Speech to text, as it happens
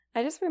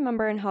I just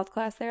remember in health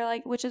class, they're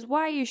like, which is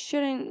why you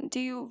shouldn't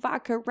do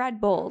vodka Red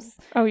Bulls.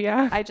 Oh,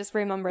 yeah. I just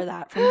remember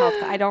that from health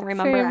class. I don't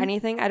remember Same.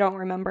 anything. I don't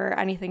remember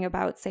anything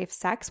about safe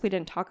sex. We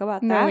didn't talk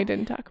about that. No, we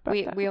didn't talk about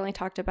that. We only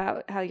talked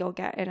about how you'll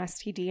get an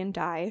STD and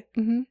die.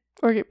 Mm-hmm.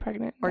 Or get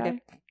pregnant. Or die.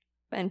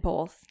 And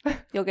both.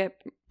 You'll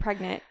get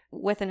pregnant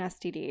with an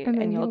STD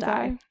and you'll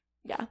die.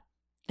 Yeah.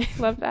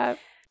 Love that.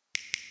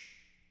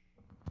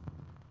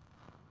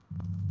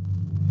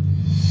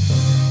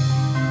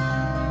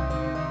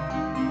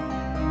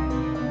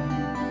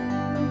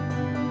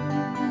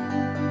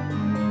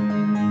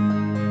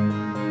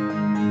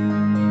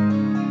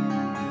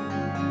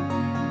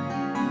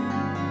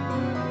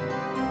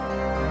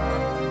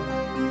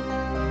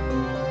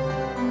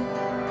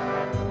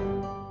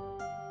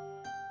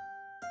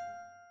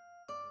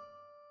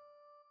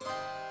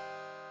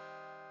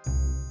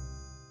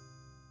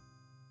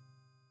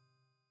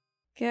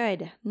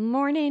 Good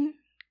morning,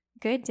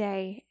 good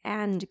day,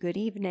 and good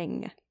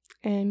evening.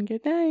 And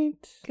good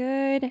night.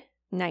 Good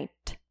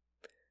night.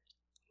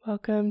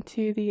 Welcome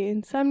to the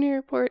Insomnia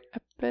Report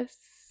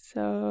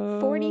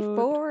episode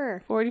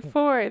 44.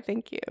 44,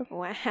 thank you.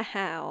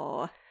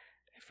 Wow. I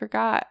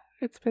forgot.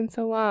 It's been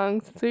so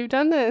long since we've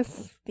done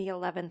this. The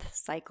 11th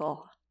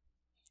cycle.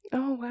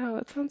 Oh, wow.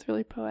 That sounds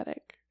really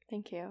poetic.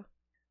 Thank you.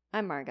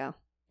 I'm Margot.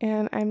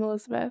 And I'm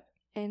Elizabeth.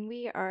 And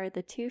we are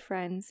the two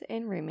friends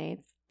and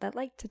roommates that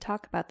like to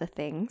talk about the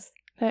things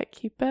that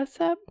keep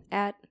us up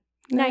at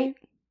night.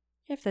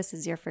 If this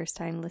is your first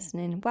time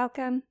listening,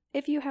 welcome.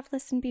 If you have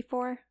listened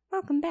before,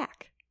 welcome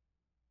back.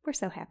 We're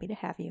so happy to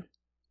have you.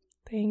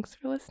 Thanks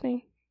for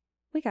listening.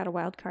 We got a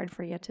wild card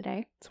for you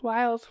today. It's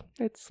wild.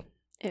 It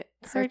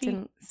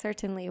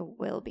certainly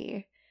will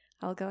be.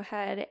 I'll go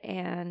ahead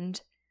and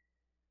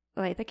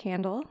light the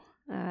candle.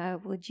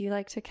 Would you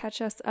like to catch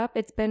us up?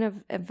 It's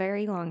been a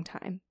very long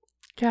time.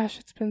 Gosh,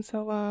 it's been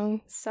so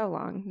long. So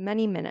long.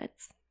 Many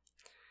minutes.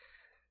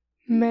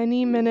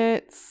 Many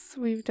minutes.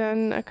 We've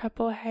done a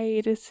couple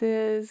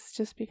hiatuses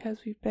just because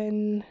we've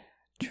been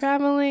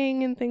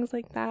traveling and things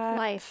like that.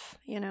 Life,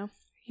 you know.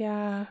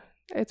 Yeah.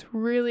 It's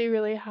really,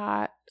 really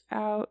hot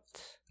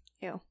out.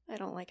 Ew, I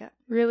don't like it.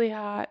 Really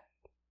hot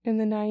in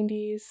the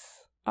 90s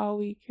all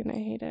week, and I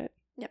hate it.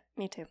 Yep,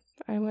 me too.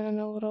 I went on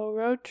a little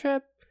road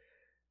trip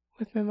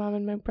with my mom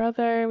and my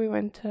brother. We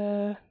went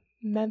to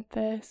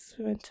Memphis,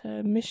 we went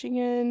to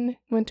Michigan,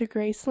 went to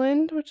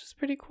Graceland, which is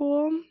pretty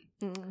cool.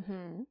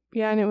 Mm-hmm.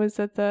 Yeah, and it was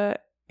at the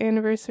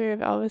anniversary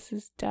of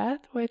Elvis's death,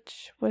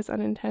 which was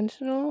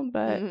unintentional,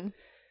 but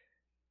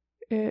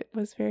it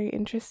was very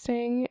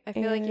interesting. I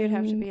feel like you'd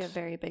have to be a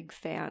very big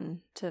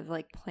fan to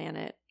like plan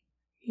it.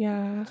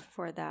 Yeah,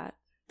 for that.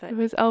 But it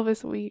was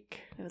Elvis week.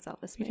 It was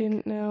Elvis week. You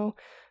didn't know,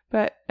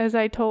 but as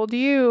I told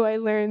you, I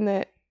learned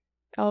that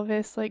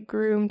Elvis like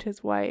groomed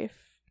his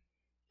wife,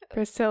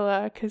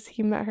 Priscilla, because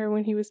he met her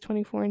when he was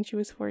 24 and she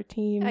was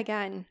 14.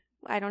 Again,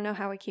 I don't know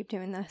how we keep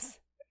doing this.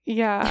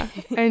 Yeah,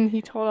 and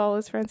he told all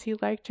his friends he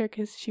liked her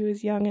because she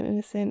was young and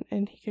innocent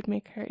and he could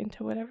make her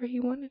into whatever he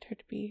wanted her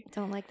to be.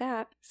 Don't like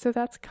that. So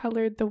that's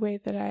colored the way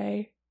that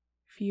I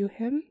view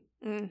him.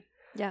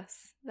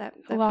 Yes. That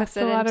lost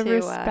a lot of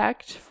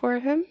respect for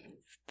him.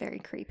 It's very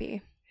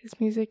creepy. His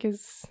music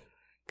is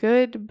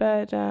good,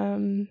 but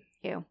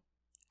ew.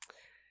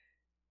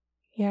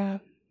 Yeah.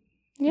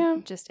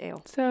 Just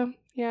ew. So,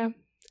 yeah.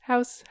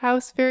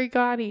 House very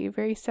gaudy,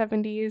 very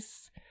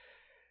 70s.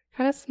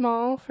 Kind of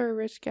small for a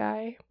rich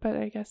guy, but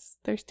I guess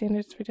their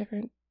standards were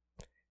different.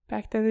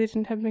 Back then they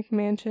didn't have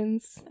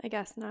McMansions. I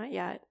guess not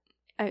yet.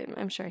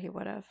 I'm sure he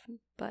would have,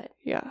 but...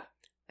 Yeah.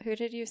 Who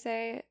did you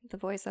say the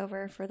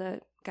voiceover for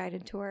the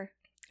guided tour?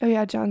 Oh,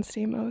 yeah, John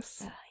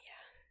Stamos. Yeah.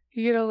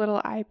 You get a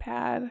little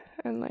iPad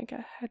and like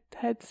a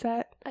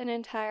headset. An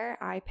entire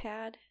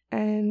iPad?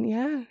 And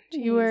yeah,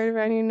 Jeez. You wear it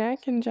around your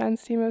neck and John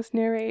Stamos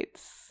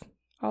narrates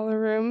all the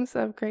rooms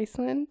of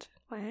Graceland.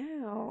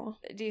 Wow.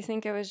 Do you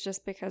think it was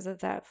just because of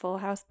that Full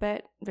House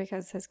bit?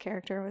 Because his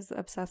character was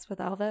obsessed with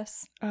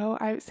Elvis? Oh,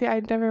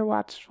 I'd never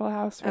watched Full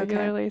House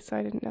regularly, so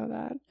I didn't know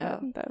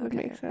that. That would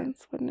make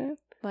sense, wouldn't it?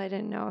 Well, I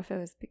didn't know if it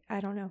was... I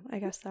don't know. I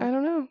guess that... I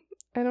don't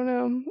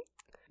know.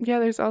 Yeah,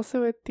 there's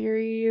also a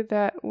theory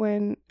that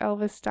when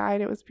Elvis died,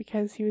 it was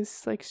because he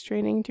was like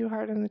straining too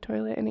hard on the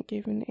toilet and it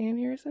gave him an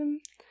aneurysm.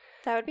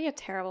 That would be a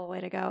terrible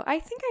way to go. I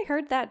think I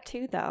heard that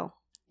too, though.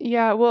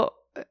 Yeah, well,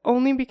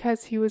 only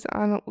because he was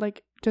on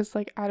like just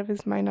like out of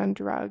his mind on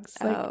drugs.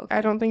 Like, okay.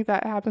 I don't think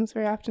that happens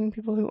very often to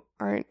people who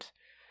aren't.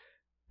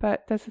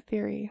 But that's a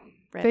theory.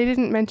 Rip. They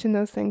didn't mention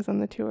those things on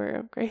the tour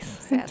of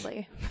Graceland.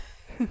 Sadly.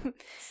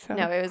 So.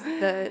 No, it was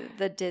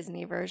the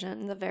Disney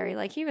version. The very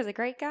like he was a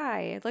great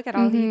guy. Look at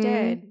all he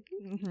did.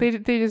 Mm-hmm.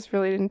 They just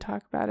really didn't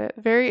talk about it.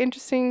 Very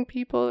interesting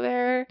people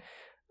there.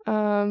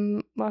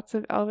 Lots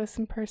of Elvis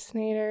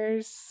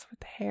impersonators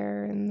with the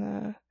hair and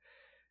the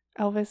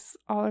Elvis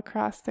all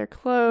across their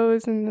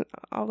clothes and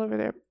all over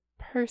their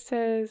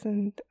purses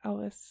and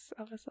Elvis.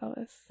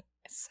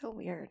 It's so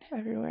weird.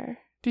 Everywhere.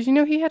 Did you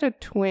know he had a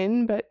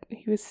twin, but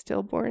he was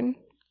stillborn?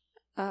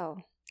 Oh.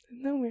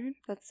 Isn't that weird?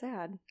 That's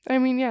sad. I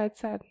mean, yeah, it's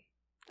sad.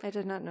 I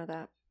did not know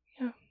that.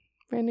 Yeah.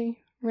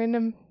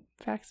 Random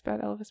facts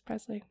about Elvis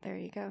Presley. There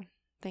you go.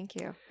 Thank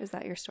you. Is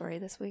that your story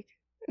this week?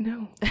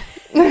 No.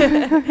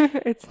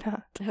 It's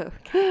not.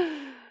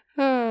 Okay.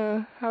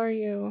 How are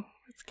you?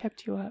 What's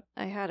kept you up?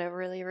 I had a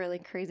really, really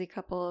crazy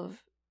couple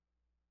of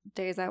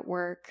days at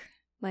work.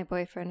 My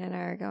boyfriend and I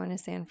are going to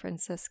San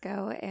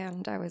Francisco,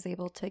 and I was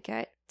able to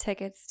get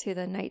tickets to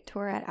the night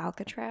tour at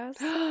Alcatraz.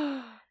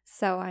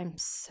 So I'm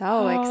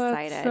so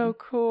excited. That's so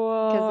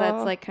cool. Because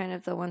that's like kind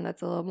of the one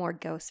that's a little more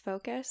ghost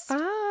focused.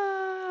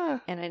 Ah.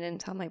 And I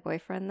didn't tell my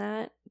boyfriend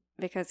that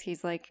because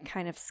he's like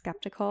kind of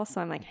skeptical. So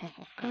I'm like,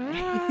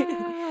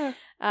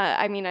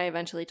 I mean, I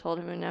eventually told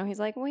him, and now he's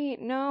like,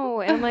 wait,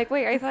 no. And I'm like,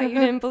 wait, I thought you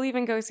didn't believe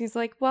in ghosts. He's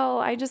like, well,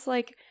 I just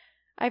like,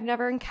 I've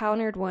never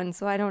encountered one,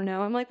 so I don't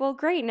know. I'm like, well,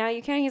 great. Now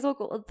you can. He's like,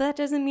 well, that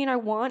doesn't mean I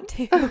want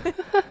to.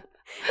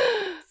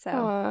 So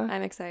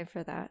I'm excited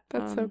for that.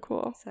 That's so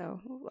cool. So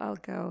I'll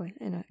go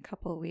in a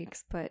couple of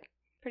weeks, but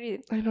pretty.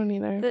 I don't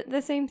either.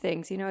 The same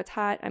things. You know, it's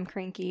hot. I'm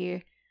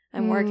cranky.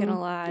 I'm working a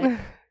lot.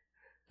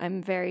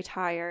 I'm very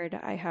tired.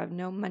 I have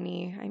no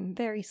money. I'm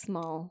very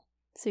small.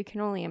 So you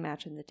can only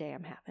imagine the day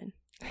I'm having.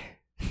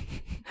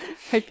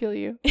 I feel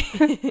you.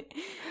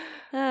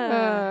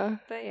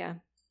 But yeah,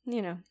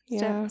 you know,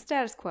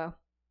 status quo.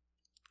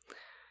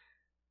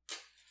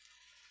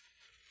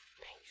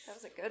 Nice. That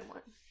was a good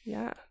one.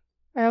 Yeah.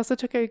 I also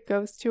took a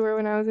ghost tour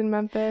when I was in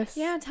Memphis.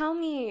 Yeah, tell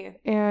me.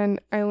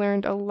 And I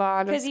learned a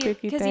lot of spooky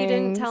things. Because you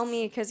didn't tell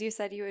me because you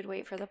said you would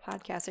wait for the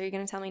podcast. Are you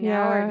going to tell me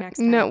now or next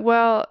time? No,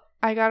 well,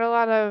 I got a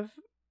lot of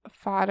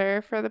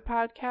fodder for the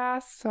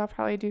podcast, so I'll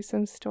probably do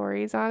some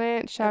stories on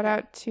it. Shout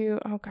out to,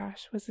 oh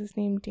gosh, was his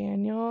name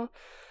Daniel,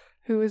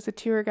 who was a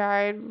tour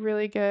guide,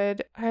 really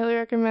good. Highly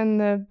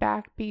recommend the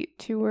Backbeat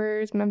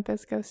Tours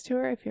Memphis Ghost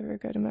Tour if you ever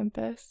go to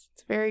Memphis.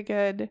 It's very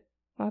good,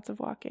 lots of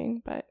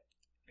walking, but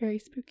very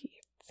spooky.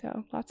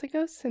 So lots of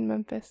ghosts in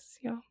Memphis,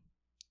 y'all.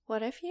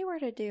 What if you were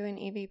to do an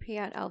EVP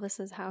at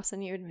Elvis's house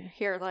and you would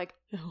hear like,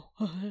 no,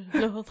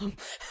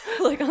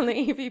 like on the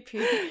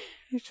EVP?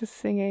 He's just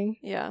singing.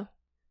 Yeah.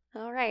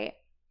 All right.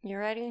 You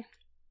ready?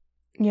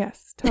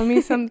 Yes. Tell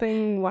me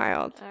something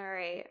wild. All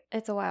right.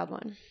 It's a wild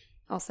one.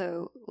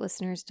 Also,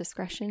 listeners'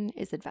 discretion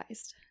is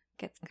advised.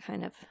 Gets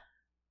kind of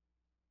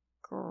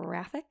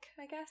graphic,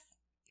 I guess.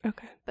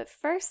 Okay. But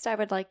first, I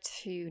would like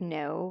to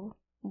know,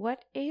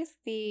 what is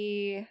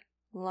the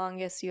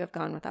longest you have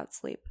gone without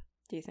sleep,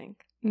 do you think?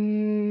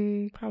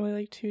 Probably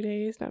like 2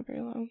 days, not very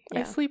long.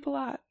 Yeah. I sleep a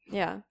lot.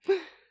 Yeah.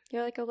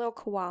 You're like a little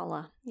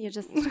koala. You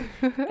just...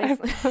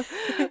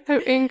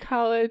 In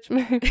college,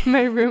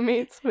 my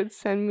roommates would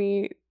send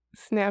me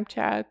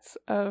Snapchats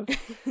of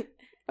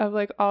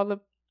like all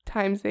the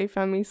times they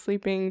found me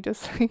sleeping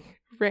just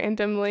like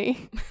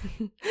randomly,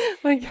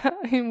 like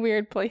in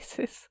weird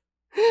places.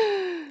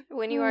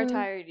 When you are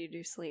tired, you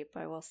do sleep,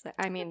 I will say.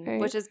 I mean,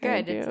 which is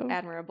good. It's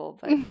admirable,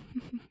 but...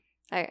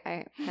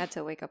 I had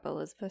to wake up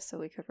Elizabeth so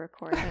we could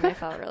record, and I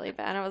felt really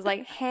bad. I was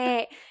like,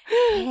 hey,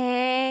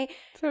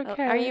 it's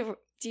okay.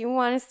 Do you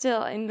want to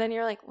still? And then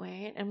you're like,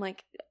 wait. I'm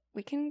like,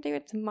 we can do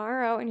it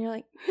tomorrow. And you're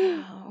like,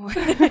 no.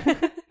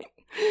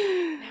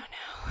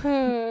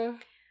 No.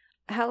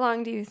 How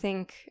long do you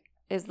think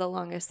is the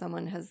longest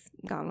someone has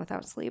gone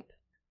without sleep?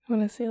 I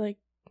want to say like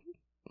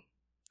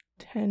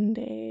 10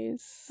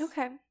 days.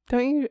 Okay.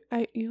 Don't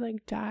you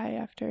like die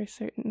after a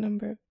certain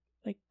number of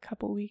like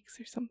couple weeks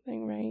or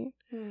something, right?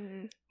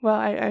 Well,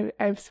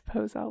 I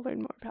suppose I'll learn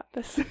more about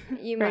this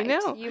You right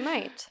might. now. You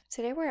might.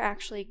 Today we're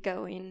actually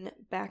going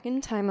back in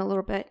time a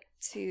little bit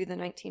to the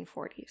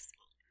 1940s.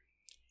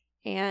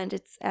 And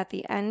it's at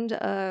the end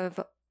of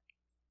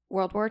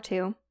World War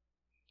II.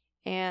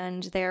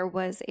 And there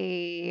was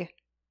a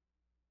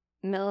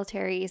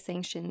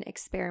military-sanctioned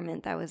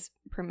experiment that was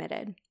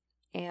permitted.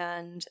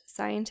 And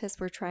scientists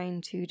were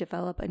trying to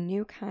develop a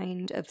new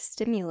kind of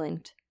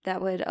stimulant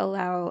that would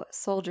allow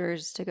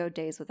soldiers to go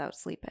days without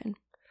sleeping.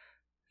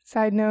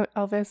 Side note,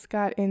 Elvis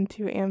got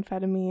into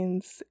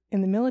amphetamines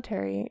in the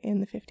military in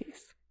the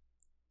 50s.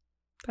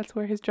 That's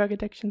where his drug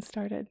addiction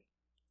started.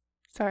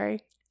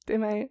 Sorry, go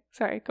on.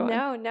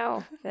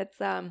 No. That's,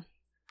 hold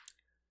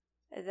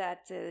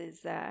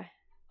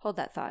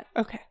that thought.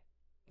 Okay.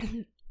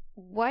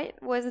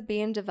 What was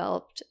being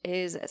developed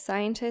is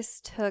scientists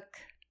took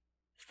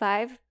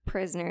 5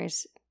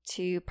 prisoners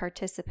to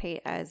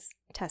participate as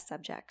test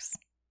subjects.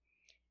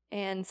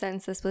 And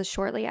since this was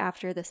shortly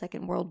after the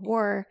Second World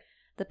War,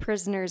 the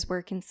prisoners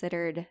were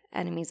considered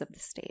enemies of the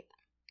state.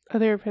 Oh,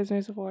 they were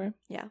prisoners of war?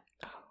 Yeah.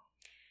 Oh.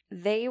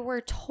 They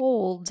were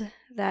told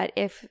that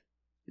if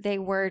they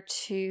were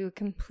to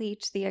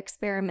complete the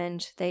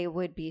experiment, they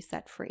would be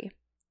set free.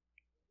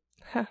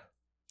 Huh.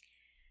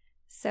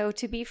 So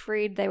to be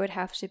freed, they would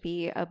have to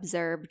be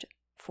observed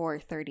for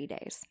 30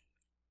 days.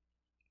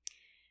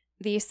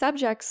 The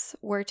subjects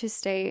were to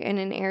stay in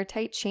an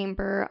airtight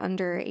chamber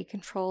under a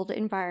controlled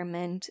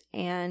environment,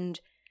 and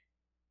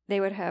they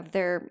would have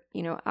their,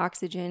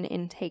 oxygen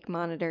intake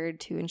monitored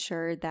to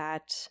ensure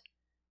that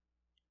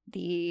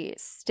the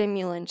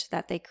stimulant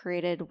that they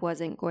created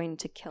wasn't going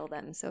to kill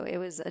them. So it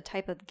was a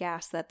type of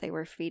gas that they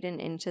were feeding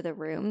into the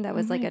room that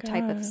was like a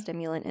type of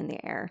stimulant in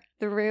the air.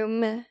 The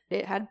room,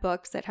 it had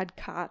books, it had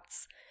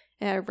cots,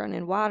 it had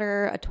running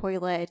water, a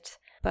toilet,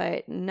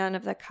 but none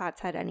of the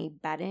cots had any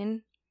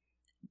bedding.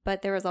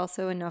 But there was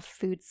also enough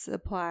food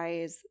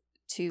supplies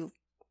to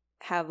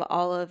have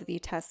all of the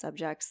test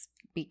subjects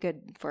be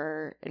good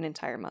for an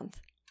entire month.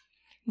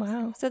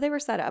 Wow. So they were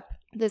set up.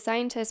 The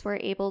scientists were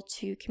able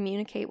to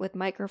communicate with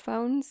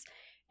microphones,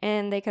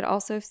 and they could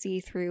also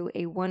see through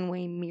a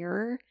one-way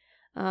mirror.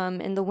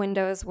 And the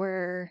windows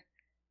were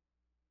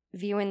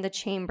viewing the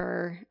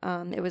chamber.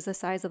 It was the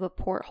size of a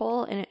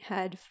porthole, and it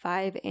had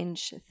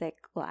 5-inch thick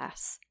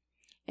glass.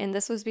 And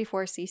this was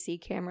before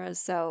CC cameras,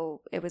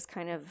 so it was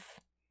kind of,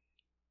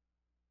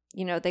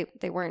 you know,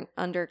 they weren't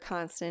under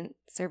constant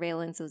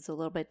surveillance. It was a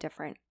little bit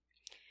different.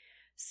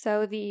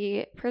 So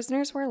the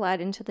prisoners were led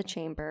into the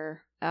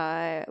chamber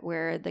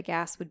where the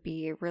gas would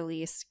be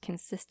released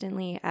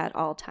consistently at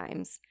all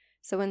times.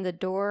 So when the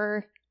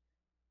door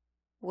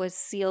was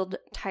sealed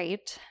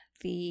tight,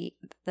 the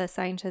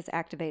scientists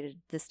activated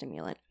the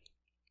stimulant.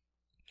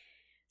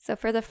 So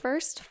for the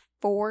first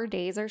 4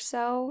 days or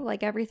so,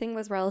 like everything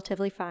was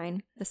relatively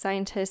fine. The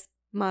scientists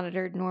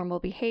monitored normal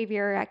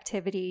behavior,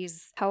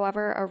 activities.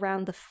 However,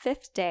 around the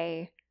 5th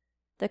day,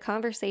 the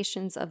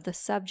conversations of the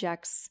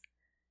subjects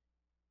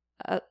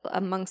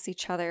amongst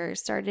each other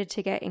started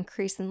to get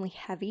increasingly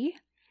heavy,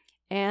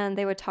 and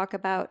they would talk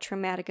about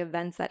traumatic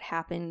events that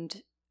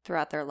happened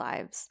throughout their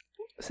lives.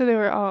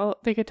 So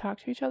they could talk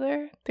to each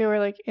other? They were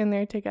like in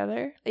there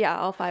together? Yeah,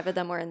 all 5 of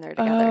them were in there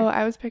together. Oh,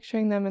 I was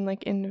picturing them in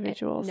like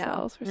individual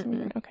cells for some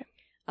reason. Okay.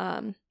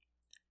 No,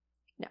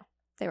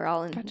 they were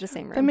all in the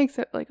same room. That makes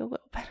it like a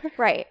little better.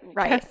 Right.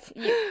 Yes.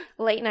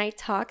 Late night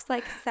talks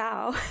like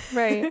Sal.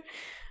 Right.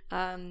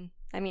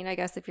 I mean, I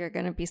guess if you're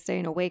going to be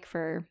staying awake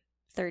for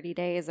 30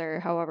 days or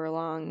however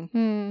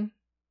long,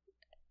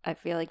 I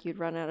feel like you'd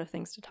run out of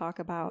things to talk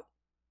about.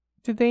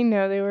 Did they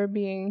know they were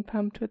being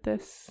pumped with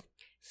this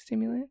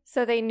stimulant?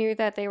 So they knew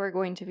that they were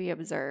going to be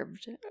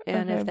observed.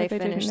 And okay, if they but they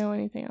finished, didn't know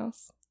anything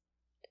else.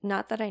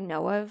 Not that I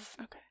know of.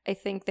 Okay. I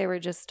think they were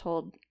just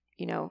told,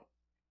 you know,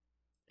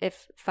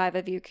 if 5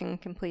 of you can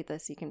complete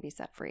this, you can be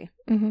set free.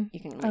 Mm-hmm. You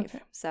can leave.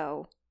 Okay.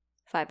 So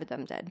 5 of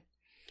them did.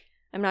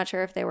 I'm not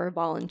sure if they were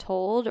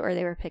voluntold or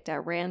they were picked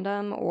at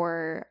random,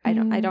 or I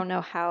don't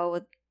know how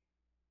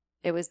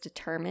it was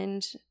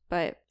determined,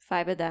 but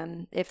 5 of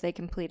them, if they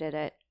completed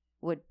it,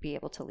 would be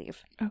able to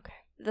leave. Okay.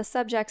 The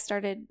subjects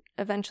started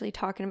eventually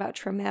talking about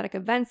traumatic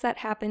events that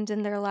happened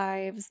in their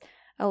lives,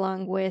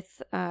 along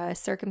with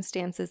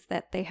circumstances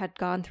that they had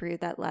gone through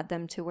that led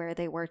them to where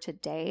they were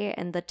today,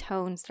 and the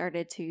tone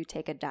started to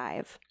take a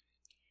dive.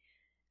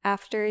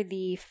 After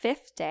the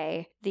 5th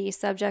day, the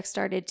subjects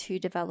started to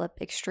develop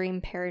extreme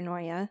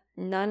paranoia.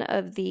 None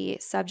of the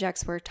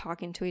subjects were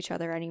talking to each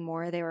other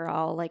anymore. They were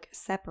all like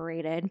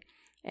separated.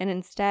 And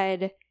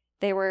instead,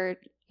 they were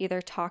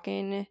either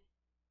talking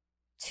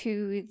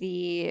to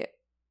the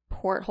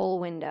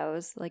porthole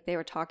windows, like they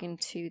were talking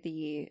to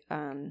the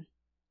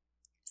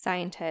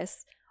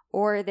scientists,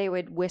 or they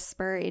would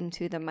whisper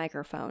into the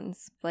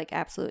microphones, like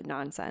absolute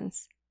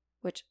nonsense,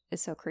 which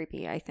is so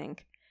creepy, I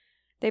think.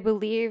 They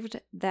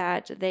believed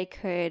that they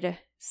could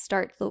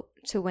start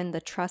to win the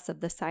trust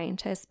of the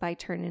scientists by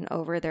turning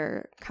over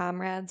their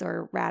comrades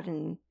or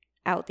ratting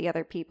out the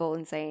other people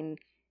and saying,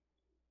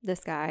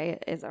 this guy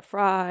is a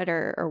fraud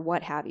or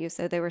what have you.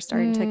 So they were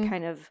starting to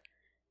kind of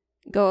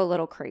go a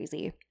little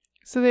crazy.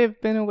 So they've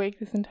been awake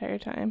this entire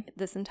time?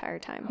 This entire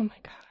time. Oh my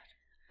God.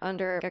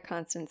 Under a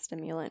constant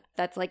stimulant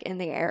that's like in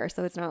the air.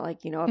 So it's not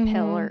like, you know, a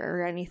pill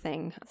or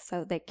anything.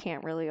 So they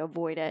can't really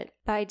avoid it.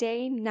 By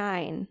day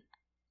 9,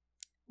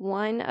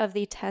 one of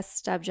the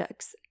test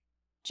subjects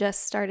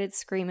just started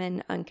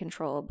screaming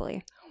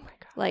uncontrollably. Oh my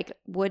God. Like,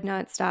 would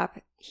not stop.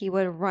 He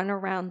would run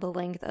around the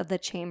length of the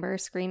chamber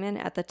screaming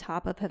at the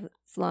top of his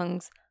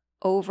lungs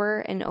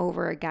over and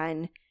over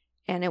again,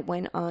 and it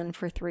went on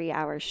for 3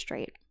 hours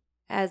straight.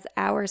 As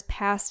hours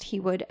passed, he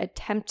would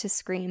attempt to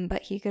scream,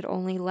 but he could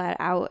only let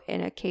out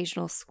an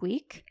occasional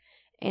squeak,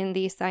 and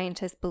the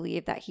scientists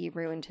believed that he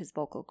ruined his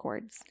vocal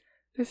cords.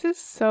 This is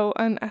so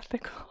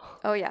unethical.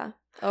 Oh, yeah.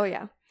 Oh,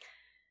 yeah.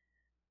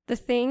 The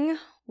thing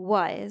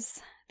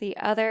was, the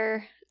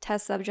other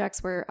test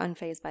subjects were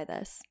unfazed by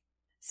this.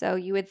 So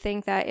you would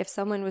think that if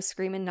someone was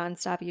screaming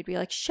nonstop, you'd be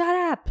like, shut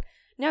up!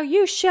 No,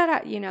 you shut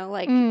up! You know,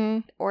 like,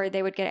 or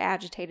they would get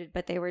agitated,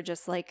 but they were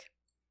just like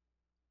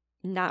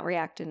not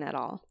reacting at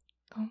all.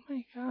 Oh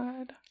my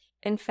God.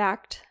 In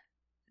fact,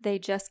 they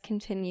just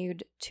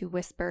continued to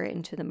whisper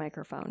into the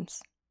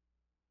microphones.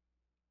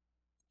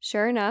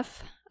 Sure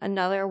enough,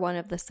 another one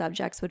of the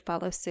subjects would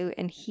follow suit,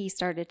 and he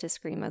started to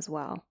scream as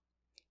well.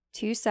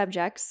 2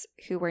 subjects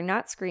who were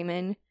not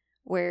screaming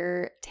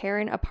were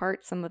tearing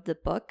apart some of the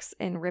books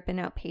and ripping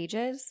out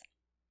pages.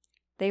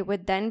 They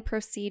would then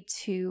proceed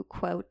to,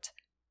 quote,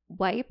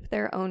 wipe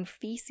their own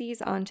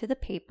feces onto the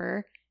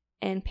paper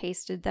and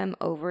pasted them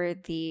over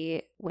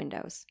the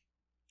windows.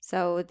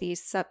 So the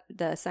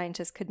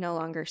scientists could no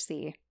longer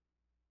see.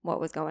 what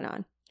was going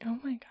on. Oh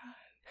my God.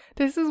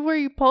 This is where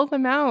you pull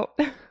them out.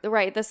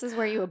 Right. This is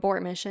where you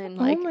abort mission.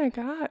 Oh my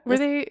God.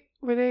 Where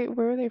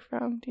were they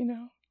from? Do you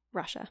know?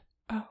 Russia.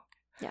 Oh.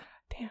 Yeah.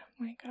 Damn,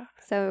 my God.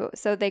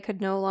 So they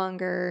could no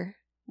longer,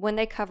 when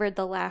they covered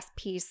the last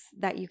piece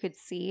that you could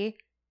see,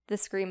 the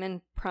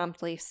screaming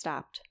promptly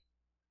stopped.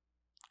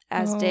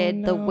 As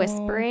did the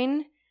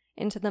whispering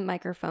into the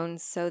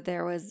microphones, so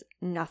there was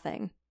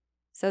nothing.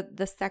 So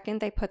the second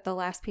they put the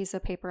last piece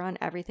of paper on,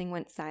 everything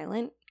went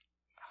silent.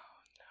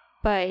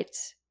 Oh no.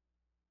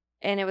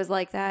 And it was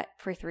like that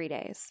for 3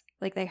 days.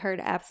 Like, they heard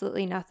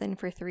absolutely nothing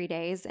for 3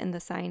 days, and the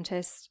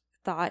scientists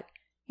thought,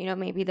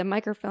 maybe the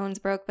microphones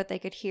broke, but they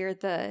could hear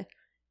the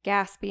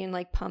gas being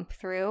like pumped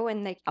through,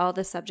 and all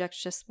the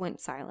subjects just went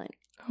silent.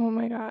 Oh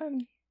my God.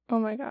 Oh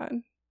my God.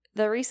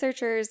 The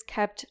researchers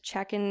kept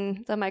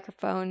checking the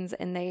microphones,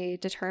 and they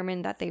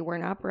determined that they were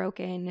not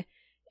broken,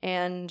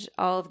 and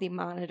all of the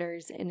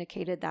monitors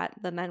indicated that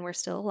the men were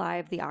still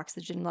alive. The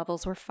oxygen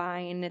levels were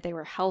fine. They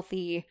were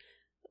healthy,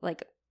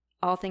 like,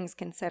 all things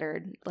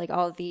considered. Like,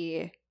 all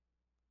the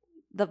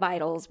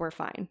vitals were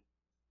fine,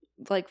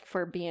 like,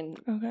 for being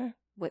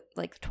with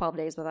like 12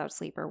 days without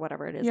sleep or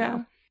whatever it is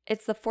now.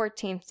 It's the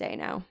 14th day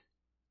now.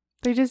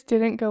 They just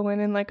didn't go in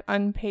and like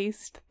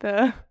unpaste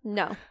the...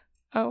 No.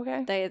 Oh,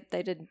 okay.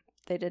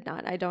 They did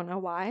not. I don't know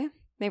why.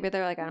 Maybe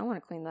they're like, I don't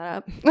want to clean that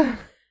up.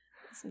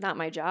 It's not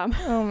my job.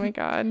 Oh my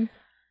God.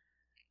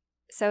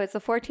 So it's the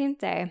 14th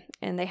day,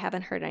 and they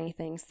haven't heard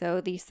anything. So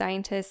the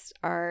scientists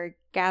are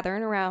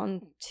gathering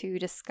around to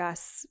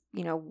discuss,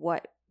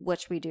 what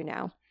should we do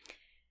now?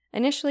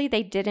 Initially,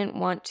 they didn't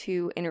want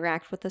to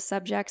interact with the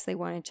subjects. They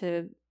wanted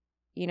to,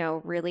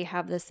 really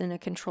have this in a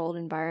controlled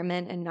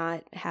environment and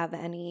not have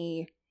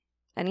anything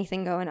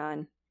going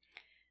on.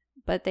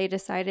 But they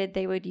decided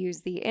they would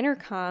use the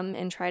intercom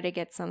and try to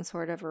get some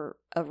sort of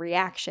a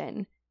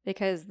reaction,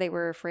 because they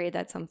were afraid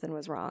that something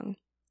was wrong.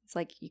 It's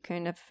like, you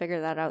couldn't have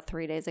figured that out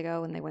 3 days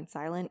ago when they went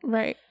silent.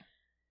 Right.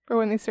 Or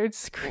when they started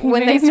screaming.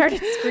 When they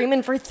started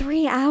screaming for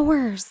 3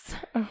 hours.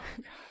 Oh my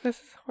God, this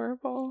is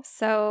horrible.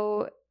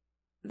 So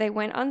they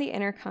went on the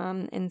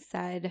intercom and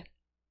said,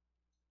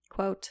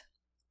 quote,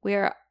 "We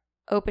are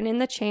opening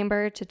the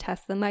chamber to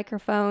test the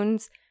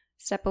microphones.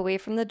 Step away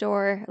from the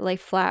door, lay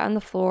flat on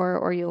the floor,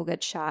 or you'll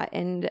get shot.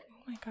 And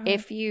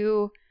if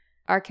you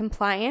are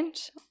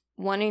compliant,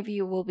 one of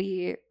you will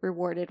be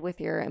rewarded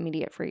with your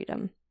immediate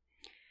freedom."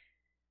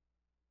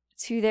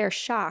 To their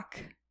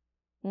shock,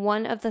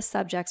 one of the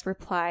subjects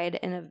replied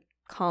in a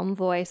calm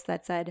voice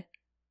that said,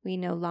 "We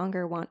no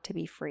longer want to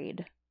be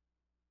freed."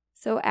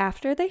 So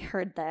after they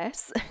heard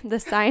this, the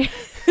science...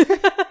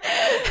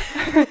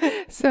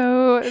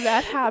 So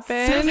that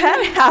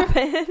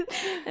happened.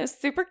 It was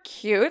super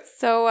cute.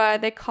 So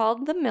they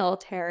called the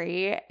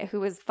military, who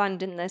was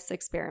funding this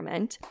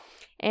experiment,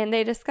 and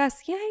they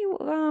discussed,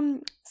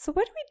 so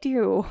what do we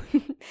do?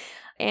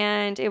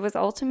 And it was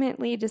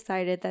ultimately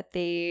decided that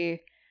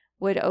they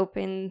would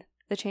open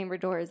the chamber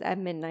doors at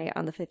midnight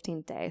on the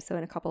 15th day. So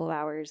in a couple of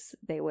hours,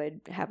 they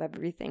would have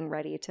everything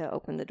ready to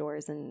open the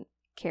doors and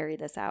carry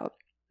this out.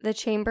 The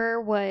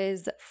chamber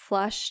was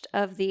flushed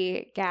of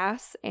the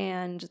gas,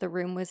 and the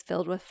room was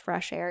filled with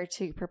fresh air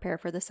to prepare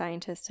for the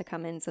scientists to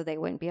come in so they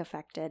wouldn't be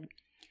affected.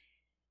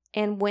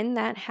 And when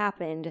that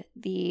happened,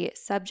 the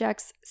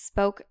subjects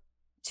spoke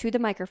to the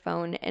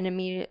microphone and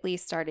immediately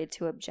started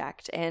to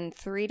object. And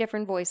 3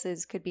 different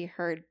voices could be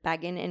heard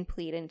begging and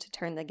pleading to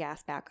turn the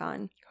gas back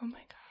on. Oh my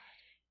God.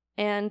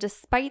 And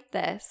despite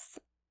this,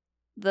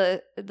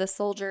 the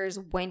soldiers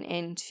went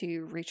in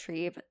to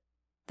retrieve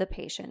the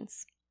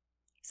patients.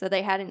 So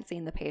they hadn't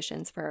seen the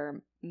patients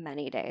for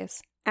many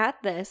days.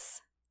 At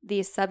this,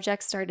 the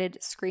subjects started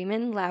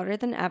screaming louder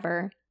than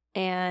ever,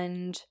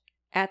 and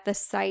at the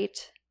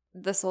sight,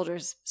 the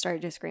soldiers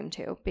started to scream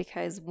too,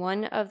 because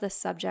one of the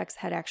subjects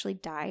had actually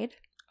died.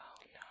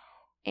 Oh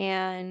no.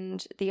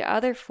 And the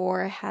other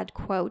 4 had,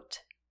 quote,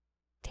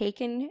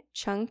 taken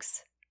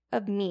chunks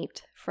of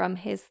meat from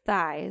his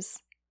thighs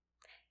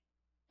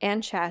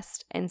and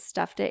chest and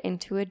stuffed it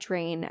into a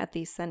drain at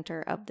the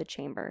center of the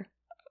chamber.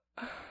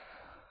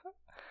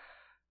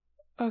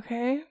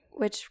 Okay.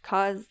 Which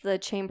caused the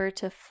chamber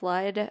to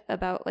flood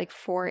about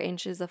 4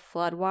 inches of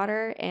flood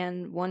water,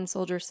 and one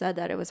soldier said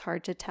that it was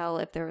hard to tell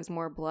if there was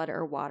more blood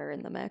or water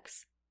in the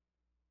mix.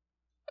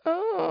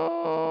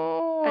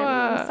 Oh.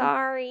 I'm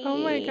sorry. Oh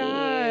my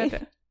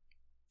God.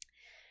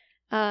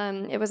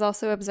 It was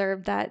also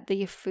observed that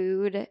the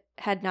food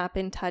had not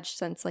been touched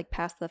since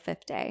past the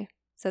 5th day,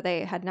 so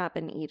they had not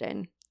been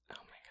eaten.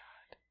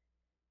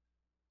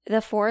 The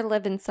 4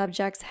 living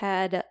subjects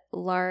had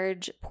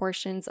large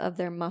portions of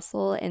their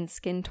muscle and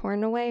skin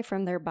torn away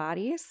from their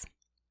bodies,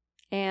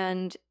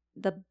 and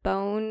the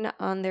bone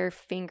on their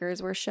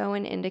fingers were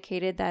shown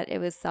indicated that it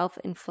was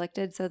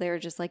self-inflicted, so they were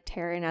just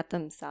tearing at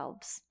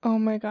themselves. Oh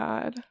my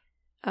God.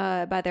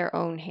 By their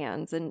own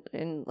hands and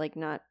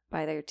not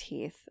by their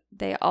teeth.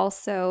 They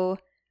also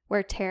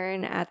were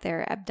tearing at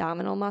their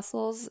abdominal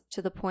muscles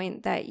to the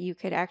point that you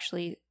could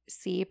actually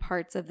see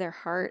parts of their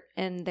heart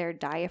and their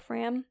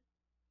diaphragm.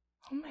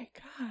 Oh my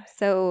God.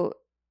 So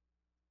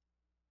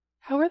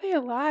How are they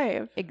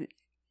alive?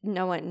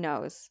 No one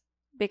knows,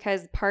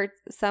 because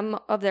some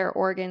of their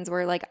organs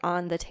were like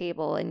on the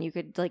table and you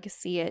could like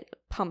see it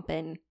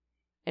pumping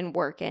and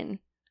working.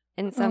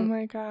 And Oh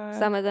my God.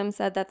 some of them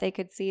said that they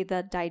could see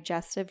the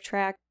digestive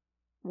tract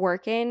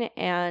working,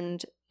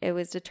 and it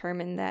was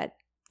determined that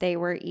they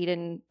were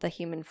eating the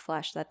human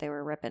flesh that they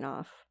were ripping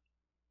off.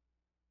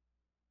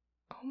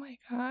 Oh my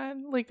God.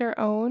 Like their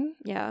own?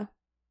 Yeah.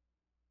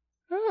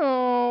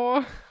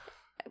 Oh.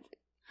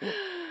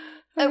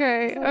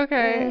 Okay.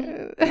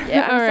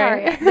 Yeah, I'm All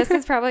sorry. right. This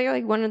is probably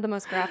like one of the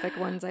most graphic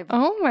ones I've...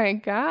 Oh my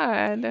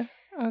God.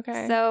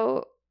 Okay.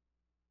 So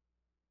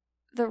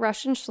the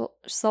Russian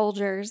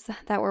soldiers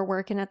that were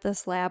working at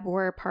this lab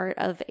were part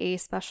of a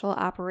special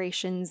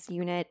operations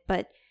unit,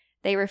 but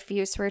they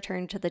refused to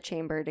return to the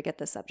chamber to get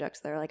the subjects.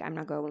 They're like, I'm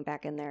not going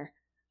back in there.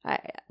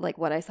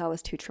 What I saw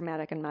was too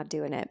traumatic. I'm not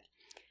doing it.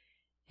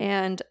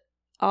 And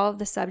all of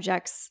the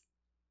subjects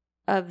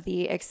of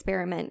the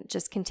experiment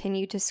just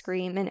continued to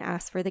scream and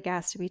ask for the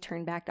gas to be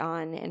turned back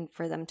on and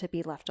for them to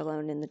be left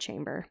alone in the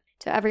chamber.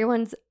 To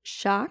everyone's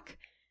shock,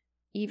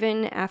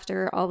 even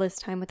after all this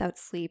time without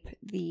sleep,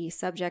 the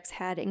subjects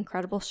had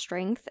incredible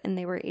strength and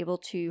they were able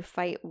to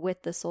fight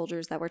with the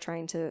soldiers that were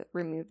trying to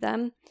remove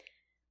them.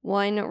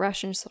 One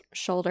Russian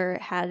soldier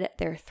had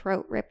their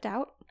throat ripped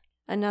out.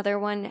 Another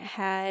one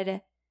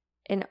had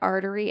an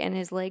artery in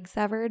his leg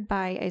severed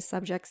by a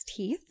subject's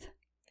teeth.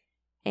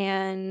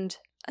 And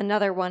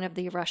another one of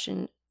the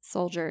Russian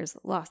soldiers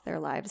lost their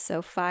lives.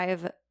 So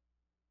 5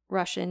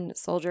 Russian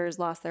soldiers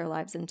lost their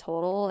lives in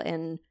total.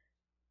 And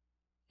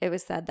it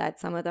was said that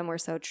some of them were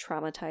so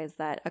traumatized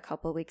that a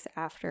couple of weeks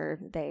after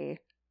they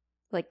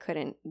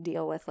couldn't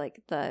deal with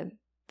the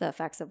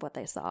effects of what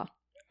they saw.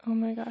 Oh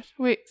my gosh.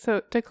 Wait,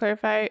 so to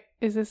clarify,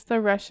 is this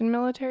the Russian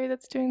military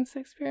that's doing this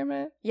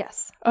experiment?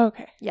 Yes.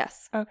 Okay.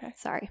 Yes. Okay.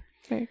 Sorry.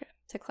 Very good.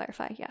 To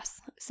clarify,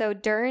 yes. So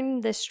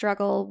during this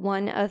struggle,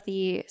 one of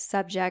the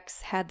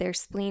subjects had their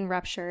spleen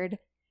ruptured,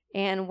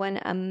 and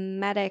when a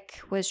medic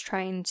was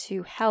trying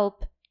to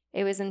help,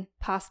 it was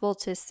impossible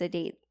to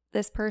sedate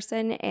this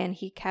person, and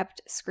he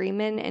kept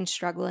screaming and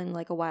struggling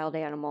like a wild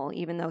animal,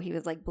 even though he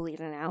was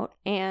bleeding out.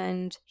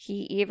 And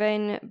he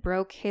even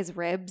broke his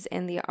ribs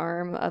in the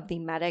arm of the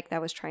medic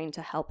that was trying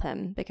to help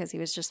him because he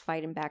was just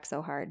fighting back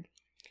so hard.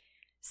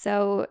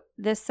 So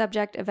this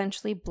subject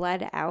eventually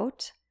bled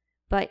out,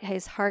 but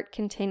his heart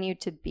continued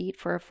to beat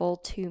for a full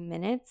 2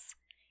 minutes.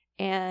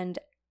 And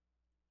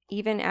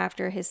even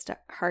after his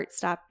heart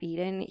stopped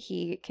beating,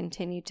 he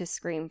continued to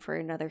scream for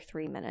another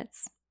 3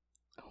 minutes.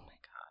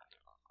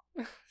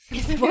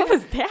 What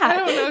was that? I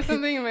don't know,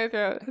 something in my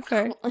throat.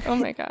 Sorry. Oh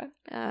my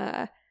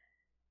God.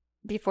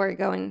 Before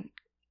going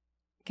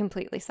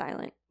completely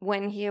silent.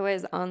 When he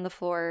was on the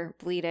floor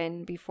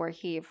bleeding, before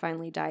he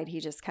finally died, he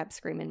just kept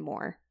screaming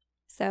more.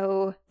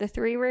 So the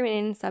 3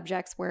 remaining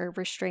subjects were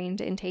restrained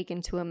and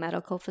taken to a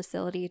medical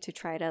facility to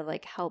try to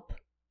help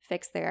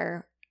fix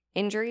their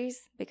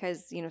injuries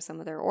because, some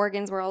of their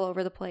organs were all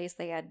over the place.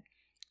 They had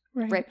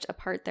ripped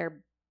apart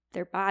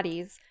their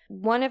bodies.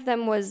 One of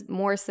them was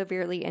more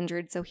severely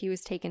injured, so he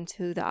was taken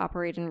to the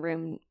operating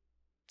room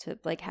to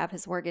have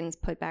his organs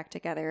put back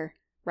together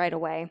right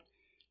away.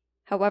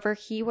 However,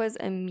 he was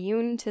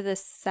immune to the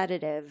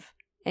sedative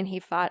and he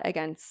fought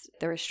against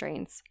the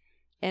restraints.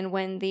 And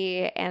when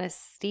the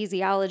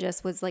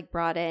anesthesiologist was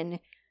brought in,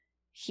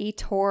 he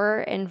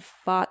tore and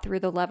fought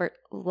through the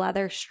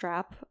leather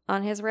strap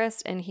on his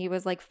wrist, and he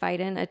was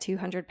fighting a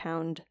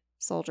 200-pound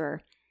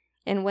soldier.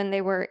 And when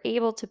they were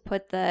able to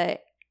put the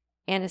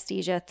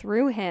anesthesia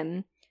through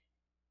him,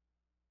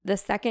 the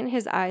second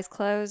his eyes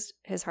closed,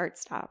 his heart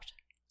stopped.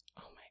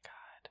 Oh my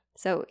God.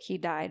 So he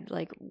died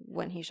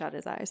when he shut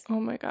his eyes. Oh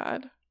my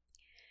God.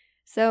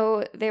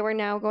 So they were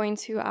now going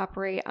to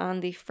operate on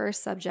the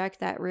first subject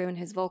that ruined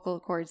his vocal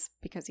cords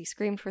because he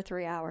screamed for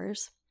 3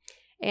 hours.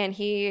 And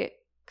he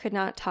could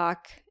not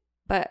talk,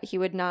 but he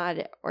would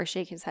nod or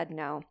shake his head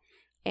no.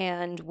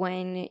 And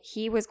when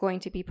he was going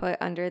to be put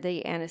under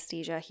the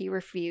anesthesia, he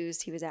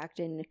refused. He was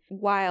acting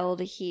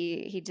wild.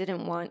 He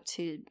didn't want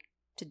to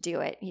do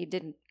it. He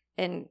didn't,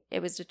 and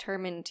it was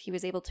determined. He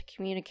was able to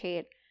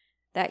communicate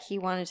that he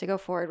wanted to go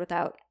forward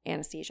without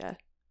anesthesia.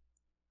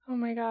 Oh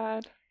my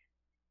God.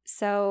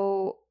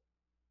 So,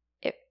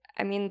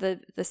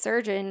 the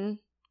surgeon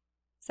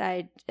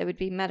said it would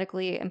be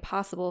medically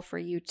impossible for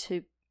you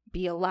to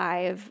be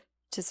alive,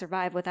 to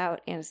survive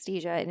without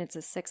anesthesia, and it's a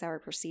 6-hour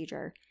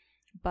procedure.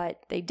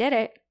 But they did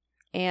it,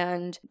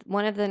 and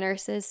one of the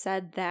nurses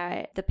said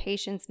that the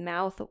patient's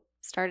mouth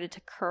started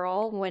to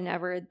curl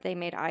whenever they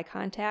made eye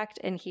contact,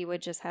 and he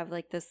would just have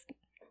this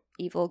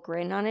evil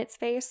grin on its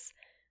face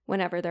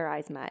whenever their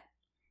eyes met.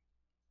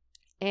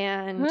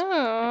 And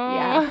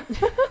yeah.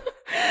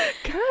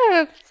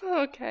 God,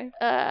 okay.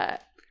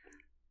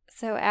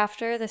 So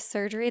after the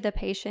surgery, the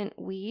patient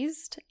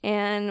wheezed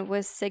and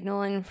was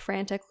signaling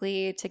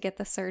frantically to get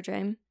the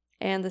surgeon,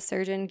 and the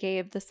surgeon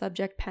gave the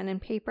subject pen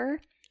and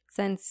paper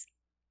since,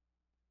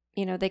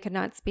 they could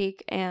not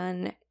speak,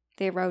 and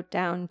they wrote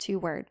down 2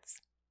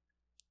 words: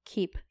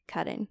 keep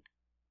cutting.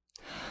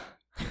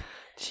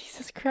 Jesus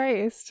Jesus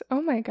Christ.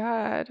 Oh my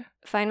God.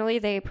 Finally,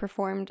 they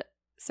performed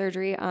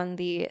surgery on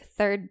the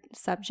third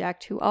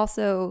subject, who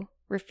also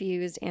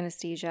refused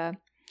anesthesia.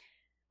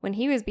 When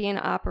he was being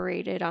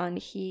operated on,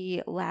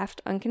 he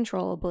laughed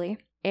uncontrollably,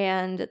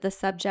 and the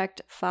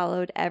subject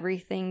followed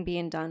everything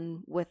being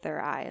done with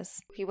their eyes.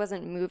 He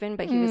wasn't moving,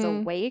 but he was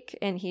awake,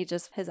 and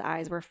his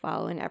eyes were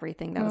following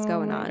everything that was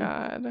going on. Oh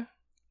my God.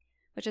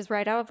 Which is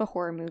right out of a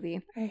horror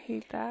movie. I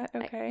hate that.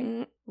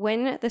 Okay.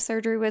 When the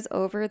surgery was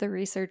over, the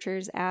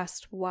researchers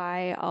asked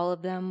why all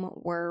of them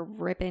were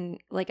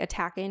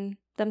attacking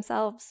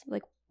themselves.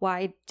 Like,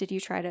 why did you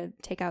try to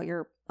take out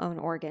your own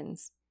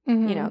organs?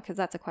 Mm-hmm. You know, because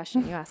that's a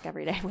question you ask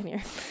every day when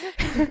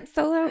you're...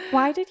 Solo,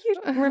 why did you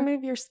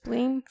remove your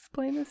spleen?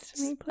 Explain this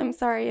to me, please. I'm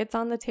sorry, it's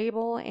on the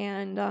table,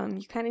 and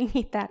you kind of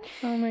need that.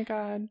 Oh my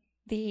God.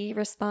 The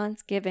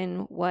response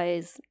given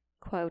was,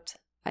 quote,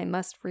 "I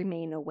must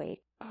remain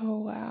awake." Oh,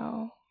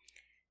 wow.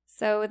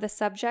 So the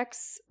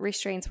subject's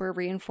restraints were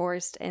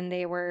reinforced, and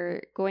they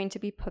were going to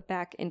be put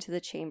back into the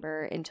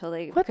chamber until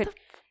they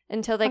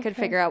could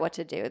figure out what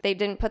to do. They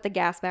didn't put the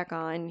gas back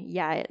on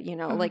yet, you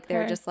know, like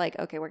they're just like,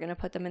 okay, we're going to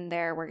put them in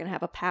there. We're going to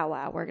have a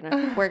powwow. We're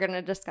going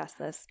to discuss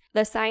this.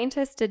 The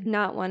scientists did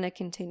not want to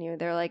continue.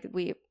 They're like,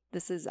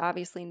 this is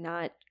obviously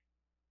not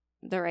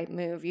the right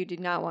move. You do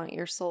not want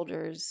your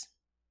soldiers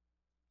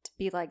to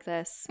be like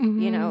this.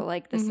 You know,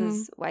 like this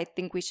is, I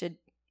think we should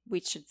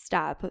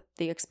stop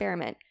the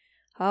experiment.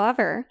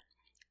 However,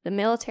 the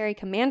military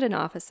commanding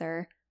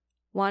officer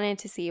wanted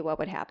to see what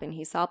would happen.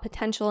 He saw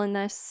potential in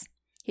this.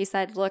 He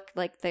said, look,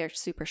 like, they're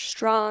super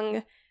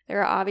strong.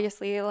 They're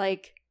obviously,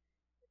 like,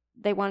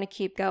 they want to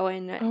keep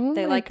going.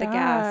 They like the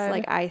gas.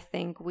 Like, I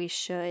think we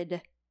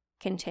should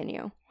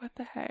continue. What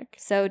the heck?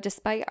 So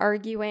despite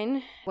arguing,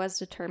 it was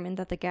determined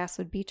that the gas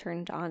would be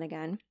turned on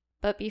again.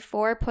 But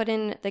before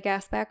putting the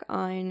gas back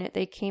on,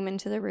 they came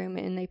into the room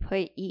and they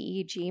put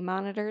EEG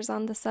monitors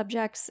on the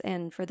subjects.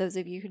 And for those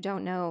of you who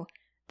don't know,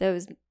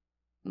 those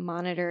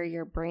monitor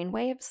your brain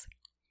waves.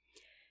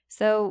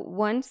 So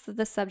once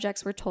the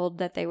subjects were told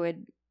that they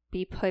would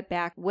be put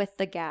back with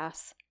the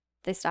gas,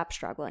 they stopped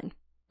struggling.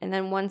 And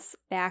then once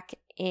back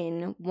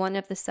in, one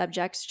of the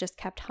subjects just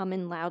kept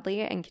humming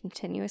loudly and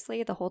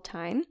continuously the whole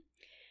time.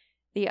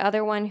 The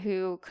other one,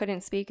 who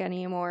couldn't speak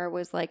anymore,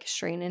 was like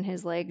straining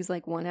his legs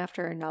like one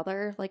after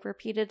another, like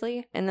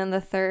repeatedly. And then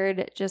the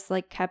third just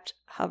like kept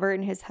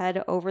hovering his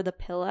head over the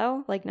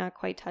pillow, like not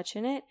quite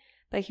touching it,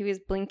 but he was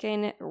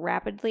blinking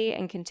rapidly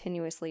and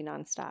continuously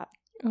nonstop.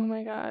 Oh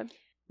my God.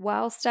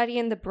 While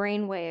studying the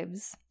brain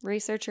waves,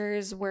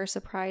 researchers were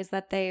surprised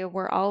that they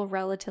were all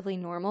relatively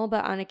normal,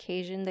 but on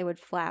occasion they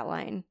would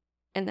flatline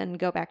and then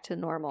go back to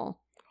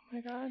normal. Oh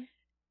my God.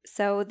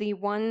 So the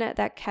one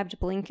that kept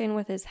blinking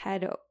with his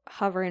head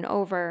hovering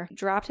over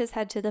dropped his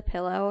head to the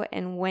pillow,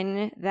 and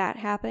when that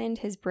happened,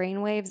 his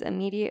brain waves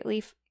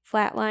immediately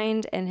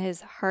flatlined and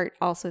his heart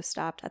also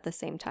stopped at the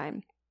same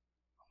time.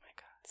 Oh my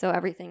God. So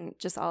everything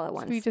just all at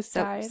once. So he just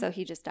died? So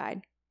he just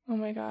died. Oh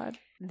my God.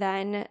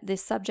 Then the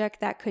subject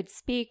that could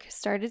speak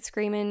started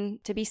screaming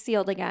to be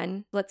sealed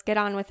again. Let's get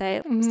on with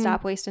it.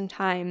 Stop wasting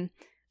time.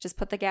 Just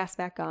put the gas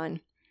back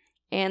on.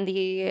 And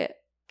the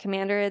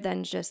commander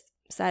then just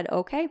said,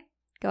 okay,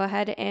 go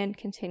ahead and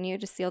continue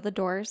to seal the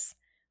doors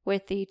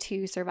with the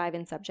 2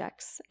 surviving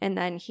subjects. And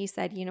then he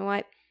said, you know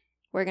what?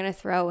 We're going to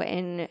throw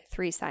in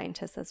 3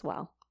 scientists as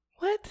well.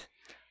 What?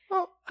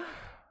 Oh,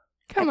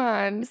 come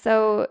on.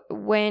 So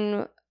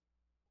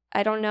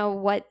I don't know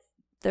what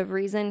the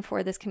reason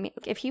for this,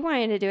 if he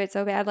wanted to do it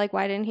so bad, like,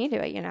 why didn't he do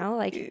it, you know?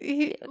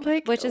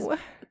 Which is,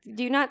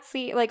 do you not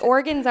see, like,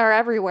 organs are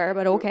everywhere,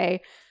 but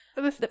okay.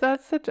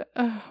 That's such a,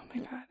 oh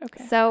my God,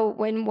 okay. So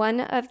when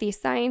one of the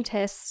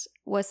scientists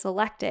was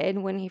selected,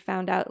 when he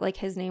found out, like,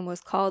 his name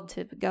was called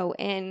to go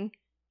in,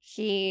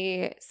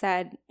 he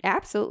said,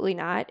 absolutely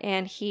not,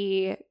 and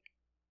he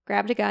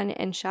grabbed a gun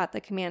and shot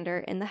the commander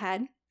in the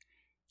head,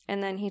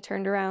 and then he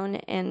turned around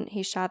and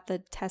he shot the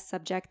test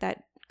subject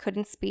that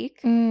couldn't speak,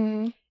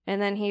 and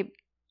then he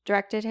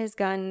directed his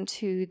gun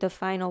to the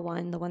final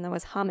one, the one that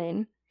was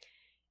humming.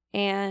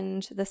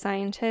 And the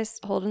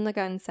scientist holding the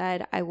gun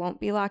said, I won't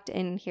be locked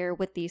in here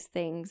with these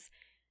things.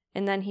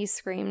 And then he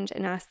screamed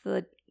and asked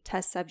the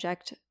test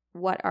subject,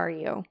 what are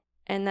you?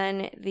 And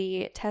then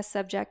the test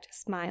subject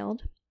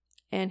smiled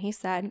and he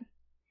said,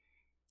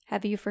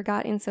 have you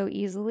forgotten so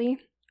easily?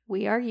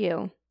 We are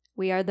you.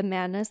 We are the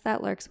madness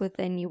that lurks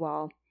within you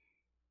all,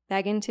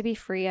 begging to be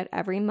free at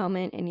every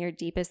moment in your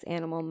deepest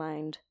animal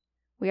mind.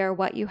 We are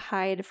what you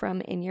hide from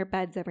in your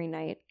beds every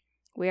night.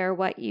 We are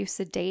what you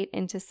sedate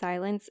into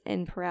silence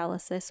and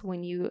paralysis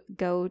when you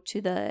go to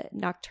the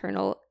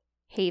nocturnal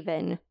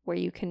haven where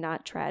you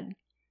cannot tread.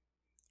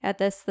 At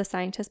this, the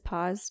scientist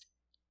paused,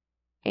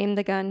 aimed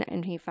the gun,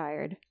 and he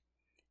fired.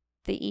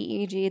 The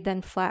EEG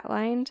then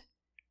flatlined,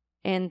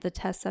 and the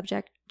test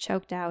subject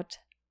choked out,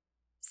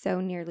 so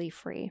nearly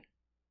free.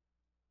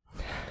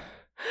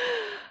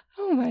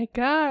 Oh my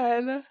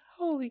God.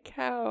 Holy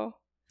cow.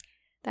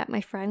 That,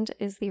 my friend,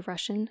 is the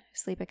Russian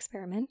sleep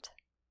experiment.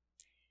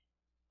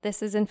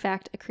 This is, in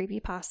fact, a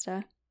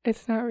creepypasta.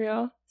 It's not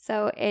real.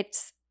 So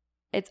it's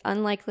it's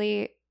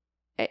unlikely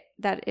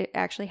that it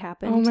actually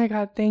happened. Oh my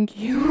God, thank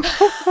you.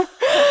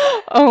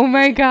 Oh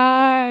my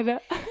God.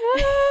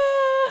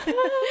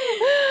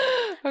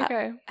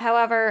 Okay.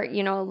 However,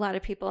 a lot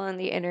of people on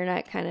the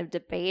internet kind of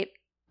debate.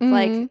 Mm-hmm.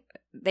 Like,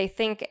 they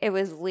think it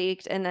was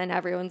leaked, and then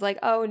everyone's like,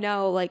 oh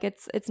no, like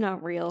it's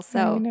not real.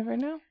 So you never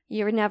know.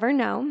 You never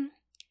know.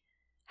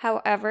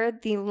 However,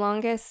 the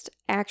longest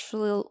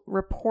actual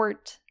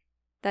report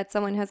that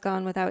someone has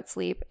gone without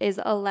sleep is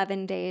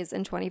 11 days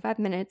and 25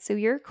 minutes. So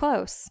you're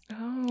close.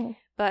 Oh.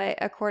 But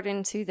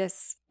according to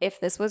this, if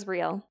this was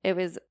real, it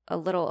was a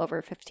little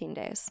over 15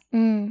 days.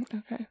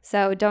 Okay.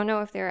 So don't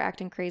know if they were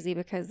acting crazy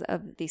because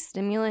of the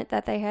stimulant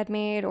that they had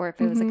made or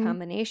if it was a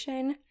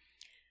combination.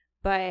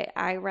 But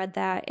I read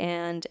that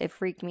and it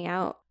freaked me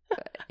out.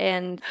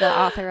 And the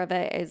author of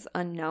it is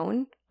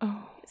unknown.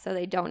 Oh. So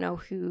they don't know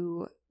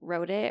who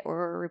wrote it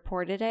or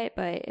reported it,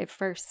 but it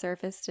first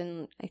surfaced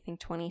in, I think,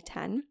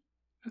 2010.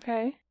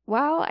 Okay.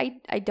 While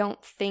I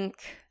don't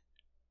think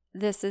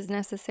this is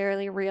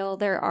necessarily real,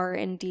 there are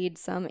indeed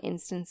some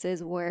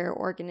instances where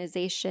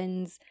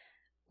organizations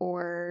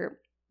or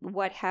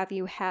what have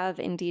you have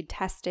indeed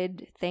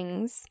tested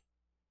things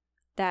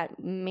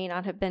that may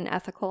not have been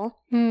ethical.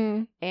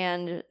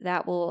 And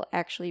that will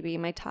actually be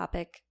my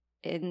topic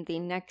in the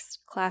next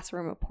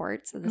classroom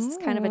report. So this is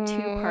kind of a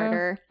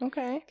two-parter.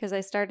 Okay. Because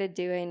I started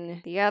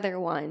doing the other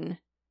one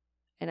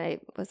and I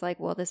was like,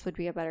 well, this would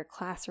be a better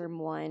classroom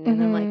one.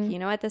 And I'm like, you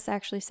know what? This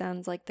actually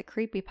sounds like the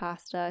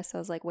creepypasta. So I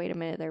was like, wait a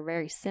minute. They're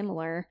very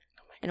similar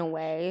in a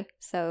way.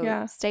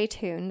 So stay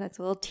tuned. That's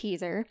a little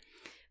teaser.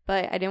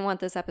 But I didn't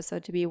want this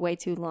episode to be way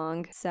too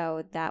long.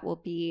 So that will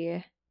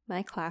be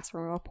my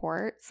classroom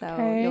report.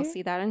 So you'll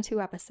see that in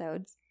 2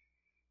 episodes.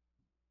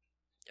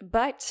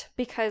 But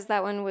because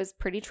that one was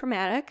pretty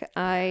traumatic,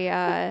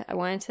 I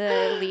wanted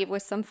to leave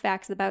with some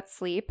facts about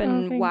sleep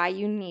and why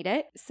you need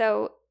it.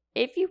 So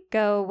if you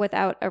go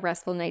without a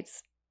restful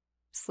night's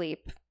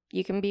sleep,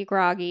 you can be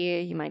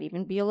groggy. You might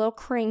even be a little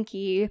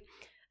cranky.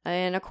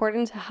 And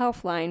according to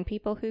Healthline,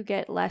 people who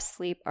get less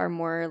sleep are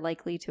more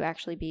likely to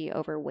actually be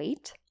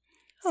overweight.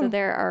 So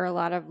there are a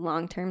lot of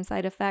long-term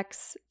side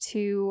effects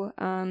to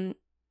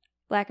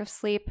lack of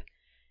sleep.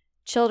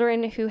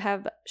 Children who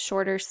have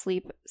shorter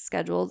sleep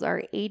schedules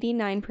are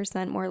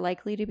 89% more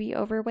likely to be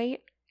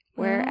overweight,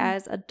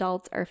 whereas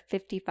adults are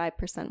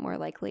 55% more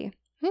likely.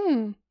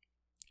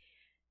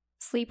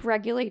 Sleep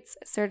regulates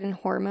certain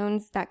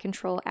hormones that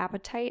control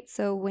appetite.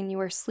 So when you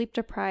are sleep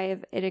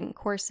deprived,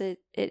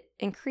 it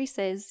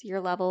increases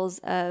your levels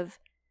of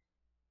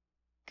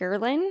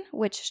ghrelin,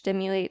 which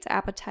stimulates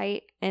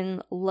appetite,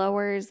 and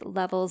lowers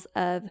levels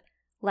of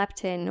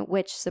leptin,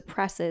 which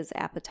suppresses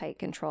appetite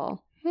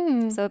control.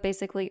 So it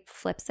basically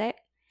flips it.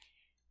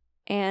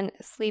 And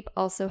sleep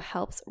also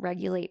helps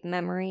regulate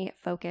memory,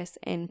 focus,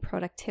 and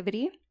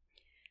productivity.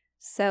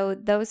 So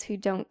those who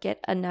don't get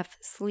enough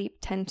sleep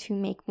tend to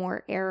make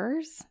more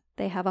errors.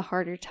 They have a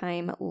harder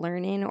time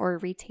learning or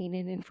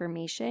retaining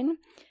information.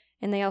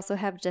 And they also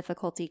have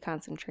difficulty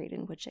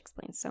concentrating, which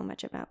explains so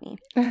much about me.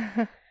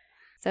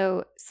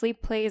 So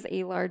sleep plays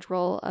a large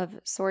role of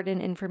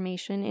sorting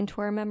information into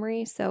our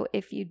memory. So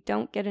if you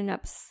don't get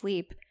enough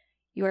sleep,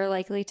 you are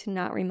likely to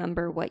not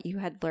remember what you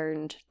had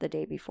learned the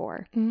day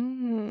before.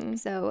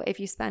 So if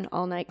you spend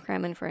all night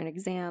cramming for an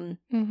exam,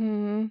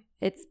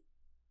 it's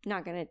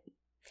not going to...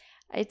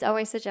 It's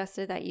always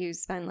suggested that you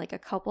spend like a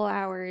couple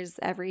hours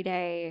every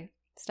day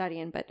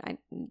studying, but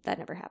that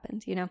never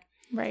happened,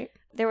 Right.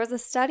 There was a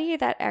study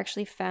that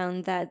actually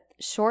found that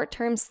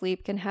short-term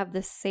sleep can have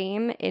the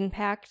same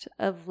impact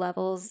of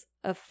levels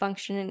of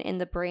functioning in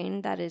the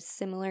brain that is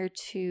similar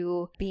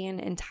to being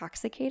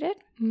intoxicated.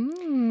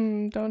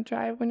 Don't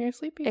drive when you're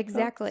sleepy.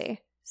 Exactly.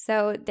 Folks.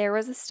 So there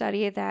was a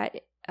study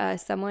that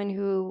someone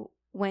who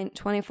went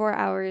 24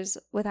 hours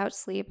without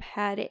sleep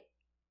had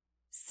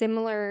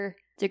similar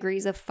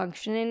degrees of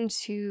functioning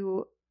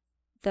to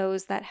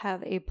those that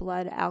have a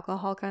blood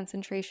alcohol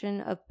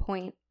concentration of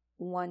 0.10.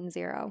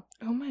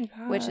 Oh my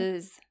God. Which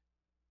is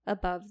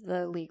above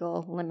the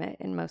legal limit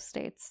in most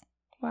states.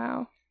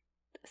 Wow.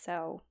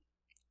 So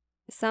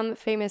some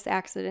famous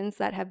accidents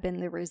that have been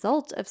the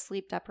result of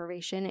sleep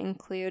deprivation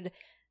include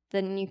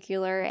the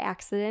nuclear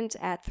accident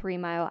at 3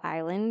 Mile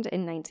Island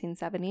in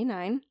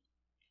 1979,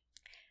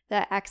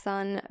 the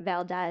Exxon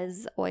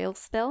Valdez oil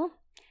spill,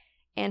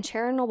 and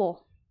Chernobyl,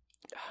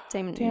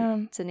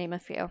 to name a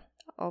few,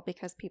 all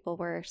because people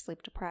were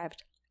sleep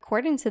deprived.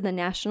 According to the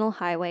National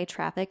Highway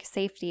Traffic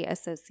Safety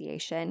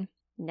Association,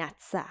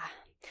 NHTSA.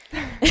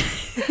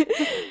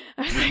 I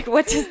was like,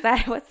 what's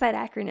that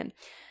acronym?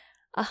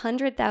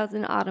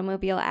 100,000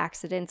 automobile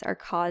accidents are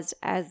caused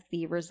as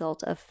the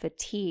result of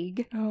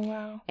fatigue. Oh,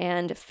 wow.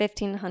 And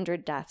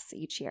 1,500 deaths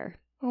each year.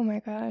 Oh, my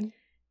God.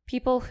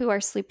 People who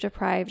are sleep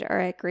deprived are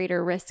at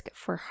greater risk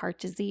for heart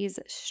disease,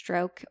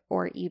 stroke,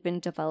 or even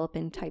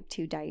developing type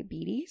 2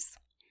 diabetes.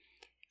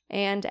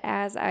 And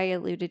as I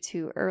alluded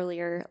to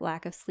earlier,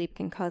 lack of sleep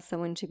can cause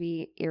someone to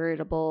be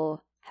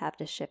irritable, have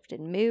a shift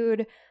in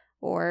mood,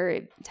 or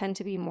tend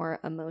to be more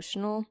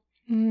emotional.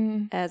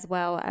 as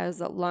well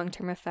as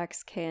long-term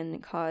effects can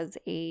cause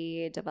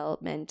a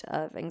development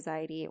of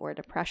anxiety or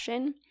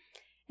depression.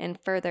 And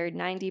further,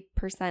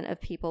 90% of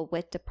people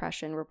with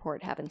depression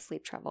report having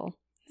sleep trouble.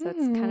 So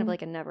it's kind of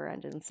like a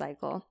never-ending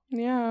cycle.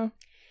 Yeah.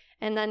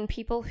 And then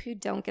people who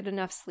don't get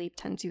enough sleep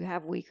tend to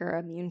have weaker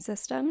immune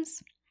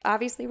systems.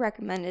 Obviously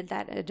recommended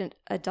that an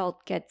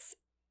adult gets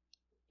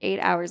 8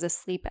 hours of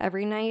sleep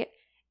every night.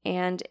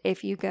 And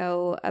if you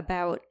go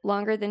about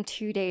longer than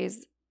 2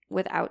 days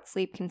without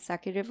sleep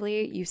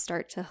consecutively, you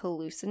start to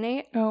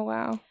hallucinate. Oh,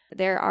 wow.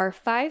 There are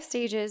 5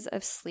 stages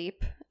of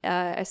sleep,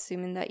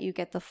 assuming that you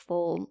get the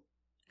full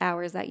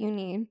hours that you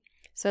need.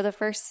 So the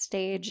first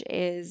stage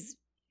is,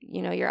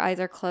 your eyes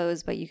are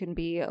closed, but you can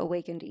be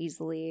awakened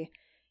easily.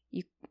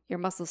 Your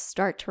muscles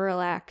start to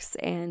relax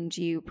and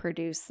you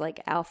produce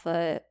like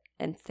alpha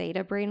and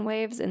theta brain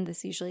waves, and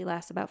this usually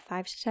lasts about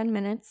 5 to 10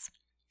 minutes.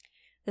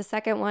 The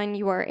second one,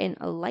 you are in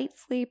a light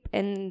sleep,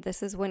 and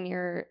this is when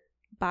your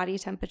body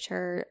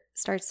temperature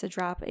starts to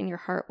drop and your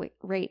heart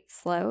rate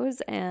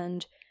slows,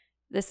 and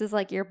this is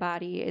like your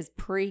body is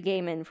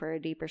pre-gaming for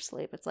a deeper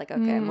sleep. It's like,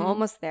 okay, I'm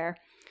almost there.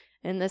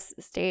 And this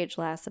stage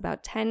lasts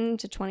about 10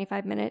 to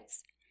 25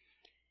 minutes.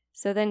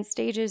 So then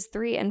stages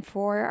 3 and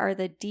 4 are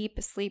the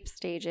deep sleep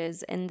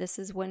stages, and this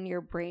is when your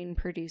brain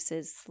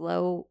produces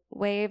slow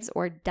waves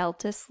or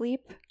delta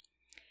sleep.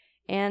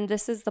 And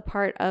this is the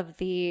part of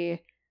the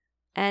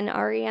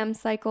NREM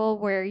cycle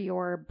where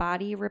your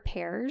body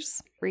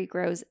repairs,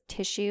 regrows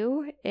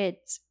tissue,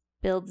 it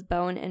builds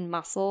bone and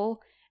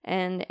muscle,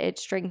 and it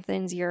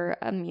strengthens your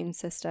immune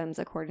systems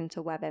according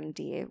to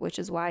WebMD, which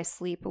is why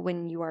sleep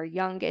when you are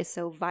young is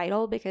so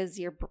vital, because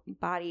your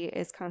body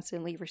is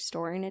constantly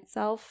restoring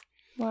itself.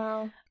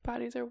 Wow.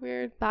 Bodies are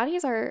weird.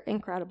 Bodies are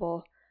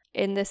incredible.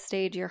 In this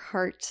stage, your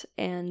heart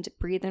and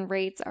breathing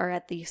rates are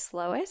at the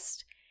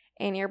slowest,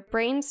 and your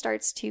brain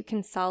starts to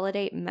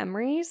consolidate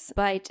memories,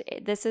 but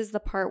this is the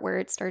part where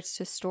it starts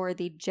to store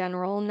the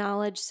general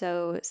knowledge,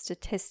 so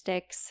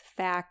statistics,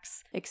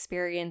 facts,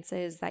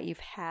 experiences that you've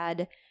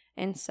had,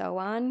 and so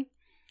on.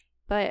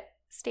 But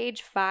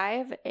stage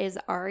 5 is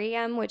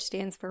REM, which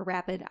stands for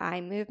rapid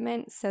eye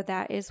movement. So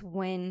that is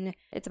when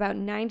it's about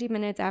 90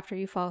 minutes after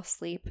you fall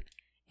asleep,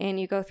 and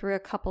you go through a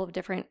couple of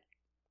different,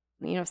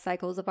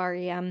 cycles of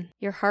REM.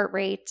 Your heart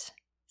rate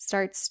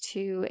starts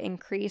to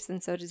increase,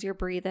 and so does your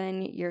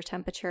breathing. Your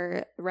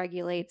temperature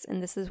regulates,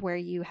 and this is where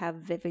you have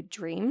vivid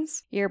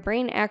dreams. Your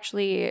brain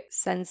actually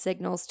sends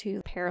signals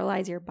to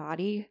paralyze your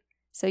body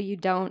so you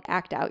don't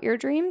act out your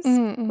dreams,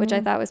 which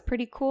I thought was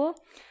pretty cool.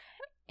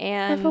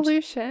 And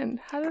evolution.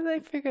 How did they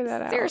figure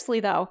that out?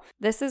 Seriously, though,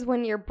 this is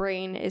when your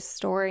brain is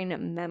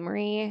storing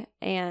memory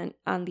and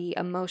on the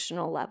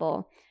emotional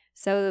level.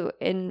 So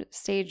in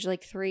stage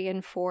 3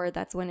 and 4,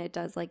 that's when it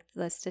does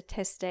the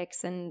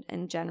statistics and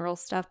general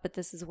stuff. But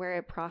this is where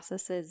it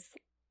processes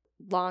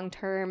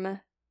long-term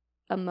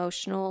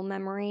emotional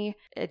memory.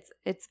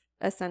 It's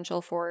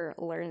essential for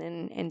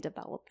learning and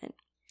development.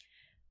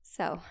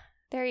 So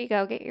there you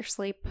go. Get your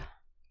sleep.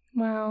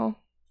 Wow.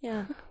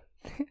 Yeah.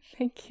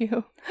 Thank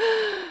you.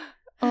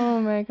 Oh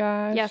my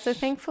gosh. Yeah, so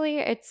thankfully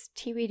it's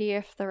TBD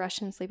if the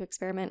Russian sleep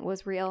experiment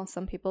was real.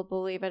 Some people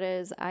believe it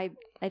is. I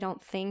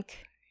don't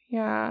think.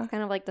 Yeah. It's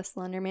kind of like the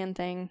Slender Man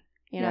thing,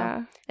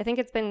 Yeah. I think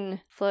it's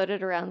been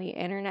floated around the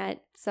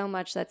internet so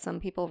much that some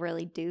people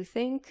really do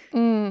think.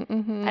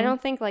 Mm-hmm. I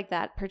don't think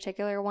that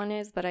particular one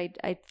is, but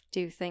I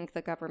do think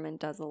the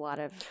government does a lot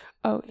of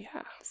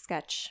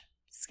sketch.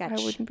 I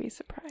wouldn't be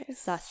surprised.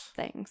 Sus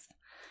things.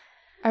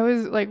 I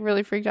was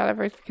really freaked out at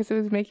first because it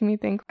was making me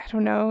think, I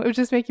don't know, it was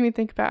just making me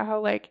think about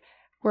how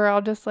we're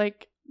all just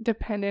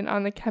dependent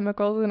on the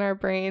chemicals in our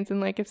brains,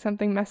 and if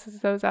something messes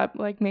those up,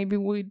 maybe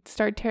we'd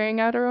start tearing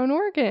out our own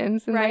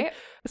organs, and right?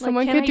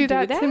 Someone could do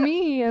that to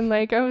me, and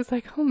I was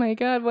like, oh my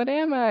god, what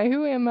am I?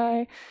 Who am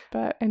I?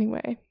 But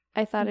anyway,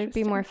 I thought it'd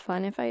be more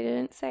fun if I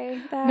didn't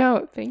say that.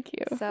 No, thank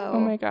you. So, oh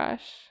my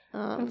gosh,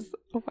 it was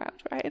a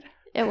wild ride.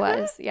 It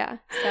was, yeah.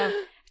 So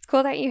it's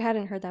cool that you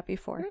hadn't heard that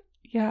before.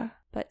 Yeah,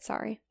 but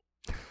sorry.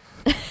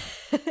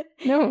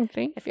 No,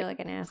 thank you. I feel like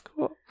an ass.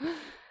 Cool.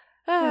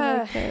 I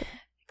like it.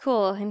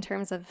 Cool in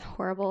terms of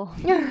horrible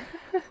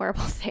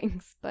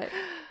things, but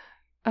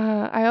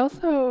I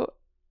also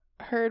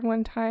heard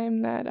one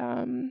time that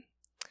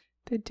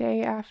the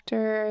day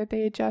after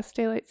they adjust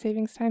daylight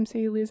savings time, so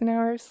you lose an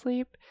hour of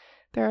sleep,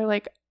 there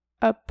are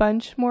a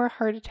bunch more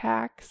heart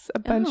attacks, a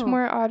bunch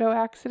more auto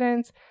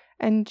accidents,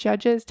 and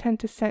judges tend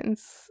to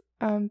sentence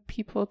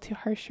people to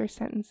harsher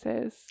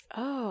sentences.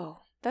 Oh.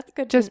 That's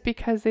good. Just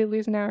because they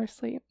lose an hour of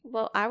sleep.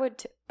 Well, I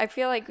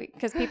feel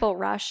because people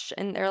rush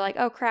and they're like,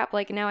 oh crap,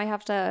 now I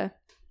have to,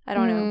 I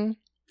don't know.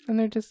 And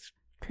they're just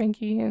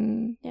cranky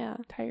and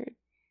tired.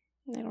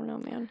 I don't know,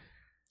 man.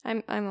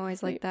 I'm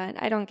always like that.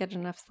 I don't get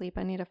enough sleep.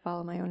 I need to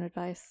follow my own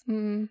advice.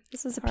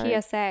 This is a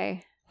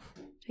PSA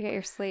to get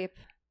your sleep.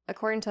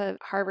 According to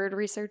Harvard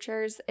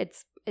researchers,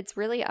 it's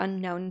really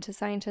unknown to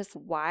scientists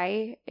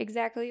why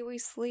exactly we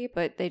sleep,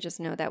 but they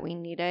just know that we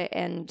need it.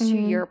 And to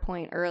your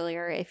point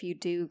earlier, if you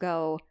do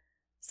go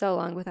so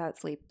long without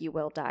sleep, you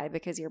will die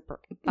because your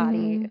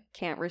body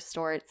can't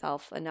restore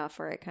itself enough,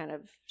 or it kind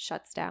of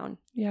shuts down.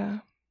 Yeah.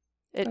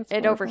 It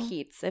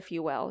overheats, if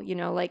you will. You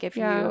know, like if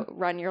you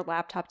run your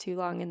laptop too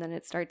long and then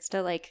it starts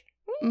to like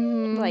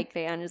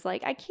fan is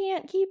like, I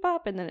can't keep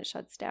up, and then it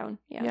shuts down.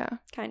 Yeah.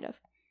 Kind of.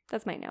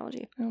 That's my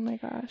analogy. Oh my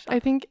gosh. I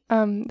think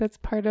that's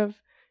part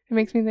of, it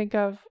makes me think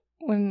of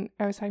when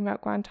I was talking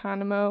about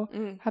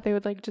Guantanamo, how they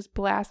would like just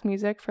blast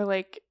music for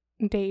like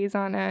days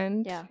on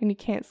end, and you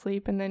can't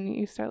sleep, and then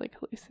you start like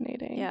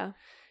hallucinating. Yeah.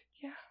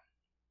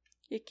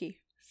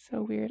 Icky.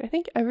 So weird. I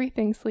think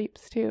everything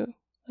sleeps too,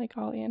 like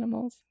all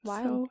animals.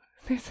 Wow.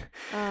 So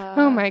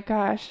oh my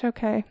gosh.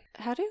 Okay.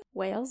 How do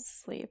whales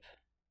sleep?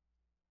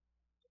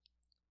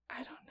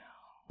 I don't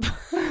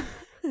know.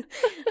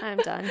 I'm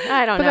done.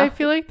 I don't know. But I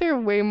feel like they're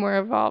way more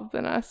evolved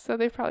than us, so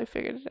they probably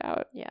figured it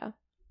out. Yeah.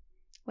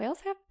 Whales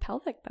have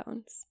pelvic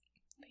bones.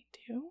 They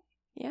do?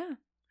 Yeah.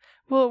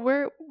 Well,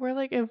 we're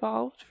like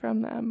evolved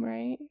from them,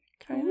 right?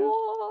 Kind of.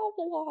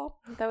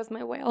 That was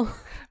my whale.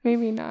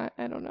 Maybe not.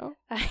 I don't know.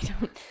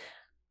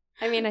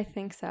 I mean, I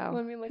think so.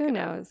 Let me look. Who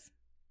knows?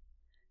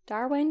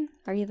 Darwin,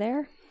 are you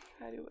there?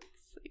 How do I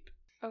sleep?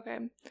 Okay.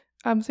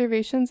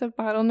 Observations of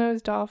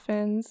bottlenose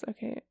dolphins,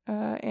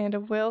 and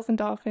of whales and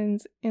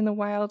dolphins in the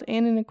wild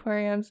and in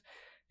aquariums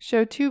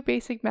show two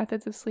basic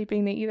methods of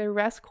sleeping. They either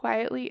rest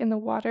quietly in the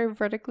water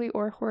vertically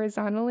or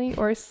horizontally,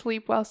 or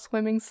sleep while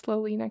swimming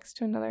slowly next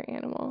to another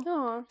animal.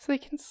 Aww. So they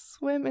can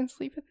swim and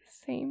sleep at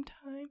the same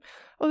time.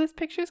 Oh, this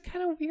picture is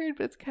kind of weird,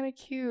 but it's kind of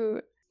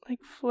cute.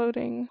 Like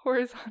floating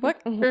horizontally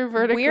or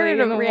vertically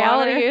weird in the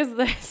reality water. is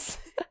this?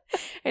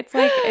 It's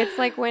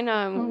like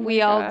when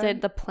we all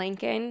did the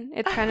planking.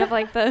 It's kind of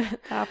like the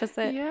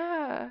opposite.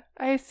 Yeah.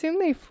 I assume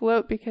they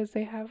float because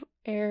they have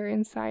air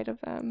inside of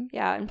them.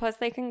 Yeah, and plus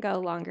they can go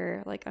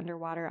longer, like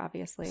underwater,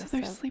 obviously. So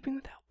they're sleeping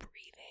without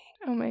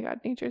breathing. Oh my god,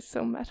 nature's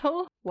so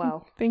metal.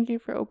 Wow. Thank you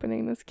for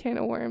opening this can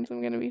of worms.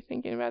 I'm going to be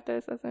thinking about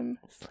this as I'm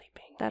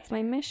sleeping. That's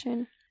my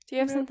mission. Do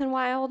you have something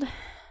wild?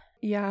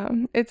 Yeah,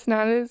 it's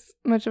not as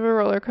much of a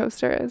roller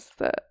coaster as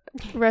the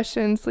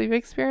Russian sleep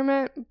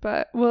experiment,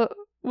 but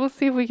we'll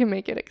see if we can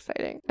make it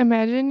exciting.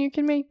 Imagine you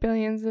can make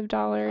billions of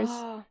dollars,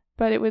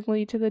 but it would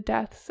lead to the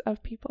deaths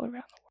of people around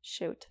the world.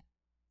 Shoot.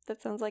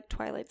 That sounds like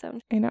Twilight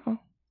Zone. I know.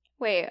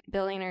 Wait,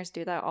 billionaires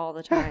do that all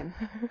the time.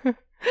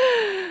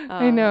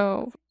 I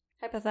know.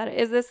 Hypothetical.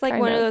 Is this like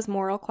one of those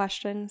moral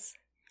questions?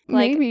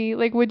 Maybe.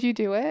 Like, would you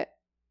do it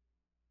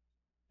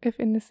if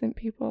innocent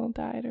people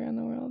died around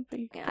the world, but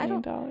you get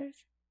 $1 billion?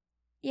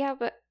 Yeah,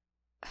 but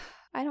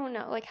I don't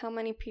know, like, how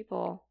many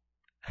people?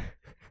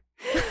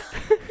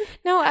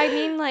 No, I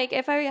mean, like,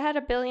 if I had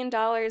 $1 billion,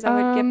 I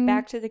would give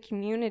back to the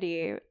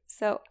community.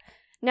 So,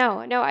 no,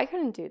 I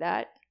couldn't do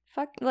that.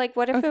 Fuck, like,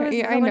 what if it was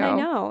someone I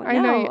know?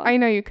 I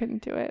know you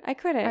couldn't do it. I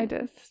couldn't. I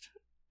just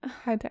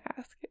had to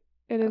ask.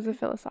 It is a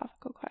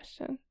philosophical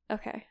question.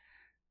 Okay.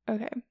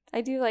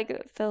 I do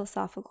like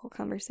philosophical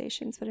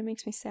conversations, but it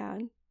makes me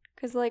sad.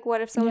 Because, like,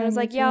 what if someone was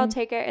like, yeah, I'll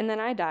take it, and then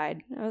I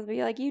died? I would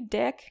be like, you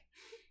dick.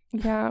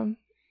 Yeah.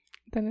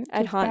 Then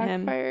I'd haunt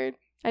backfired. him.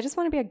 I just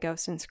want to be a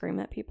ghost and scream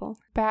at people.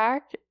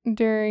 Back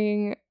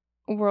during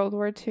World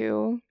War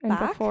II and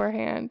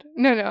beforehand.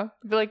 No.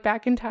 But like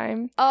back in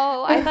time.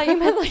 Oh, I thought you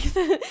meant like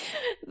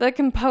the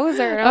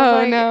composer. And I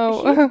was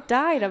no. He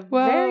died a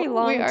very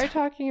long time. We are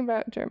talking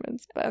about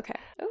Germans, but okay.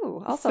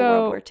 Oh, also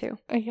World War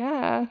II.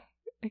 Yeah.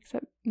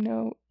 Except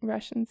no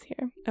Russians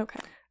here.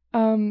 Okay.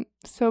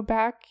 So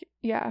back,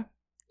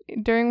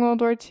 during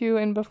World War II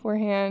and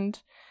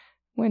beforehand,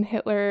 when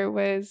Hitler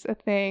was a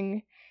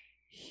thing,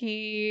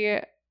 he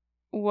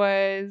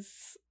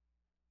was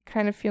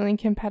kind of feeling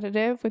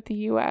competitive with the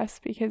U.S.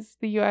 because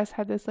the U.S.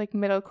 had this like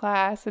middle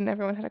class and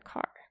everyone had a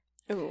car.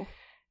 Ooh.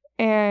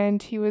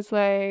 And he was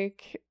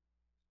like,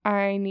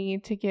 I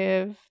need to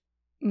give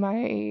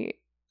my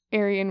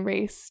Aryan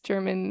race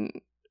German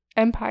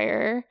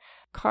Empire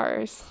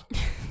cars.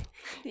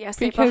 Yes,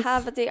 people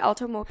have the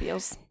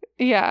automobiles.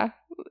 Yeah.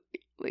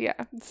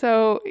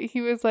 So he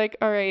was like,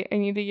 all right, I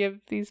need to give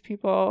these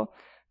people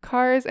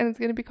cars, and it's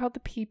going to be called the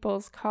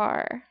people's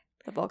car.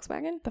 The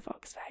Volkswagen? The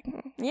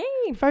Volkswagen.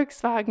 Yay!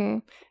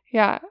 Volkswagen.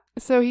 Yeah.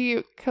 So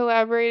he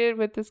collaborated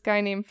with this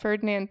guy named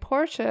Ferdinand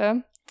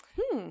Porsche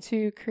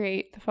to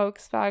create the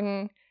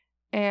Volkswagen,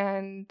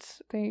 and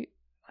they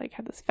like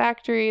had this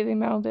factory. They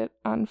modeled it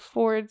on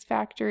Ford's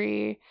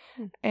factory,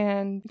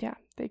 and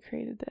they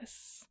created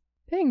this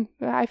thing.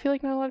 I feel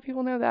like not a lot of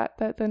people know that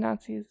the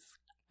Nazis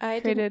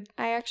created.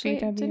 I actually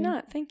VW. did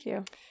not. Thank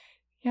you.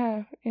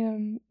 Yeah,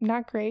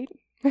 not great,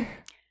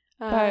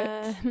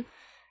 but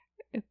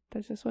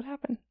that's just what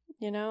happened.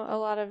 You know, a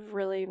lot of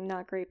really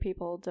not great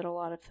people did a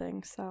lot of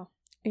things. So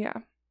yeah.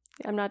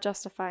 I'm not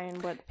justifying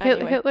what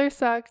Hitler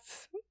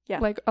sucked. Yeah,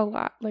 like a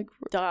lot. Like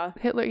duh.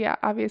 Hitler. Yeah,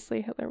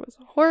 obviously Hitler was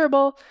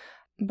horrible,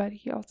 but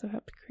he also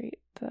helped create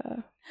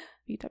the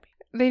VW.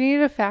 They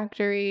needed a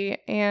factory,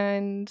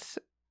 and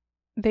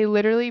they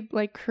literally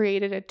like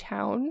created a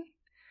town.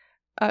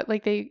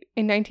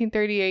 In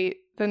 1938,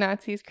 the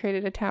Nazis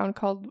created a town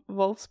called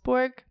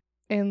Wolfsburg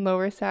in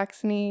Lower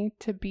Saxony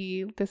to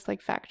be this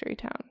like factory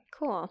town.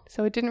 Cool.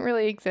 So it didn't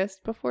really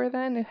exist before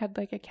then. It had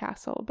like a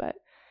castle, but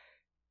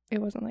it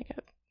wasn't like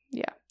a,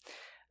 yeah.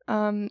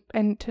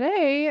 And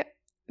today,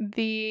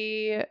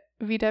 the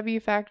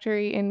VW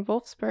factory in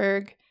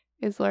Wolfsburg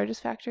is the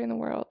largest factory in the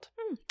world.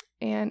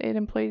 And it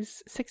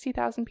employs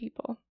 60,000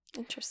 people.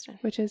 Interesting.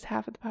 Which is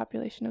half of the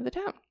population of the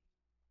town.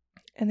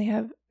 And they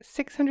have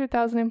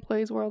 600,000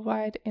 employees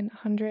worldwide in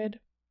 100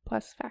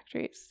 plus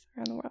factories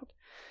around the world.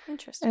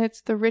 Interesting. And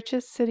it's the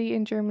richest city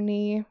in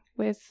Germany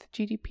with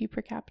GDP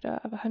per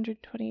capita of $128,000.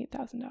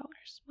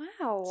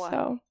 Wow.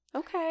 So,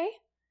 okay.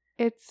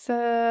 It's,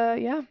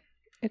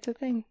 it's a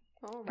thing.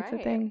 All right.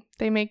 It's a thing.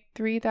 They make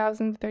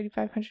 3,000 to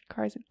 3,500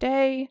 cars a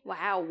day.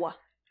 Wow.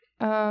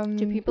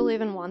 Do people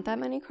even want that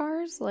many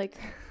cars? Like,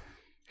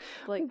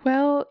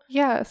 well,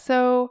 yeah.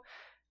 So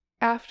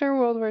after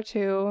World War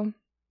II,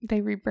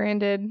 they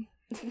rebranded,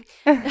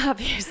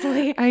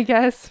 obviously, I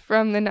guess,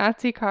 from the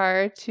Nazi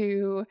car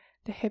to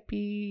the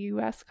hippie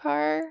US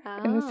car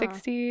in the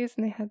 60s.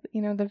 And they had,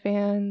 the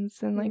vans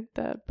and like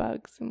the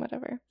bugs and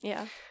whatever.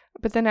 Yeah.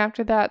 But then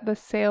after that, the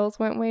sales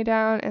went way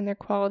down and their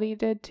quality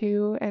did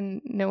too.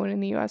 And no one in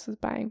the US was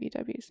buying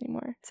VWs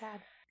anymore.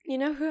 Sad. You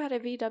know who had a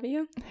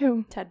VW?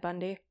 Who? Ted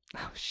Bundy.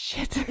 Oh,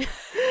 shit.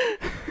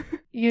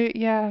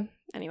 Yeah.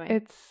 Anyway.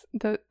 It's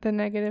the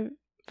negative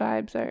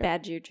vibes are...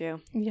 Bad juju.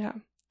 Yeah.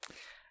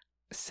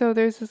 So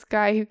there's this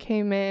guy who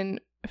came in,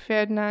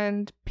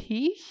 Ferdinand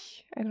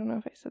Piech. I don't know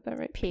if I said that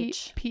right.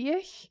 Peach.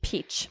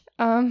 Peach.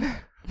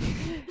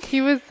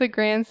 He was the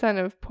grandson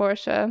of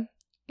Porsche,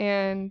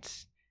 and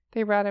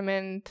they brought him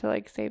in to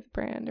like save the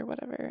brand or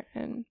whatever.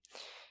 And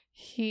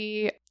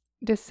he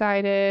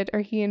decided,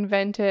 or he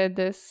invented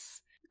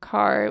this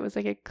car. It was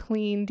like a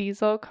clean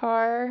diesel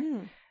car.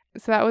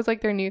 So that was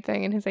like their new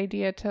thing, and his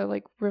idea to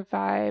like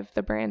revive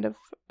the brand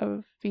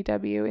of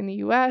VW in the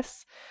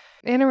US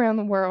and around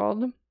the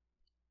world.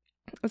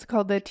 It's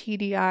called the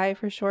TDI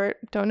for short.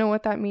 Don't know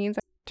what that means.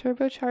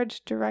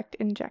 Turbocharged direct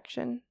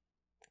injection.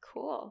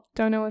 Cool.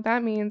 Don't know what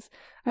that means.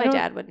 My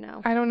dad would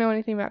know. I don't know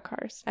anything about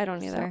cars. I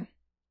don't either.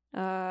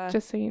 So,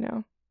 just so you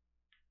know.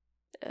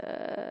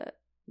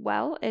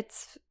 Well,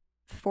 it's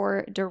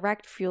for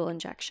direct fuel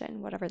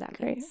injection, whatever that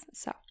means.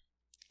 So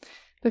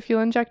the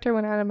fuel injector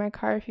went out of my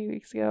car a few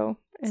weeks ago.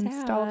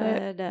 Installed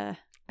it,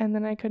 and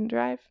then I couldn't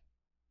drive.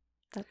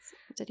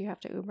 Did you have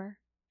to Uber?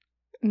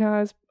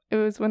 No, it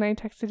was when I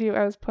texted you.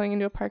 I was pulling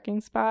into a parking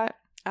spot.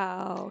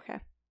 Oh, okay.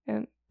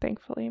 And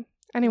thankfully,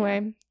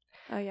 anyway.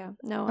 Yeah. Oh yeah.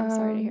 No, I'm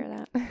sorry to hear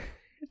that.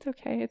 It's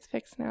okay. It's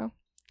fixed now.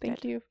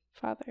 Thank you,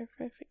 Father,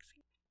 for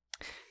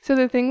fixing. So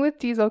the thing with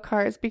diesel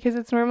cars, because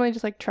it's normally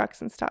just like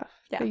trucks and stuff.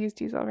 Yeah. They use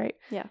diesel, right?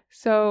 Yeah.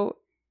 So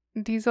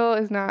diesel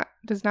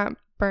does not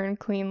burn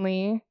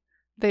cleanly.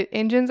 The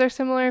engines are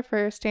similar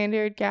for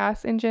standard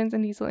gas engines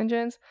and diesel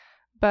engines,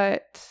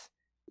 but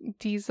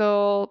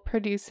diesel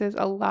produces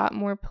a lot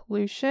more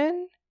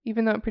pollution,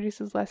 even though it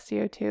produces less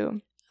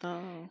CO2.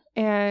 Oh.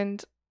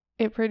 And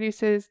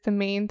the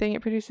main thing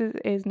it produces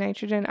is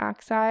nitrogen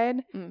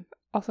oxide,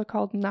 also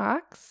called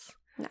NOx,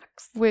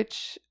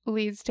 which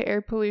leads to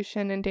air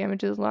pollution and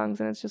damages lungs,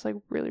 and it's just like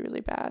really,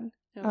 really bad.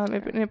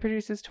 It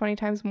produces 20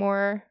 times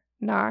more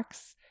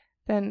NOx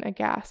than a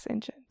gas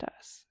engine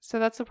does. So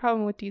that's the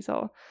problem with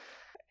diesel.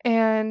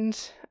 And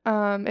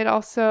it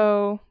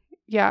also,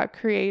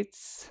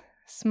 creates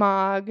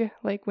smog.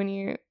 Like when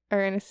you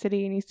are in a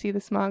city and you see the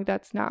smog,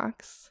 that's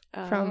NOx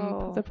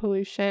from the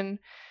pollution.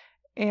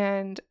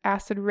 And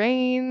acid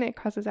rain, it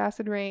causes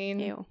acid rain.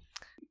 Ew.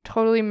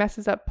 Totally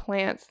messes up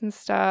plants and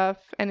stuff.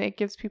 And it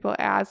gives people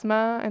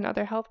asthma and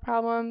other health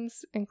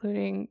problems,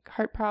 including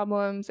heart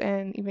problems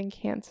and even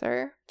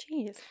cancer.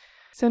 Jeez.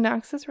 So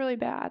NOx is really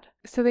bad.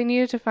 So they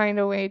needed to find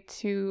a way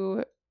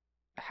to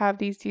have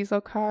these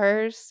diesel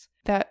cars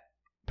that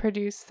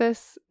produce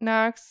this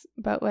NOx,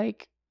 but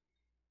like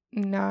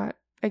not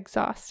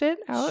exhaust it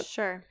out.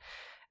 Sure.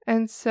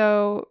 And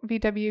so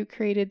VW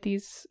created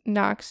these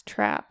NOx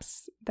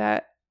traps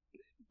that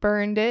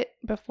burned it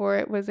before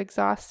it was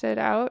exhausted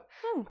out.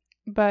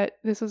 But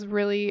this was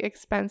really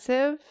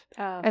expensive,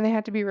 and they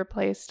had to be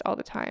replaced all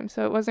the time.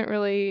 So it wasn't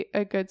really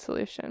a good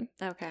solution.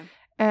 Okay.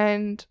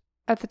 And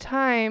at the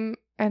time,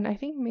 and I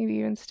think maybe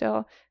even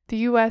still, the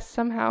US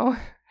somehow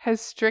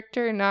has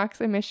stricter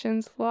NOx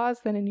emissions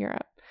laws than in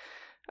Europe.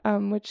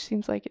 Which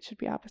seems like it should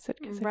be opposite,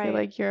 because I feel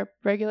like Europe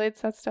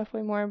regulates that stuff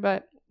way more,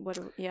 but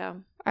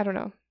I don't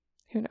know.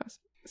 Who knows?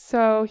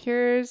 So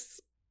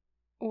here's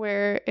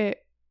where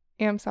it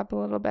amps up a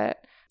little bit.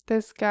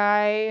 This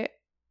guy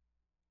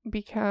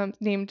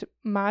named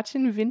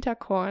Martin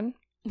Winterkorn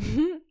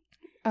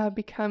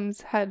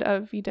becomes head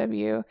of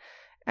VW,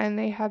 and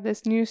they have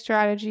this new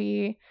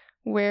strategy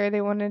where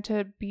they wanted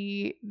to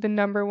be the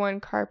number one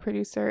car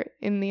producer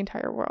in the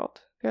entire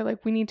world. They're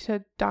like, we need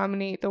to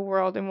dominate the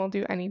world, and we'll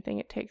do anything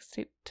it takes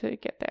to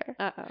get there.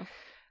 Uh-oh.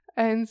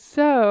 And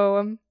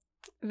so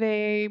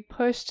they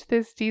pushed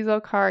this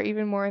diesel car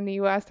even more in the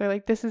US. They're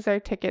like, this is our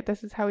ticket.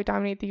 This is how we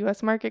dominate the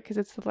US market, because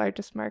it's the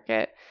largest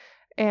market.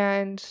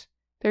 And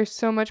there's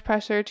so much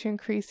pressure to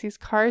increase these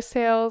car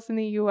sales in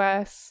the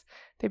US.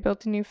 They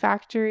built a new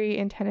factory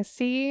in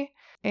Tennessee.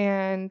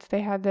 And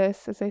they had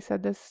this, as I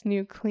said, this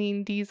new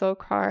clean diesel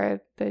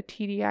car, the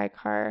TDI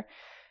car.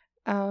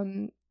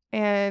 And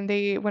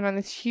they went on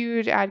this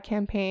huge ad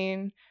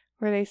campaign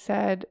where they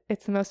said,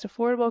 it's the most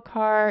affordable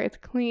car, it's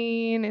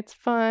clean, it's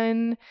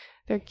fun,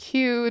 they're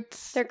cute.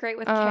 They're great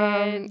with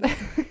kids.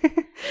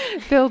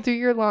 They'll do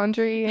your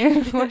laundry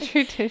and wash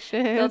your dishes.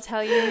 They'll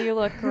tell you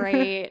look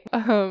great.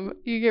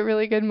 You get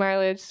really good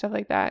mileage, stuff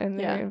like that, and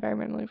they're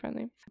environmentally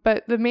friendly.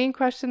 But the main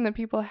question that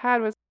people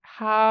had was,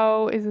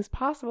 how is this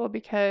possible?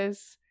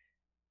 Because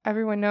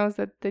everyone knows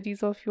that the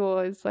diesel fuel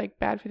is like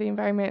bad for the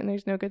environment and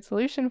there's no good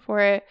solution for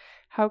it.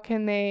 How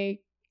could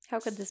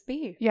this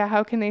be? Yeah,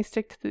 how can they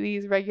stick to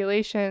these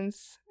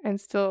regulations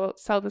and still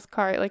sell this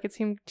car? Like, it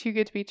seemed too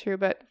good to be true,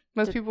 but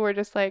most people were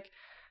just like,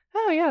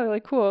 oh yeah, they're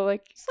like, cool,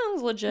 like,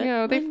 sounds legit. You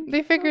know,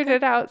 they figured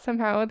it out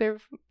somehow. They're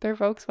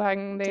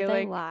Volkswagen. Did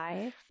they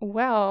lie?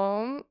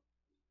 Well,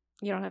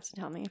 you don't have to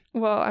tell me.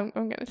 Well, I'm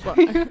gonna tell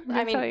you.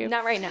 I mean,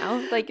 not right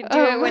now. Like, do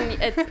it when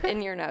it's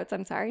in your notes.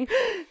 I'm sorry.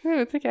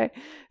 No, it's okay.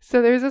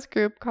 So there's this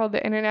group called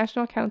the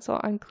International Council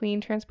on Clean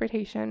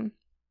Transportation,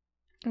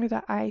 or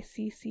the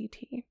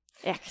ICCT.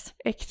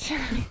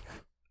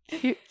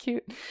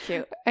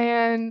 Cute.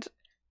 And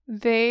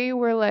they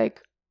were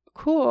like,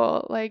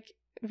 cool, like,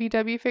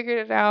 VW figured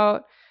it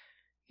out.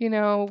 You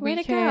know,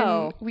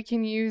 we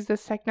can use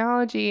this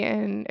technology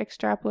and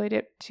extrapolate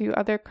it to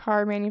other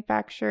car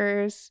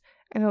manufacturers,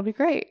 and it'll be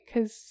great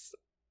because,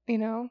 you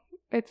know,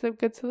 it's a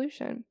good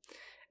solution.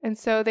 And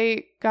so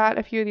they got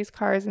a few of these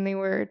cars and they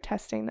were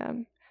testing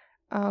them.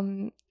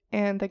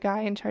 And the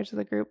guy in charge of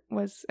the group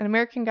was an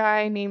American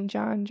guy named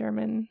John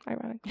German,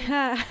 ironically.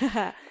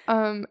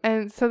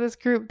 And so this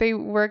group, they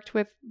worked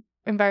with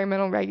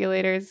environmental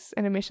regulators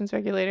and emissions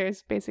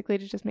regulators basically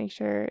to just make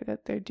sure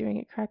that they're doing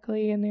it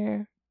correctly and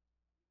they're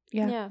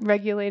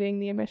regulating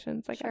the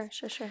emissions, I guess.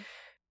 Sure.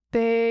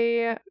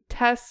 They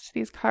test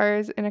these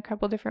cars in a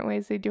couple different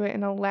ways. They do it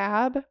in a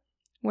lab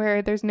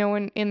where there's no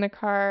one in the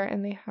car,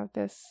 and they have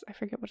this, I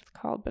forget what it's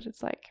called, but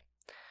it's like,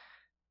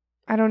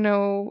 I don't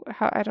know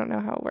how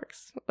it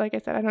works. Like I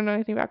said, I don't know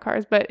anything about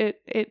cars, but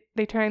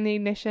they turn the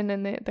ignition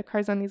and the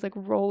car's on these like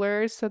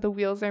rollers, so the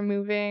wheels are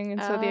moving, and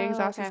so the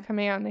exhaust is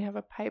coming out, and they have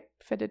a pipe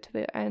fitted to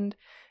the end,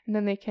 and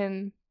then they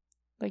can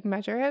like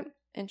measure it.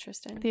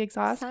 Interesting. The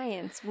exhaust.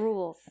 Science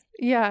rules.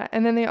 Yeah,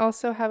 and then they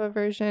also have a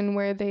version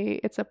where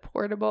it's a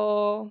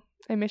portable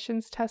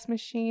emissions test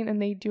machine,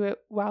 and they do it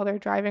while they're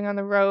driving on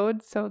the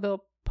road. So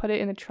they'll put it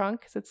in the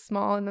trunk because it's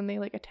small, and then they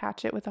like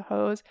attach it with a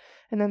hose,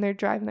 and then they're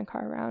driving the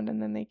car around, and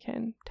then they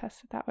can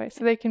test it that way.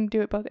 So they can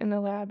do it both in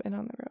the lab and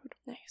on the road.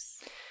 Nice.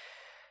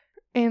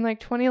 In like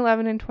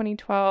 2011 and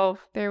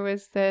 2012, there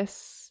was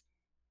this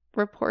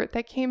report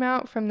that came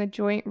out from the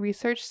Joint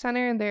Research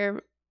Center.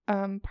 They're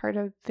part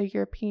of the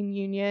European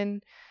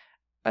Union.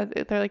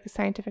 They're like the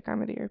scientific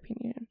arm of the European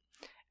Union.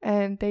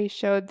 And they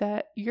showed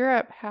that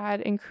Europe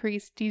had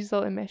increased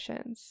diesel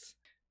emissions,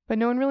 but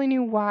no one really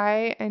knew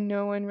why, and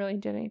no one really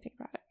did anything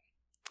about it.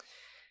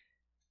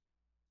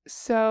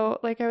 So,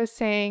 like I was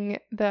saying,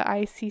 the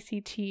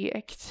ICCT,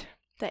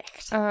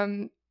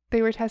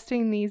 they were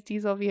testing these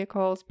diesel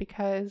vehicles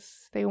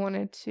because they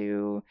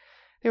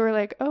were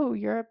like, oh,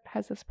 Europe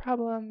has this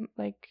problem,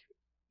 like,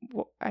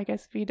 I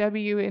guess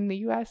VW in the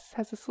US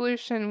has a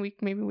solution.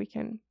 Maybe we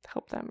can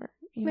help them, or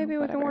maybe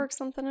we can work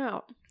something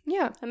out.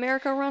 Yeah.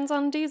 America runs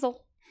on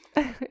diesel.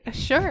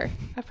 Sure.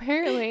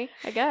 Apparently.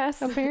 I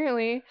guess.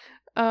 Apparently.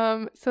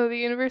 So the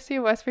University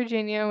of West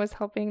Virginia was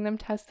helping them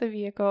test the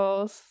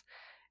vehicles.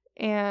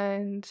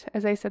 And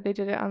as I said, they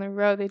did it on the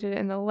road. They did it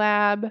in the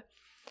lab.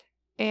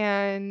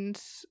 And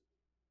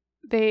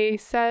they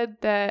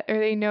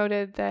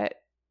noted that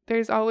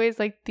there's always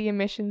like the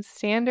emissions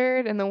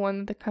standard and the one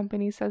that the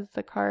company says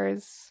the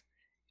cars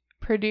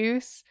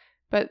produce,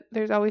 but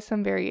there's always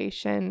some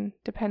variation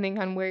depending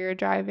on where you're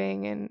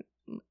driving, and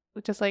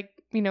just like,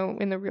 you know,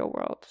 in the real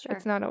world. Sure.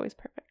 It's not always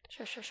perfect.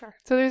 Sure.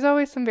 So there's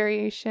always some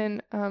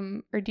variation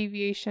or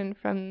deviation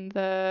from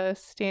the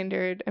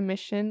standard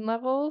emission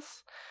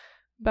levels,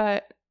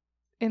 but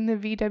in the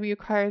VW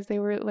cars, they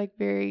were like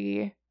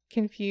very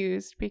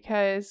confused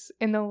because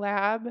in the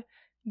lab,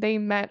 they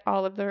met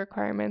all of the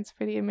requirements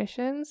for the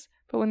emissions,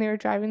 but when they were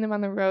driving them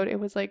on the road,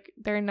 it was like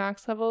their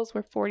NOx levels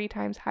were 40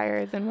 times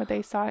higher than what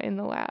they saw in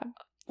the lab.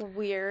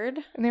 Weird.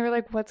 And they were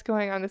like, what's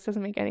going on? This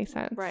doesn't make any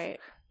sense. Right.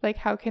 Like,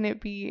 how can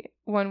it be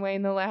one way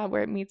in the lab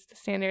where it meets the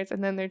standards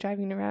and then they're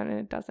driving around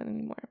and it doesn't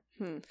anymore?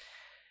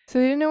 So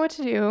they didn't know what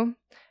to do,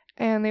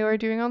 and they were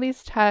doing all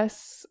these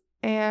tests,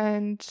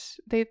 and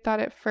they thought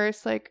at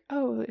first like,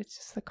 oh, it's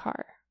just the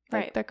car.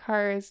 Like, right. The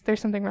car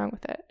there's something wrong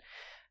with it.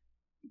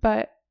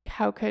 But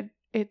how could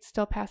it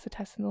still pass the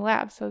test in the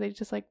lab? So they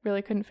just like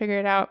really couldn't figure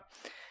it out.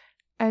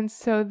 And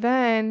so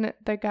then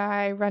the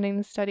guy running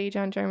the study,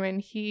 John German,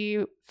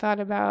 he thought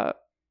about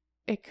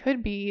it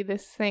could be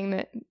this thing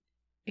that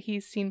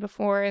he's seen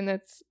before, and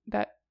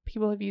that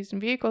people have used in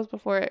vehicles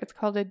before. It's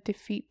called a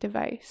defeat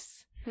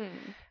device.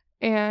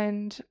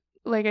 And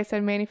like I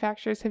said,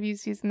 manufacturers have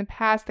used these in the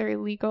past. They're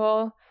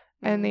illegal,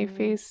 and they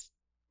face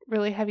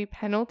really heavy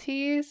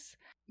penalties.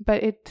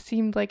 But it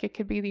seemed like it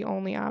could be the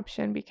only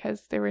option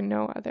because there were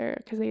no other,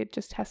 because they had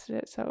just tested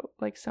it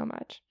so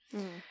much.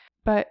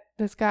 But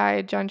this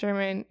guy, John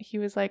German, he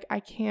was like, I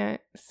can't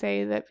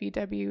say that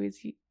VW is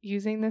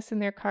using this in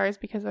their cars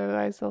because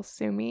otherwise they'll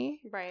sue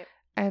me. Right.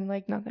 And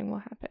like nothing will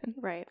happen.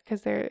 Right.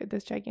 Because they're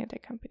this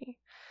gigantic company.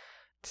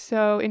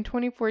 So in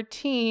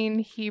 2014,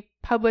 he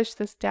published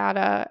this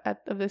data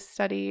of this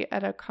study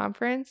at a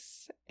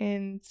conference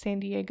in San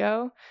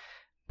Diego,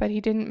 but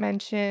he didn't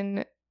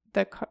mention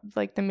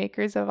the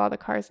makers of all the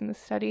cars in the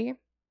study.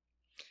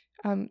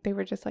 They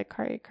were just like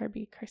car A, car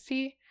B, car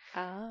C.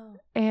 Oh.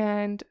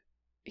 And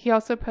he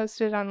also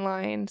posted it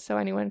online so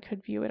anyone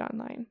could view it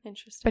online.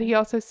 Interesting. But he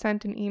also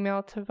sent an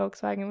email to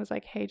Volkswagen and was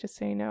like, hey, just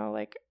so you know,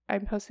 like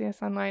I'm posting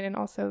this online and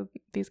also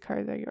these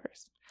cars are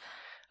yours.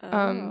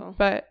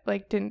 But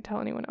like didn't tell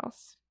anyone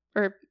else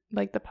or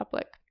like the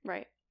public.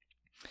 Right.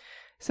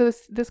 So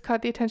this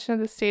caught the attention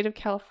of the state of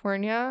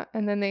California,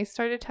 and then they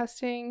started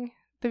testing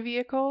the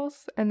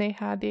vehicles and they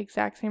had the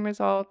exact same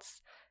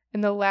results.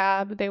 In the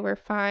lab, they were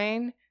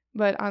fine,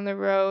 but on the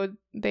road,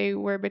 they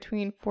were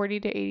between 40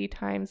 to 80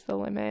 times the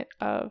limit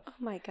of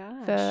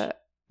the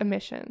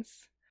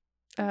emissions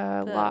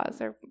laws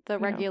or the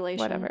regulation.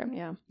 Whatever.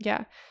 Yeah.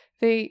 Yeah.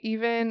 They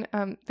even,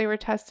 they were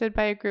tested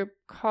by a group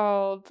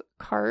called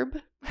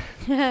CARB,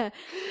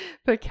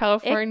 the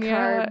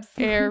California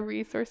Air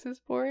Resources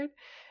Board.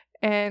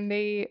 And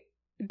they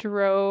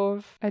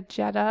drove a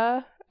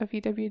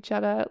VW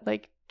Jetta,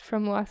 like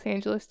from Los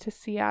Angeles to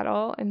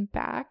Seattle and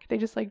back. They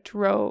just like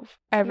drove.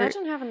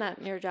 Imagine having that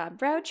in your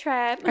job. Road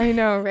trip. I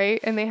know, right?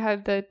 And they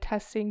had the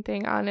testing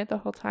thing on it the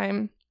whole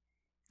time.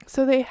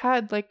 So they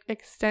had like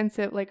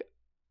extensive, like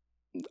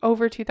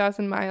over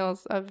 2,000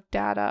 miles of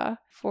data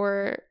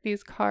for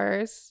these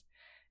cars,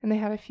 and they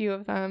had a few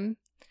of them.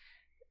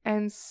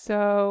 And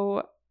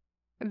so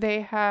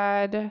they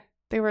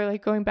were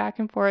like going back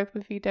and forth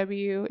with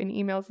VW in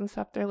emails and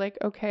stuff. They're like,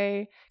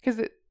 okay,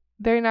 because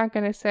they're not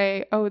going to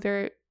say, oh,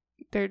 they're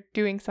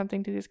doing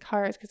something to these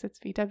cars because it's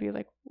VW.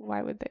 Like,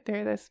 why would they?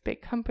 They're this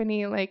big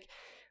company. Like,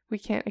 we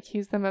can't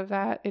accuse them of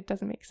that. It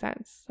doesn't make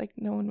sense. Like,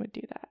 no one would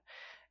do that.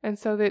 And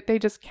so they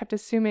just kept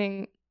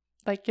assuming,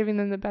 like giving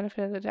them the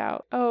benefit of the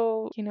doubt.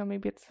 Oh,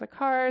 maybe it's the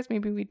cars.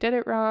 Maybe we did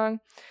it wrong.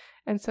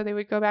 And so they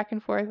would go back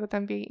and forth with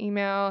them via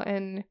email,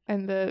 and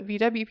the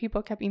VW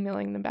people kept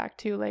emailing them back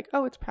too, like,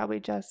 oh, it's probably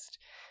just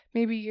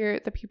maybe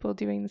the people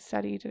doing the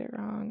study did it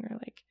wrong, or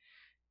like,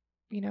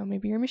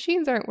 maybe your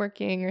machines aren't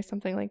working or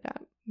something like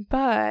that.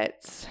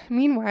 But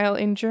meanwhile,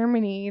 in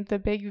Germany, the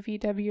big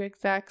VW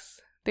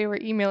execs, they were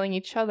emailing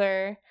each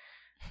other.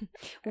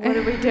 What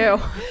do we do?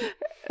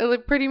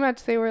 Pretty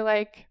much they were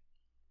like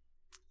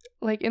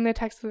in the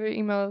text of their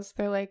emails,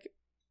 they're like,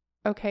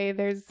 okay,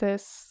 there's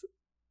this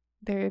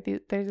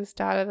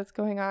data that's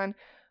going on.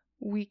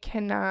 We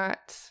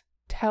cannot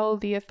tell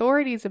the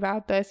authorities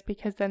about this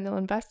because then they'll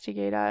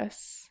investigate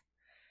us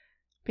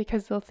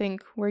because they'll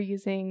think we're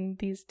using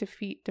these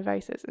defeat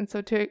devices. And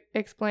so to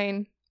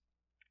explain,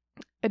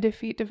 a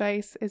defeat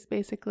device is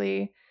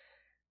basically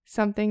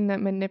something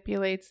that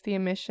manipulates the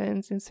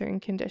emissions in certain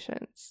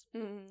conditions.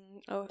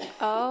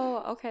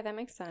 Oh, okay, that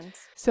makes sense.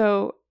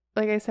 So,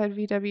 like I said,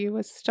 VW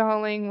was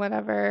stalling,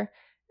 whatever,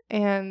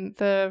 and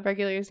the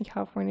regulators in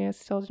California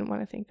still didn't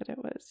want to think that it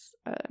was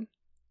a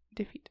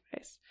defeat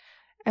device.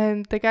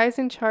 And the guys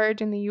in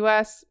charge in the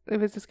U.S., it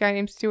was this guy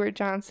named Stuart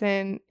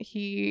Johnson.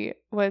 He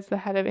was the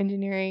head of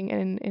engineering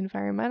and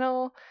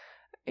environmental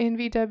in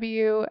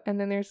VW. And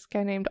then there's this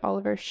guy named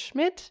Oliver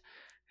Schmidt,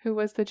 who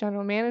was the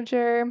general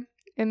manager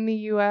in the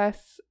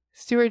U.S.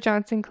 Stuart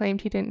Johnson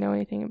claimed he didn't know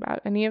anything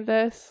about any of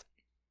this.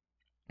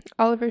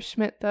 Oliver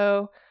Schmidt,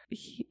 though,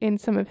 in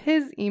some of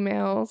his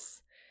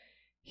emails,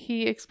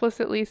 he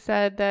explicitly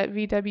said that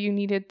VW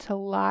needed to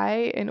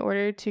lie in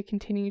order to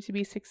continue to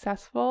be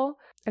successful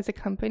as a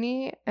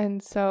company.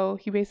 And so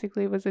he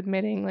basically was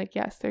admitting, like,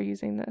 yes, they're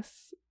using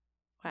this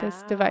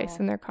device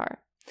in their car.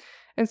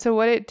 And so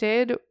what it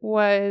did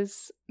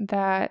was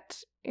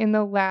that in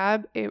the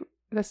lab,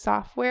 the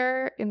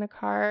software in the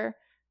car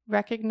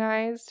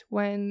recognized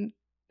when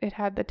it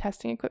had the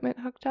testing equipment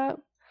hooked up.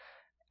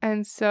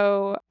 And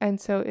so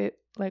it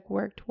like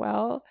worked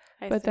well.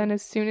 But then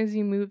as soon as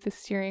you move the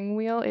steering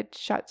wheel, it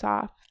shuts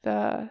off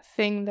the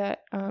thing that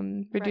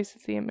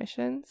reduces the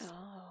emissions.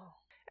 Oh.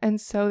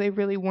 And so they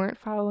really weren't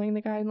following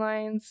the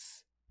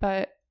guidelines,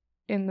 but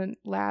in the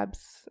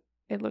labs,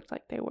 it looked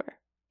like they were.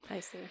 I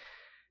see.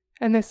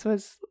 And this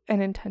was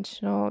an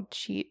intentional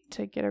cheat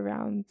to get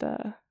around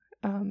the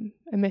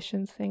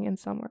emissions thing and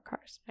sell more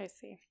cars. I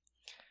see.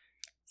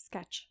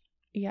 Sketch.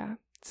 Yeah.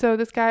 So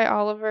this guy,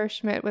 Oliver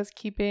Schmidt, was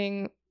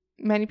keeping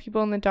many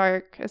people in the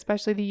dark,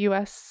 especially the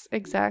U.S.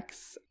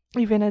 execs,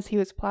 even as he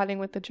was plotting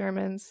with the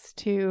Germans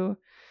to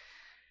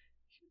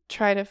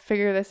try to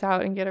figure this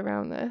out and get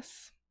around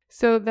this.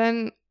 So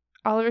then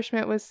Oliver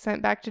Schmidt was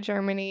sent back to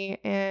Germany,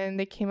 and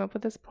they came up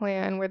with this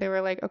plan where they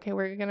were like, okay,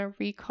 we're going to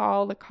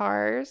recall the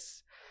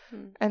cars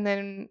and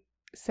then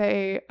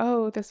say,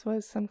 oh, this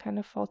was some kind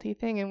of faulty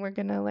thing, and we're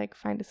going to like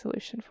find a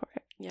solution for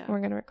it. Yeah. And we're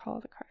going to recall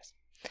the cars.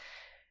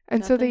 And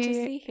Nothing so they to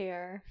see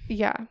here.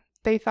 Yeah.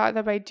 they thought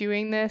that by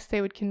doing this,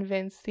 they would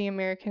convince the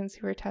Americans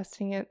who were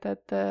testing it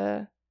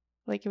that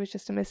it was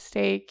just a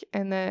mistake,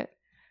 and that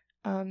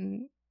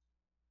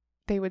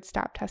they would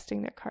stop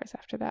testing their cars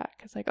after that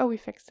because we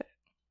fixed it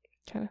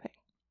kind of thing.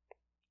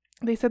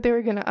 They said they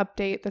were going to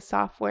update the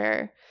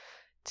software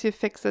to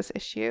fix this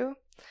issue,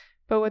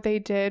 but what they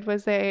did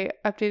was they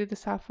updated the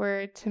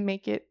software to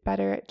make it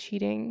better at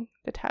cheating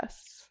the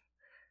tests.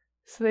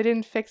 So they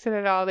didn't fix it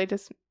at all. They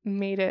just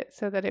made it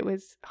so that it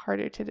was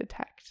harder to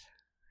detect.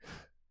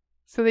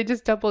 So they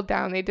just doubled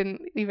down. They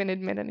didn't even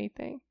admit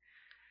anything.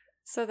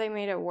 So they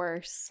made it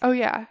worse. Oh,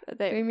 yeah.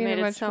 They made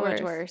it so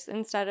much worse.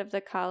 Instead of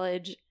the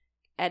college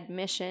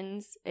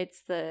admissions,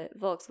 it's the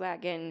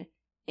Volkswagen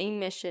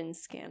emissions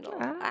scandal.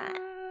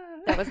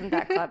 That wasn't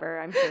that clever.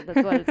 I'm sure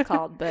that's what it's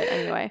called. But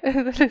anyway.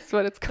 That is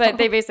what it's called. But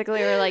they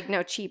basically were like,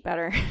 no, cheat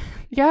better.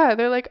 Yeah.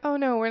 They're like, oh,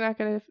 no, we're not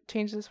going to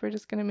change this. We're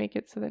just going to make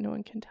it so that no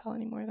one can tell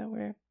anymore that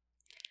we're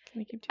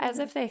going to keep doing As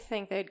if they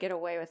think they'd get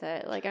away with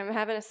it. Like, I'm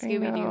having a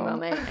Scooby-Doo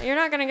moment. You're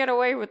not going to get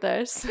away with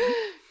this.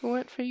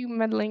 What for you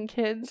meddling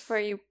kids? For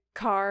you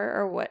car,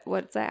 or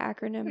what's that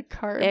acronym?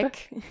 Carb.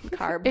 IC.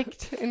 Carb.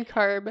 ICT and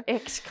carb.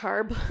 ICT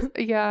carb.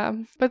 Yeah.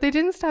 But they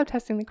didn't stop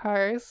testing the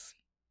cars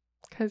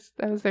because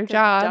that was their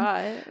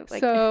job.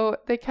 So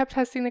they kept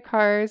testing the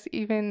cars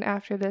even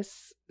after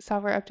this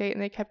software update,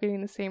 and they kept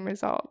getting the same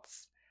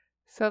results.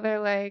 So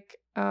they're like,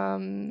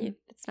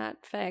 it's not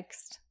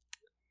fixed.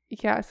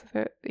 Yeah.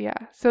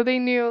 So they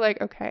knew, like,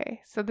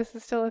 okay, so this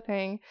is still a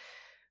thing.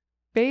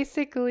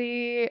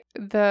 Basically,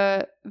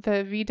 the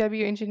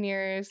VW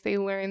engineers, they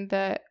learned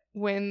that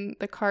when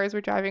the cars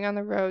were driving on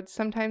the road,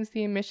 sometimes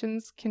the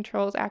emissions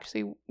controls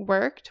actually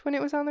worked when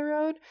it was on the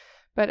road.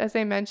 But as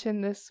I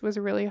mentioned, this was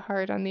really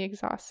hard on the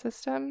exhaust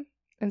system,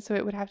 and so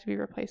it would have to be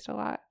replaced a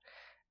lot.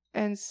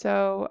 And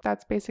so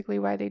that's basically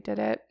why they did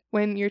it.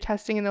 When you're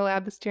testing in the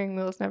lab, the steering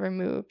wheel is never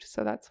moved,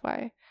 so that's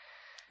why.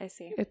 I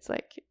see. It's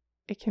like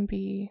it can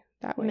be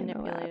that way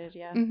manipulated, in the lab.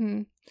 yeah.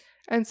 Mm-hmm.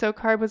 And so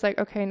CARB was like,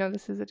 okay, no,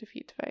 this is a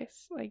defeat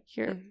device. Like,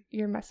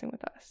 you're messing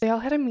with us. They all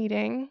had a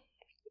meeting.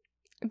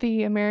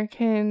 The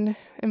American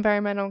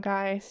environmental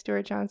guy,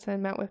 Stuart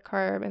Johnson, met with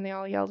CARB, and they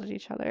all yelled at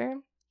each other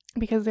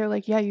because they're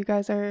like, yeah, you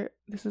guys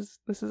this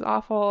is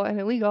awful and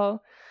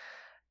illegal.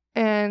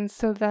 And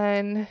so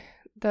then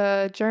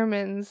the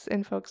Germans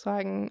in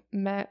Volkswagen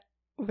met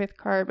with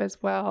CARB as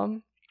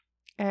well,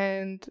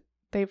 and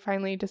they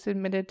finally just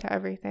admitted to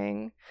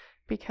everything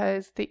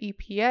because the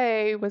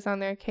EPA was on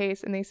their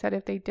case, and they said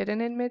if they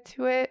didn't admit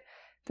to it,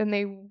 then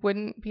they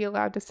wouldn't be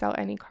allowed to sell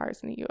any cars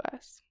in the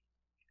U.S.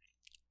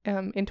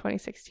 In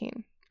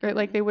 2016. Or,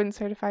 like, they wouldn't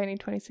certify any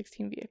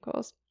 2016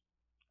 vehicles.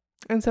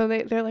 And so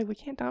they're like, we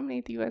can't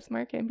dominate the U.S.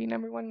 market and be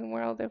number one in the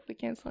world if we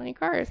can't sell any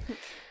cars.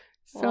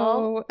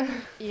 So well,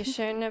 you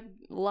shouldn't have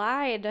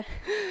lied.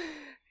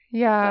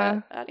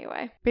 Yeah. But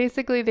anyway.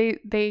 Basically,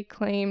 they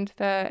claimed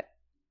that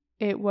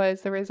it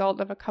was the result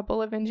of a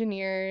couple of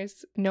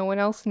engineers. No one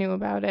else knew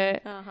about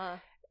it. Uh-huh.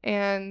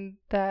 And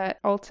that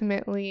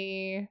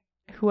ultimately,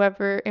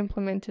 whoever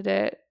implemented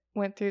it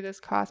went through this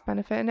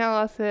cost-benefit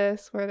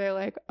analysis where they're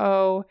like,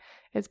 oh,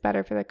 it's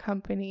better for the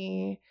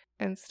company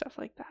and stuff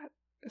like that.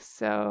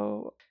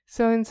 So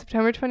in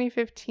September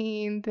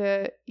 2015,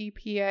 the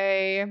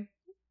EPA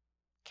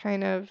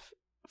kind of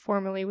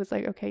formally was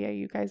like, okay, yeah,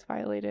 you guys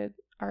violated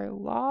our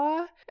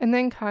law. And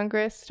then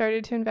Congress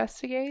started to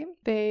investigate.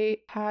 They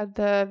had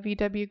the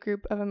VW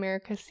Group of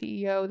America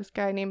CEO, this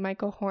guy named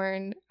Michael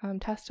Horn,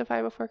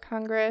 testify before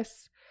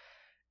Congress.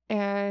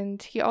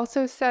 And he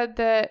also said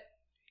that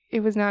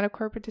it was not a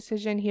corporate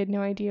decision. He had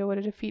no idea what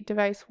a defeat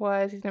device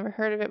was. He's never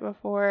heard of it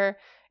before.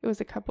 It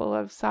was a couple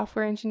of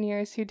software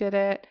engineers who did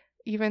it,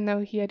 even though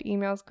he had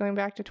emails going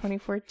back to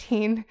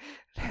 2014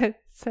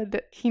 that said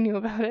that he knew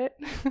about it.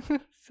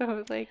 So I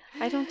was like,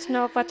 I don't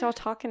know what you're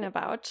talking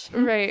about.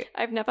 Right.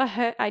 I've never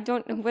heard.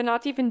 We're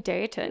not even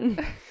dating.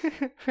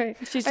 Right.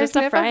 She's just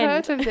a friend.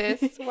 I've never heard of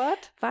this.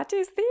 What? What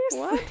is this?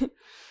 What?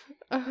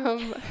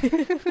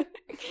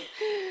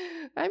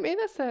 I'm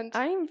innocent.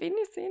 I'm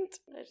innocent.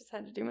 I just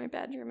had to do my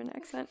bad German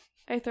accent.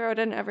 I throw it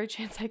in every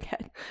chance I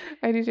get.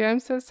 I do too. I'm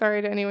so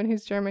sorry to anyone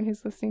who's German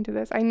who's listening to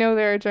this. I know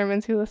there are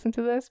Germans who listen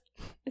to this.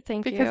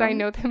 Thank you. Because I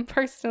know them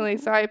personally,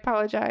 so I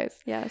apologize.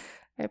 Yes.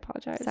 I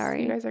apologize.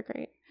 Sorry. You guys are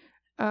great.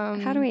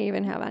 How do we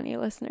even have any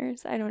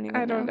listeners? I don't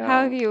know. know.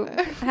 How have you?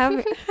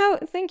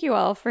 Thank you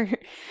all for.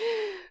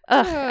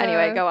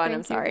 Anyway, go on.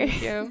 I'm sorry.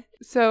 Thank you.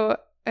 So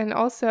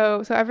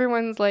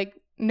everyone's like,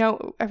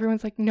 no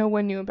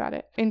one knew about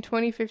it. In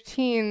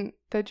 2015,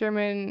 the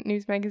German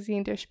news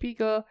magazine Der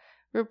Spiegel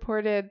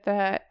reported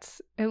that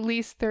at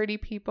least 30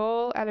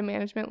 people at a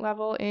management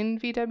level in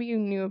VW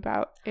knew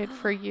about it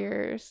for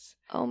years.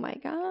 Oh my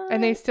God.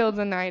 And they still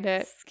denied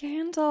it.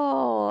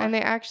 Scandal. And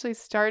they actually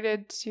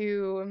started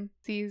to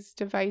seize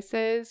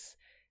devices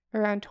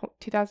around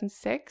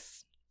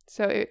 2006.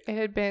 So it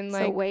had been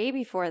like... So way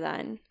before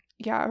then.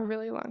 Yeah, a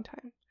really long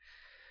time.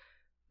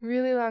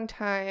 really long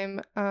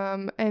time.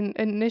 And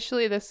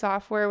initially the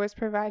software was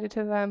provided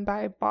to them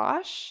by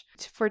Bosch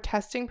for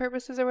testing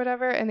purposes or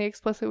whatever. And they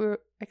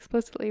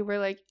explicitly were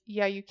like,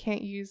 yeah, you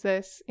can't use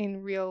this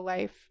in real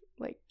life,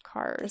 like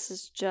cars. This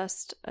is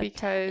just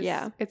because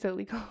it's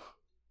illegal.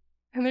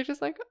 And they're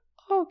just like,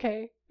 oh,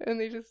 okay. And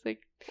they just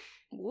like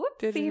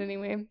did it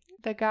anyway.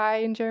 The guy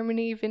in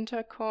Germany,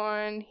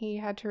 Winterkorn, he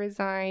had to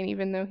resign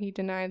even though he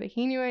denied that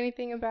he knew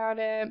anything about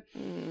it.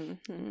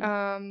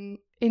 Mm-hmm.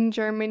 In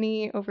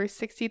Germany, over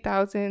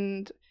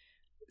 60,000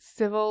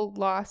 civil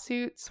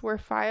lawsuits were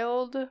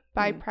filed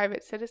by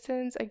private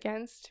citizens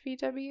against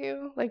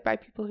VW, like by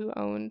people who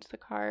owned the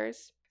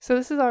cars. So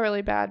this is all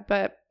really bad,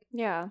 but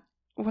yeah.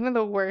 One of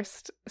the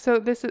worst. So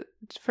this is,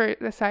 for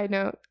the side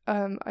note,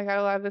 I got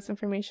a lot of this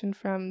information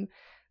from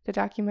the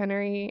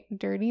documentary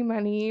Dirty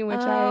Money, which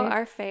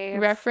our fave.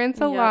 Reference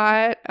a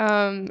lot.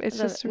 It's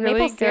just really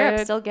maple good. Syrup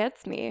still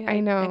gets me. I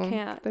know. I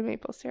can't. The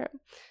maple syrup.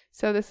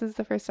 So this is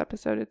the first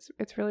episode.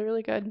 It's really,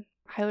 really good.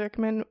 Highly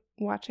recommend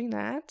watching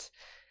that.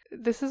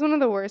 This is one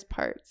of the worst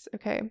parts.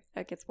 Okay.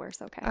 It gets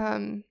worse.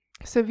 Okay.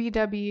 So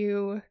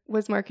VW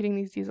was marketing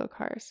these diesel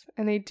cars,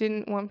 and they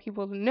didn't want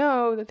people to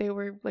know that they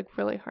were like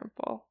really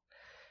harmful.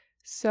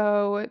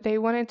 So they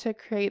wanted to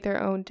create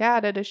their own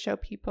data to show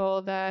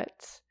people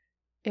that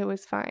it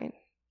was fine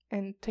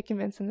and to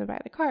convince them to buy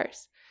the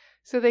cars.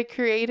 So they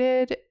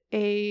created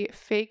a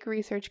fake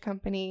research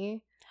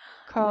company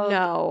called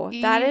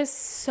that is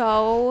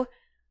so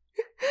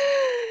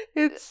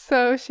it's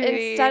so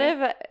shady.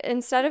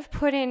 Instead of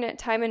putting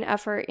time and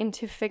effort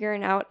into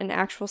figuring out an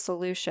actual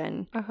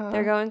solution,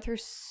 they're going through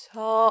keep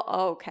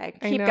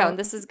going.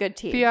 This is good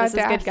tea. The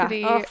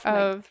audacity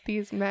of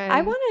these men.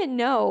 I want to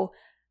know,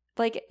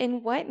 like,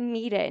 in what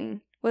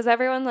meeting was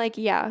everyone like,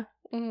 yeah,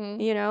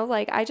 you know,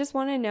 like, I just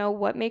want to know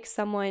what makes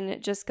someone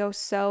just go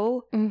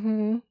so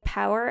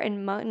power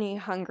and money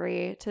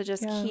hungry to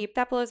just keep.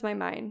 That blows my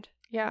mind.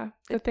 Yeah,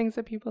 the things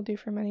that people do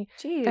for money.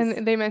 Jeez.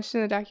 And they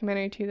mentioned in the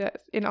documentary too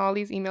that in all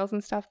these emails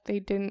and stuff, they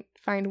didn't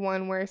find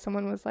one where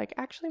someone was like,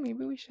 actually,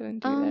 maybe we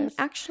shouldn't do this.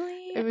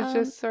 Actually, it was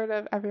just sort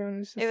of, everyone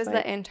was just it was like,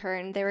 the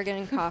intern. They were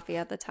getting coffee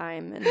at the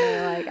time, and they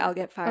were like, I'll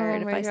get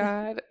fired if I say. Oh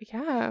my God.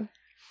 Yeah.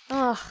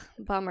 Oh,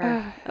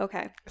 bummer.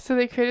 Okay. So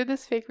they created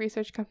this fake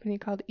research company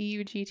called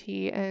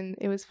EUGT, and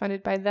it was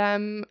funded by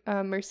them,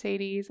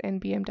 Mercedes,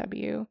 and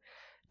BMW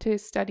to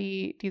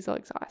study diesel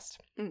exhaust.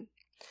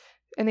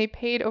 And they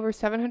paid over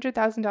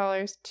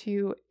 $700,000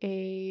 to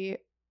a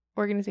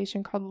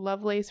organization called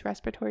Lovelace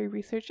Respiratory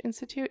Research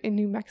Institute in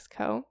New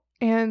Mexico.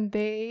 And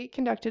they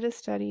conducted a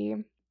study.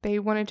 They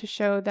wanted to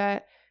show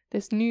that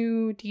this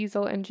new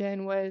diesel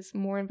engine was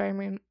more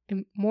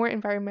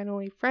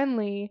environmentally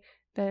friendly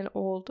than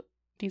old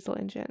diesel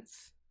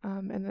engines,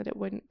 and that it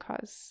wouldn't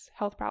cause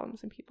health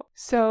problems in people.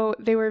 So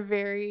they were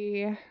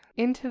very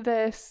into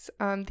this.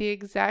 The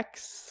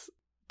execs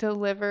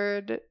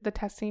delivered the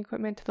testing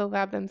equipment to the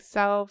lab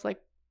themselves. Like,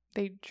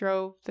 they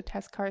drove the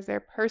test cars there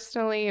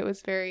personally. It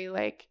was very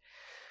like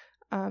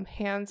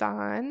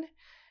hands-on.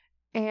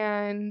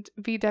 And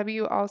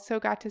VW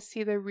also got to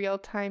see the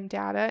real-time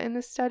data in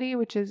the study,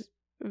 which is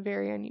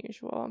very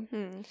unusual.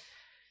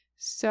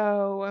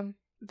 So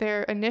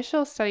their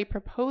initial study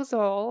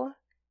proposal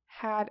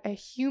had a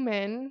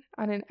human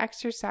on an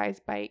exercise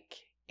bike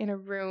in a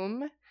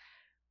room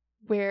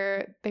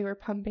where they were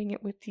pumping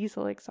it with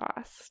diesel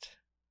exhaust.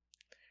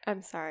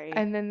 I'm sorry.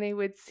 And then they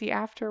would see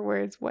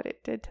afterwards what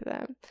it did to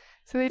them.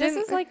 So This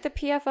is like the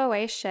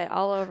PFOA shit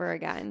all over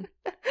again.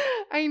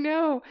 I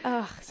know.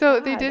 Ugh, so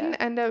God. They didn't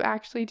end up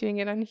actually doing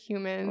it on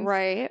humans.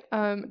 Right.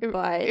 I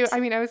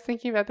was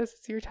thinking about this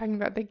as you were talking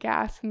about the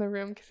gas in the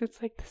room, because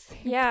it's like the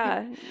same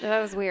thing.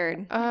 That was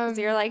weird. So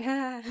you're like,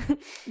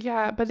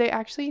 Yeah, but they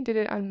actually did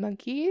it on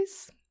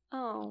monkeys.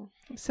 Oh.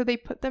 So they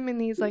put them in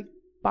these like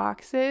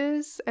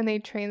boxes and they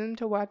trained them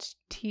to watch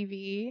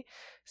TV.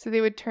 So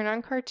they would turn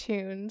on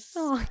cartoons.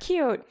 Oh,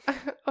 cute.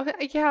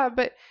 Yeah,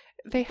 but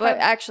But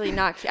actually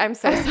not cute. I'm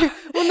so sorry.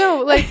 Well,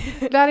 no, like,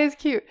 that is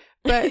cute.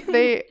 But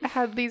they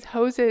had these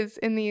hoses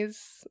in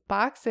these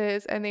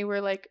boxes, and they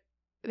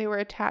were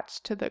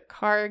attached to the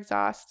car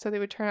exhaust. So they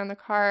would turn on the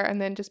car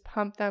and then just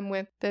pump them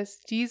with this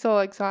diesel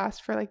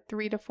exhaust for like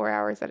 3 to 4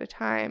 hours at a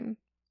time.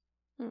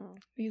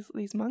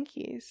 These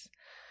monkeys.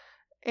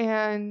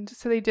 And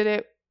so they did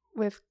it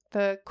with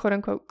the quote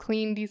unquote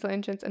clean diesel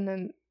engines and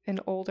then an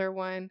older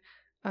one.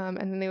 And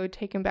then they would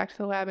take them back to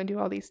the lab and do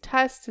all these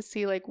tests to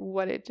see like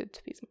what it did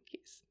to these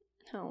monkeys.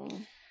 Oh.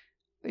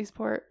 These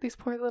poor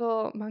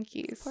little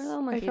monkeys.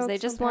 They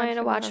just wanted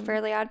to watch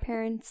Fairly Odd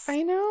Parents.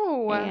 I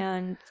know.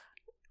 And,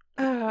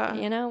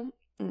 you know.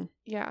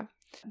 Yeah.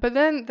 But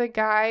then the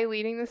guy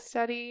leading the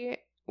study,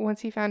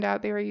 once he found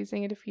out they were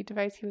using a defeat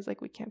device, he was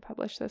like, we can't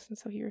publish this. And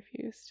so he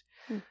refused.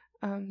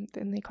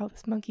 Then they call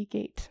this Monkey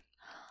Gate.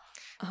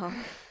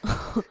 And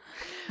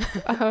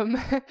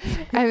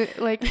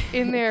like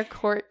in their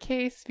court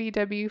case,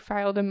 VW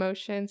filed a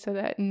motion so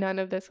that none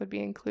of this would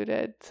be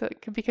included. So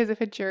because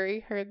if a jury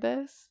heard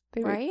this,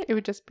 it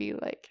would just be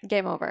like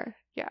game over.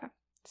 Yeah.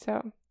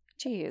 So,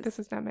 jeez, this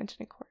is not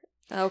mentioned in court.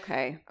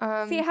 Okay.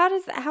 See, how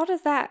does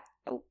that?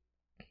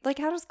 Like,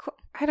 how does...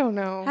 I don't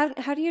know.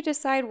 How do you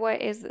decide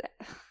what is...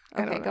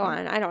 Okay, go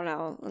on. I don't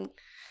know.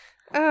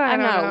 I'm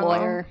not a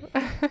lawyer,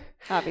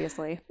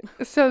 obviously.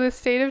 So the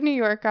state of New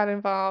York got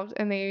involved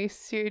and they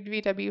sued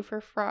VW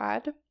for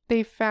fraud.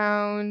 They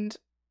found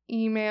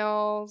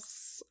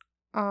emails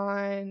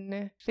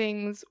on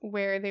things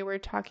where they were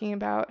talking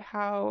about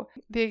how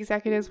the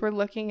executives were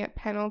looking at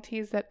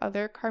penalties that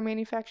other car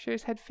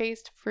manufacturers had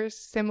faced for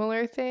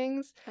similar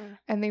things.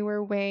 And they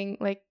were weighing,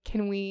 like,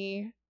 can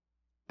we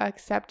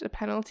accept a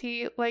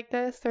penalty like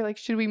this? They're like,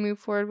 should we move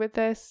forward with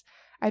this?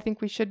 I think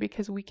we should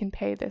because we can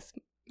pay this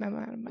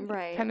amount of money,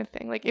 right? Kind of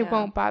thing. Like, it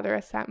won't bother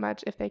us that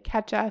much if they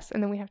catch us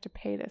and then we have to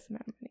pay this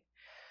amount of money.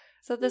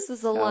 So this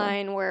is a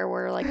line where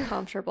we're, like,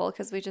 comfortable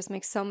because we just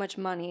make so much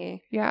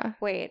money. Yeah.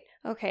 Wait.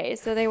 Okay.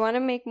 So they want to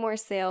make more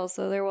sales,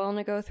 so they're willing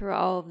to go through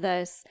all of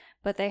this,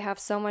 but they have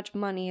so much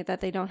money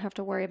that they don't have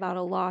to worry about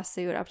a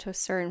lawsuit up to a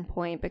certain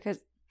point because...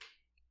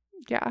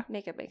 Yeah.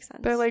 Make it make sense.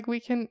 They're like, we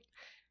can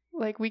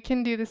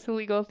do this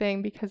illegal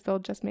thing because they'll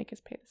just make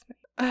us pay this money.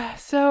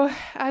 So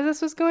as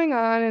this was going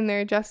on and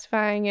they're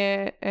justifying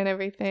it and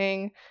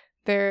everything,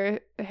 they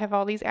have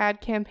all these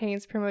ad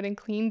campaigns promoting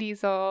clean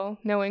diesel,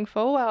 knowing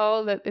full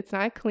well that it's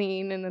not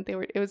clean and that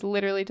it was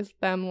literally just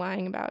them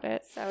lying about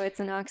it. So it's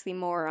an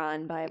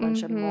oxymoron by a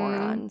bunch of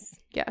morons.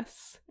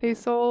 Yes. They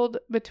sold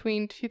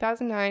between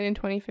 2009 and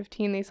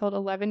 2015, they sold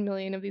 11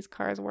 million of these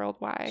cars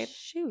worldwide.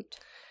 Shoot.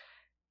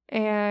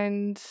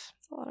 And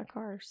that's a lot of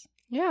cars.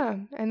 Yeah,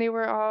 and they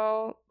were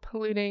all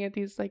polluting at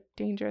these, like,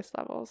 dangerous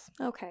levels.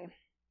 Okay.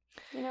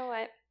 You know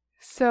what?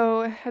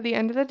 So, at the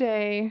end of the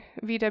day,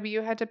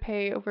 VW had to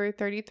pay over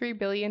 $33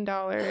 billion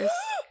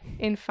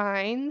in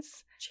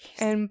fines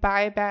and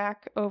buy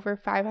back over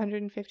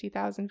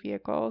 550,000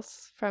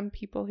 vehicles from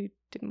people who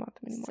didn't want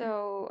them anymore.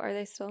 So, are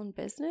they still in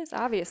business?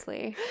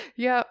 Obviously.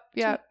 Yep.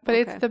 But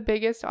it's the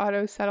biggest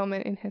auto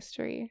settlement in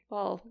history.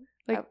 Well,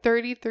 like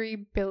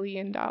 $33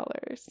 billion.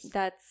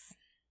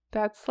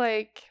 That's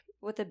like...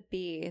 With a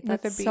B.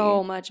 That's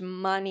so much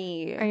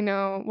money. I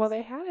know. Well,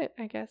 they had it,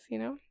 I guess, you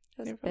know?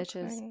 Those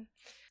bitches.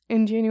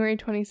 In January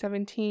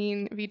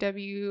 2017,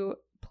 VW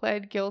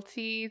pled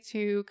guilty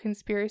to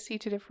conspiracy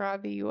to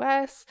defraud the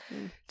U.S.,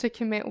 to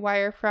commit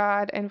wire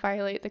fraud and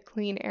violate the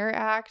Clean Air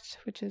Act,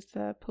 which is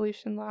the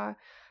pollution law,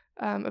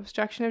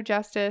 obstruction of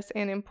justice,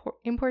 and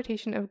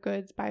importation of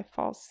goods by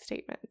false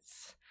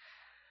statements.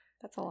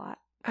 That's a lot.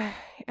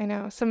 I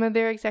know. Some of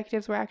their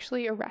executives were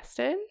actually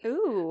arrested.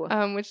 Ooh.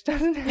 Which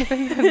doesn't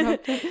happen that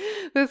often.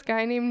 This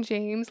guy named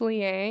James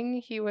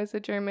Liang, he was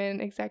a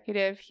German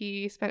executive.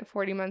 He spent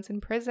 40 months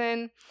in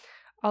prison.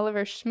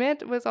 Oliver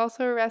Schmidt was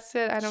also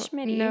arrested. I don't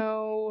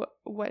know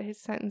what his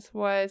sentence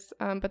was,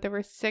 but there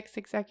were 6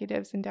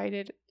 executives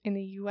indicted in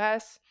the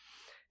U.S.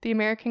 The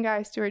American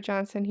guy, Stuart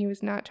Johnson, he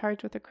was not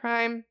charged with a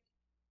crime,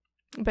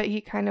 but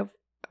he kind of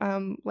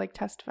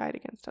testified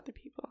against other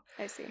people.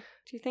 I see.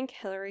 Do you think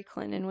Hillary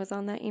Clinton was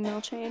on that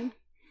email chain?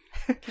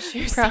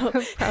 She was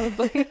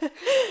probably.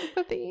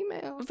 But the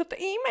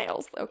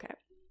emails. Okay.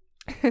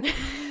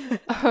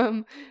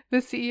 The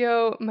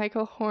CEO,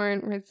 Michael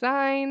Horn,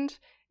 resigned.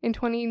 In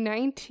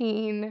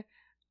 2019,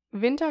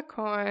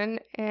 Winterkorn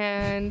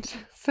and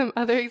some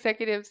other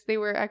executives, they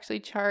were actually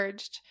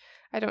charged.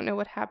 I don't know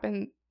what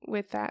happened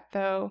with that,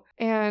 though.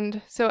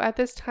 And so at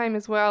this time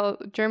as well,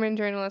 German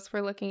journalists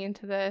were looking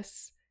into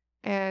this.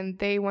 And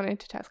they wanted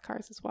to test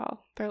cars as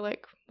well. They're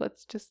like,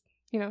 let's just,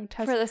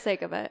 test. For the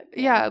sake of it.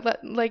 Yeah,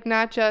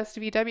 not just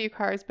VW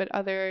cars, but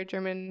other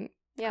German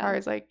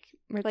cars like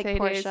Mercedes.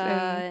 Like Porsche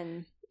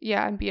and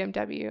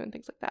BMW and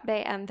things like that.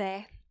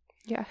 BMW.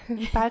 Yeah.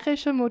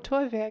 Bayerische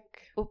Motorwerke.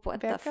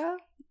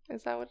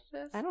 Is that what it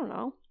is? I don't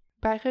know.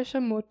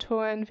 Bayerische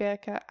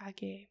Motorenwerke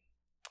AG.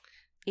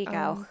 Ich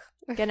auch.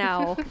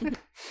 Genau.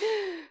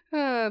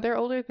 They're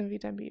older than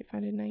VW,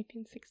 founded in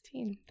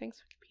 1916.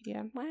 Thanks,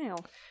 Wikipedia. Wow.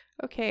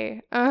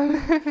 Okay.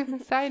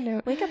 Side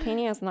note.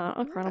 Wikipedia is not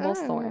a credible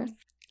source.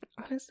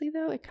 Honestly,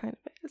 though, it kind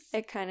of is.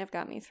 It kind of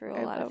got me through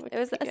a lot of... It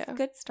was a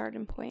good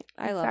starting point.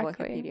 I love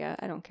Wikipedia.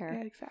 I don't care.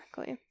 Yeah,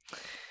 exactly.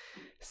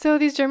 So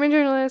these German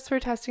journalists were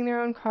testing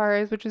their own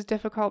cars, which was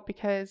difficult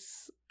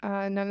because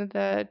none of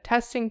the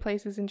testing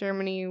places in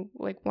Germany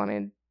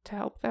wanted to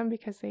help them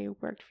because they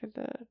worked for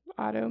the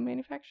auto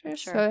manufacturers.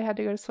 Sure. So they had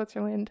to go to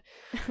Switzerland.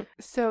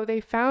 So they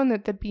found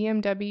that the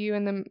BMW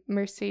and the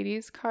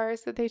Mercedes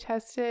cars that they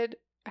tested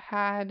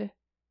had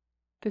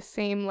the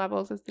same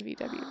levels as the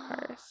VW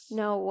cars.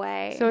 No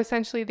way. So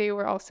essentially they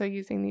were also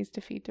using these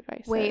defeat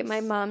devices. Wait,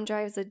 my mom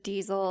drives a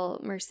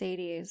diesel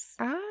Mercedes.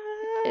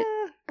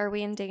 Are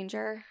we in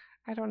danger?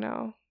 I don't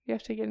know. You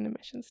have to get an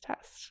emissions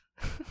test.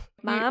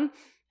 Mom?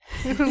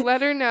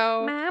 Let her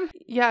know. Mom?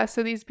 Yeah,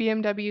 so these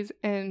BMWs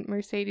and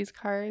Mercedes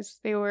cars,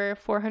 they were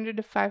 400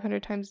 to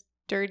 500 times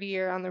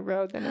dirtier on the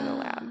road than in the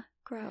lab.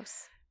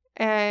 Gross.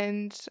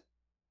 And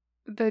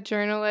the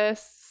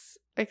journalists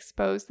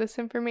exposed this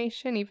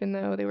information, even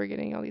though they were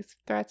getting all these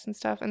threats and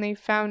stuff. And they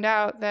found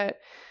out that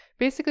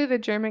basically the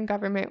German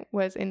government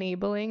was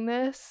enabling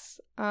this.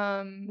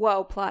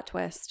 Whoa, plot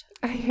twist.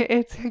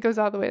 It goes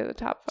all the way to the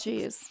top. Folks.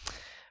 Jeez.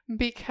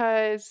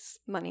 Because...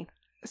 Money.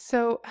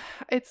 So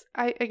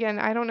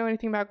I don't know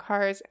anything about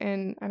cars,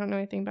 and I don't know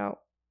anything about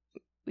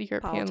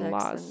European Politics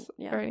laws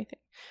and, or anything.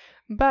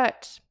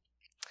 But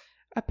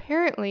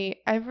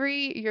apparently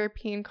every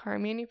European car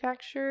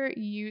manufacturer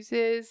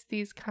uses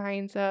these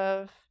kinds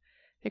of,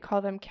 they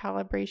call them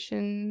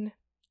calibration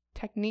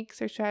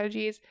techniques or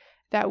strategies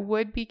that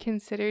would be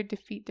considered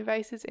defeat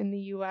devices in the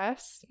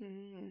US.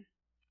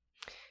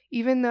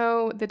 Even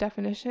though the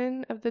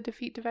definition of the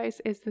defeat device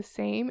is the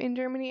same in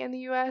Germany and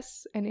the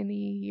US and in the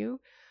EU.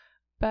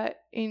 But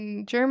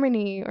in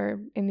Germany, or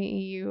in the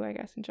EU, I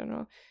guess in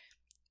general,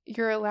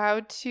 you're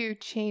allowed to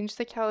change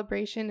the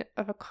calibration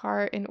of a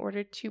car in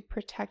order to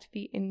protect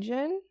the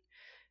engine.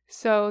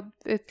 So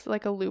it's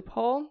like a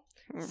loophole.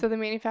 So the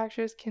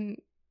manufacturers can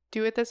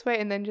do it this way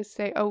and then just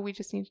say, oh, we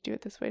just need to do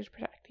it this way to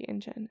protect the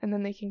engine. And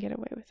then they can get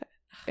away with it.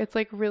 It's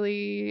like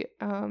really,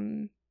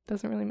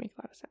 doesn't really make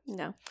a lot of sense.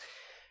 No,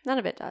 none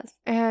of it does.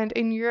 And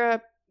in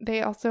Europe,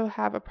 they also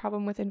have a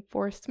problem with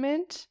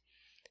enforcement.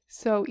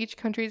 So each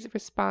country is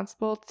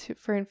responsible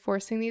for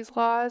enforcing these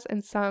laws,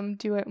 and some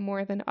do it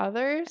more than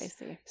others. I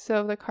see.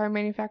 So the car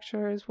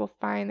manufacturers will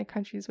find the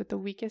countries with the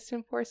weakest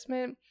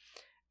enforcement,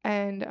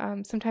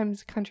 and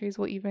sometimes countries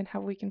will even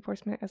have weak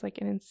enforcement as like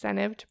an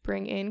incentive to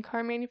bring in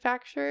car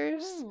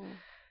manufacturers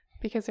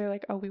because they're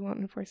like, oh, we won't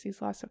enforce these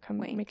laws, so come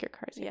make your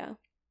cars here. Yeah.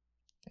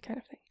 Kind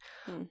of thing.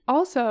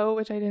 Also,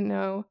 which I didn't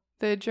know,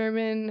 the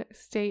German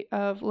state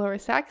of Lower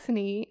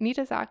Saxony,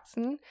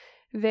 Niedersachsen,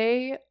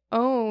 they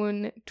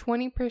own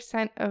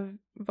 20% of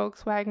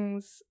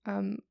Volkswagen's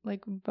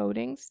like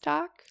voting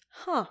stock.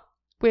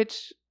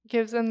 Which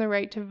gives them the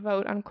right to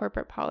vote on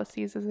corporate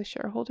policies as a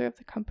shareholder of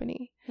the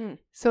company.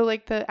 So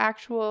like the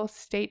actual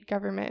state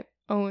government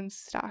owns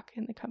stock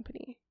in the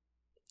company.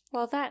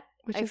 Well, that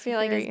I feel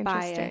like is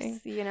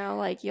bias, you know,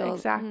 like you'll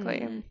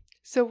exactly.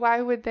 So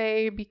why would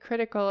they be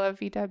critical of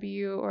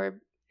VW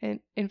or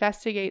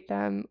investigate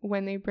them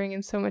when they bring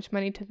in so much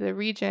money to the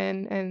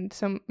region and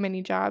so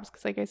many jobs?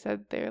 Because like I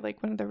said, they're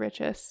like one of the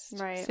richest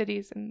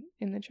cities in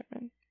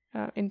Germany.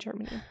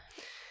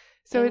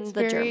 So it's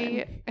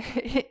very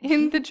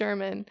in the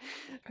German.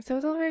 So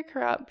it's all very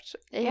corrupt.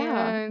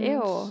 Yeah. And,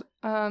 ew.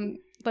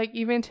 Like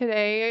even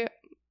today,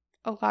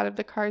 a lot of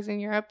the cars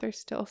in Europe, they're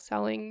still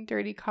selling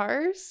dirty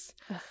cars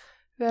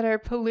that are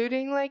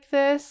polluting like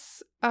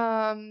this.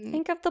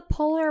 Think of the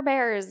polar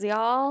bears,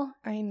 y'all.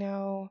 I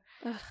know.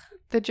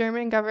 The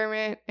German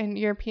government and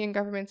European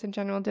governments in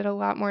general did a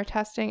lot more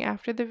testing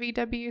after the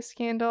VW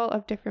scandal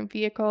of different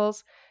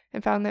vehicles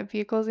and found that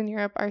vehicles in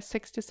Europe are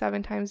 6 to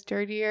 7 times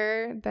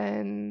dirtier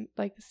than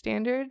like the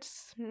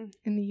standards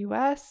in the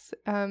US.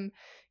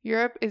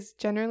 Europe is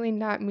generally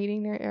not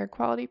meeting their air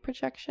quality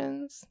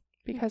projections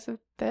because of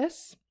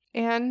this.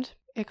 And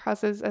it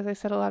causes, as I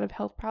said, a lot of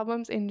health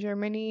problems. In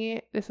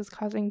Germany, this is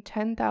causing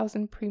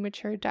 10,000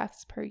 premature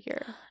deaths per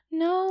year.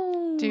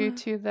 No. Due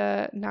to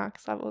the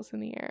NOx levels in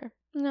the air.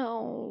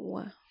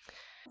 No.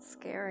 It's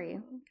scary.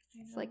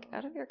 It's like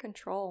out of your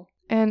control.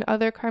 And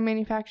other car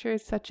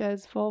manufacturers such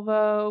as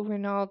Volvo,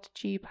 Renault,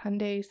 Jeep,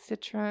 Hyundai,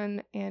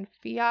 Citroën, and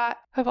Fiat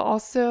have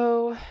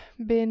also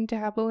been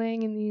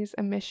dabbling in these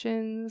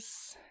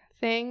emissions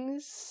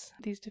things,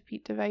 these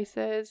defeat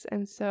devices.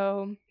 And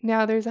so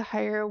now there's a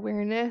higher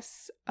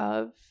awareness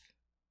of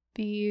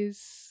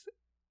these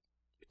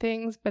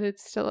things, but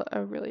it's still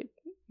a really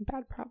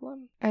bad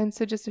problem. And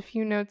so just a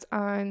few notes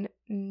on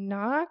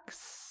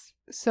NOx.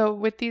 So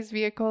with these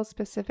vehicles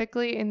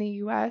specifically in the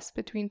US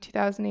between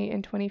 2008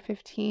 and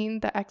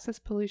 2015, the excess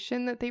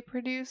pollution that they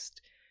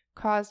produced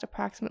caused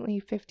approximately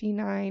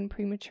 59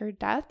 premature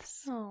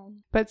deaths.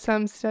 But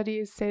some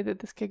studies say that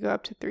this could go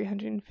up to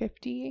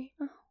 350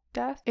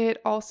 deaths. It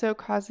also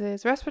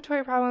causes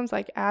respiratory problems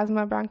like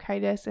asthma,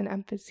 bronchitis, and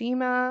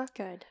emphysema.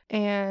 Good.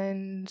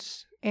 And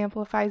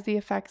amplifies the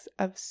effects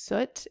of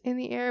soot in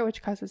the air,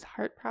 which causes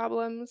heart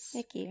problems.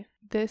 Icky.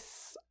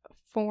 This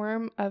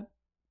form of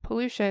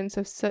pollution,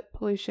 so soot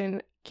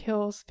pollution,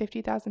 kills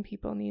 50,000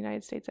 people in the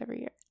United States every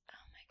year.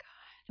 Oh my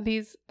God.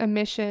 These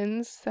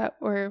emissions that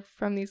were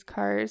from these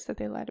cars that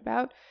they lied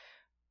about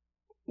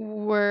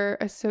were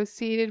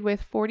associated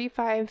with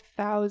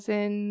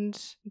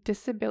 45,000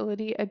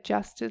 disability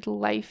adjusted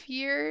life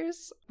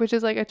years, which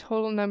is like a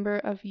total number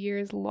of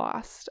years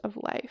lost of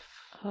life.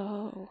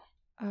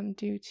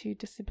 Due to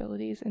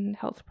disabilities and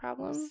health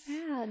problems.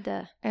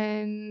 Sad.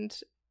 And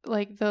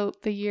like the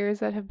years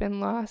that have been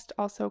lost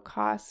also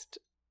cost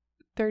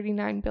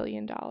 $39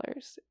 billion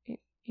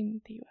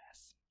in the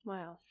US.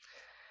 Wow.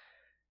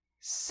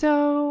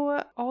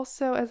 So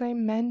also, as I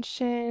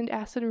mentioned,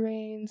 acid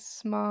rain,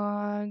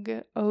 smog,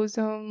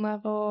 ozone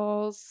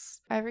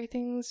levels,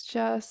 everything's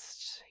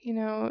just,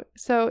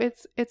 so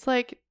it's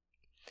like,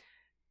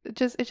 it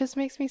just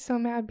makes me so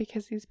mad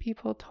because these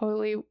people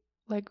totally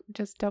like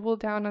just doubled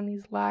down on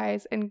these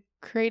lies and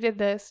created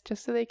this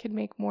just so they could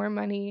make more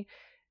money,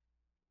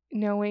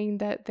 knowing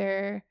that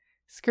they're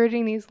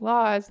skirting these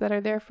laws that are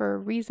there for a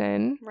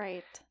reason,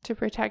 right, to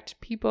protect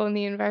people and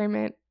the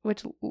environment,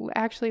 which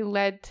actually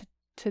led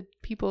to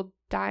people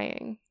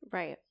dying,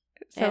 right.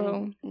 So,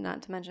 and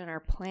not to mention our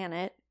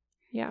planet.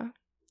 Yeah.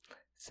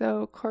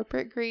 So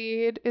corporate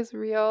greed is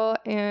real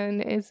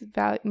and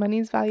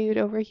money's valued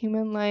over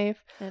human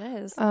life. It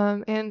is.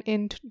 And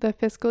in the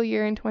fiscal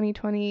year in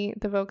 2020,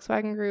 the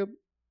Volkswagen Group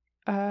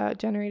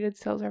generated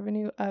sales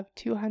revenue of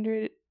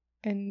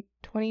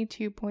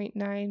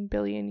 222.9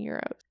 billion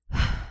euros.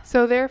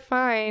 So their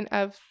fine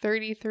of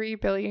 33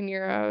 billion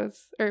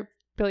euros or $1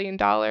 billion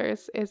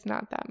is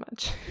not that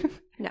much.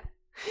 No.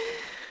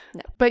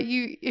 But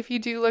if you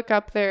do look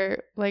up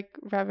their like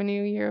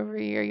revenue year over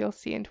year, you'll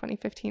see in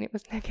 2015 it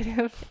was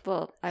negative.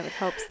 Well, I would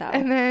hope so.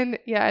 And then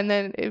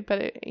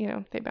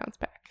they bounce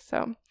back.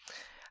 So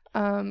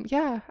I'm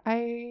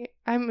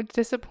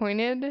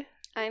disappointed.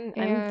 I'm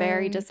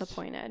very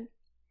disappointed.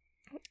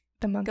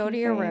 The monkey Go to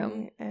your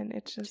room, and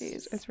it's just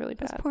it's really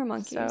bad. Those poor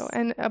monkeys. So,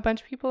 and a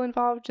bunch of people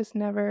involved just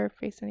never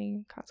face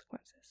any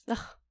consequences. Ugh,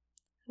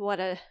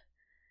 what a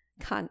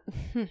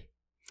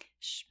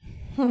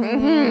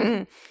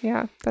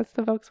Yeah, that's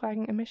the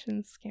Volkswagen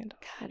emissions scandal.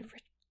 God,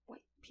 rich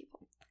white people.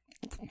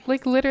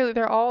 Like literally,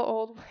 they're all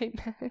old white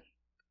men.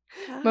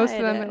 God. Most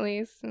of them, at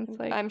least. And it's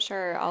like I'm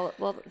sure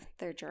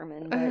they're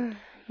German, but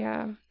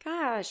yeah.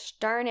 Gosh,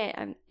 darn it,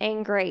 I'm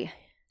angry.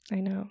 I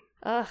know.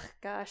 Ugh,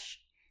 gosh.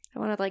 I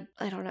want to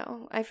I don't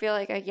know. I feel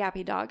like a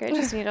yappy dog. I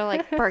just need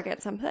to bark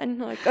at something.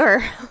 Well,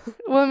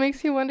 it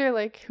makes you wonder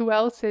who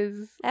else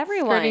is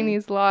skirting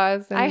these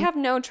laws. And I have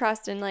no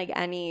trust in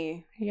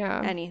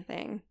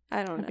anything.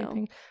 I don't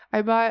know.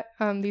 I bought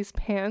these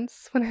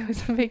pants when I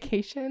was on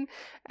vacation,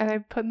 and I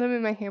put them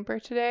in my hamper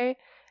today.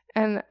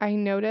 And I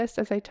noticed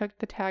as I took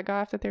the tag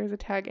off that there was a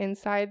tag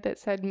inside that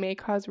said may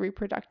cause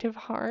reproductive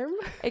harm.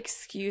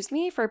 Excuse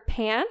me, for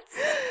pants?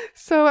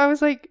 So I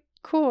was like,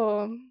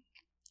 cool.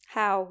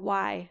 How?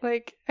 Why?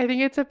 I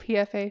think it's a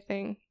PFA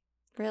thing.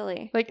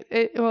 Really?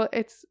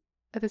 It's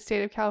at the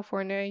state of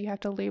California. You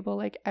have to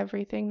label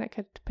everything that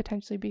could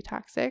potentially be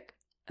toxic.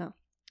 Oh.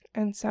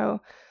 And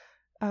so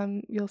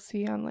you'll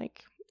see on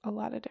a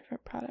lot of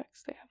different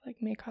products they have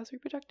may cause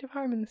reproductive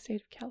harm in the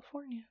state of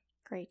California.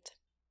 Great.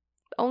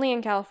 Only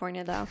in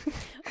California though.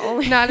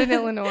 Only not in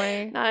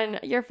Illinois.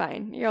 You're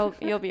fine.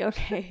 You'll be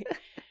okay.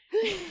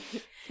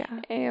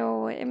 Yeah.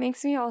 Ew, it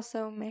makes me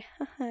also mad.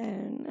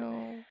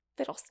 No.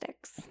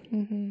 Fiddlesticks.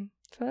 Mm-hmm.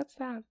 So that's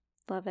that.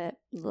 Love it.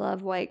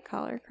 Love white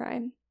collar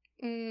crime.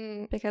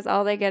 Because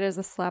all they get is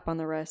a slap on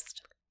the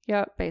wrist.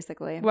 Yep.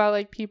 Basically. While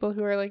legally people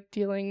who are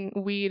dealing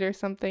weed or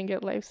something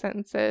get life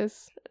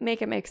sentences.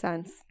 Make it make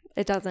sense.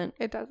 It doesn't.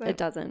 It doesn't. It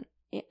doesn't.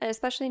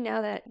 Especially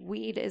now that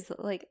weed is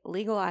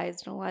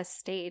legalized in a lot of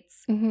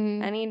states.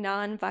 Mm-hmm. Any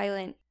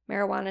non-violent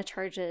marijuana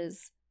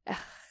charges. Ugh,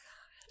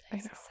 I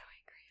know. So angry.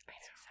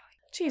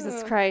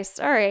 Jesus Christ.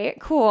 All right,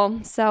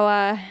 cool.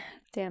 So,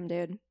 damn,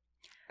 dude.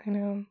 I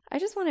know. I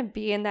just want to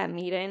be in that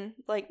meeting.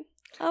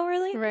 Oh,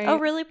 really? Right. Oh,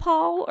 really,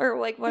 Paul? Or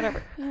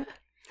whatever.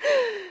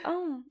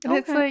 Oh, and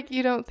okay. It's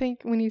you don't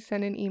think when you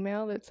send an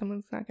email that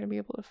someone's not going to be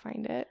able to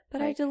find it.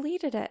 But I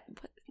deleted it.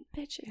 But,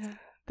 bitches. Yeah.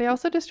 They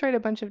also destroyed a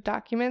bunch of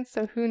documents,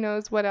 so who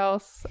knows what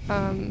else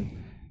was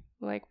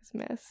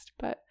missed.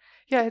 But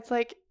yeah, it's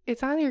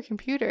it's on your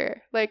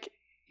computer.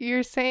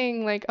 You're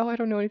saying oh, I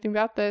don't know anything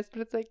about this,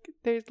 but it's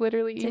there's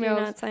literally emails. Did you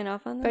not sign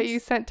off on this? That you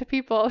sent to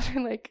people.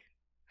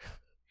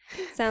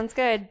 Sounds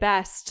good.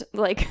 Best.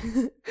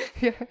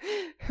 Yeah.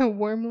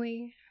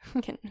 Warmly.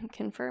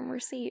 Confirm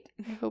receipt.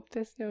 I hope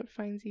this note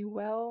finds you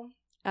well.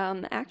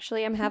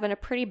 Actually, I'm having a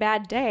pretty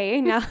bad day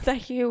now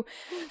that you...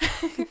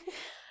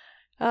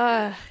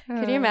 Can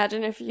you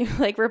imagine if you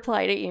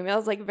reply to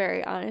emails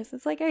very honest?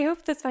 It's I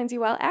hope this finds you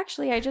well.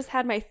 Actually, I just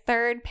had my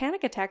 3rd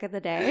panic attack of the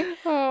day.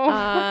 Oh.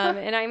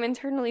 And I'm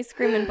internally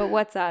screaming, but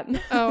what's up?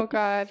 Oh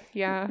God,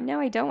 yeah. No,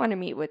 I don't want to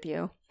meet with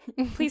you.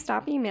 Please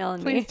stop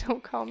emailing me. Please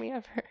don't call me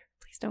ever.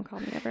 Please don't call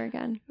me ever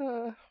again.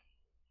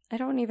 I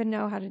don't even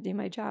know how to do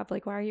my job.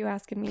 Why are you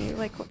asking me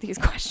these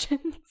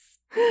questions?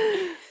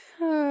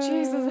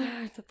 Jesus.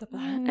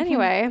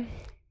 Anyway.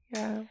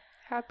 Yeah.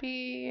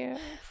 Happy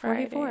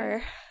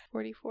Friday.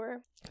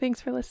 44.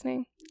 Thanks for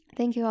listening.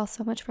 Thank you all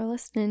so much for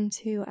listening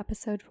to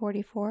episode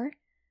 44.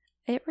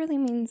 It really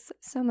means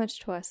so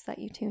much to us that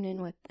you tune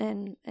in with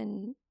and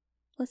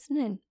listen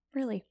in,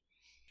 really.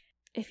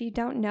 If you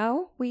don't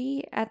know,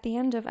 we, at the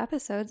end of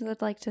episodes,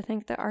 would like to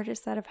thank the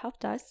artists that have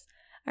helped us.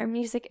 Our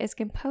music is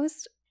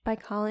composed by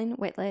Colin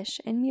Whitlish,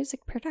 and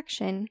music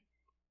production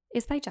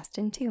is by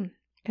Justin Toom.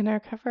 And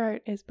our cover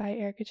art is by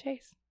Erica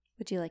Chase.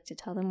 Would you like to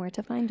tell them where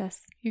to find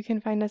us? You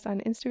can find us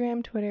on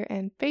Instagram, Twitter,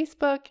 and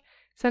Facebook.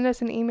 Send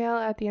us an email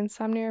at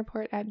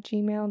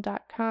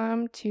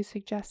theinsomniareport@gmail.com to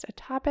suggest a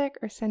topic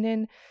or send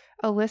in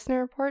a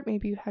listener report.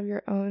 Maybe you have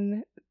your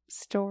own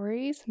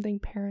story, something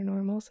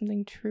paranormal,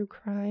 something true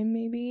crime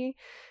maybe.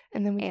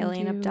 And then we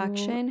alien can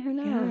abduction, who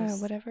knows?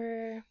 Yeah,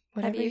 whatever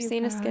have you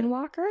seen a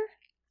skinwalker?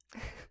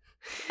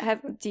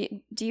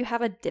 Do you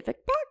have a Divock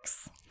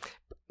box?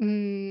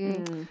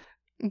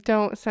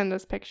 Don't send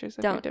us pictures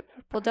of your Divock box.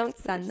 Well, don't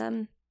send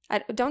them.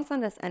 Don't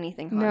send us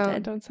anything haunted. No,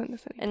 don't send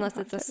us anything unless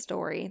haunted. It's a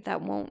story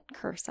that won't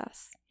curse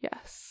us.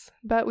 Yes,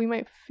 but we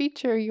might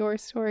feature your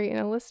story in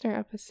a listener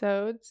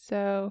episode,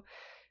 so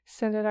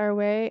send it our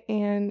way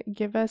and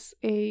give us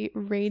a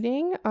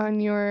rating on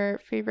your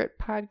favorite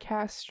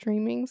podcast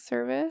streaming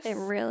service. It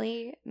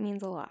really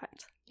means a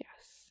lot.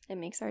 Yes. It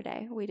makes our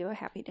day. We do a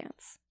happy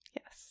dance.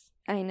 Yes.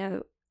 I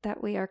know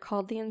that we are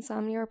called the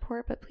Insomnia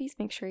Report, but please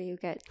make sure you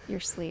get your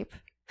sleep.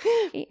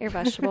 Eat your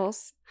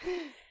vegetables.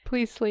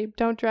 Please sleep.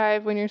 Don't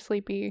drive when you're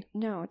sleepy.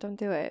 No, don't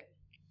do it.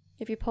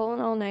 If you pull an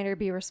all-nighter,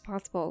 be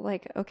responsible.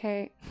 Like,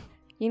 okay,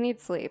 you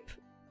need sleep.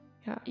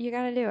 Yeah. You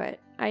gotta do it.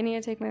 I need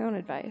to take my own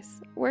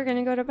advice. We're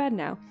gonna go to bed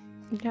now.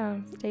 Yeah.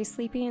 Stay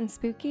sleepy and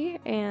spooky,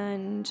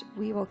 and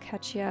we will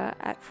catch you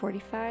at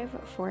 45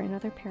 for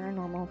another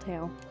paranormal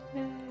tale.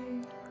 Yay.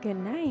 Good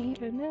night.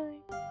 Good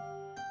night.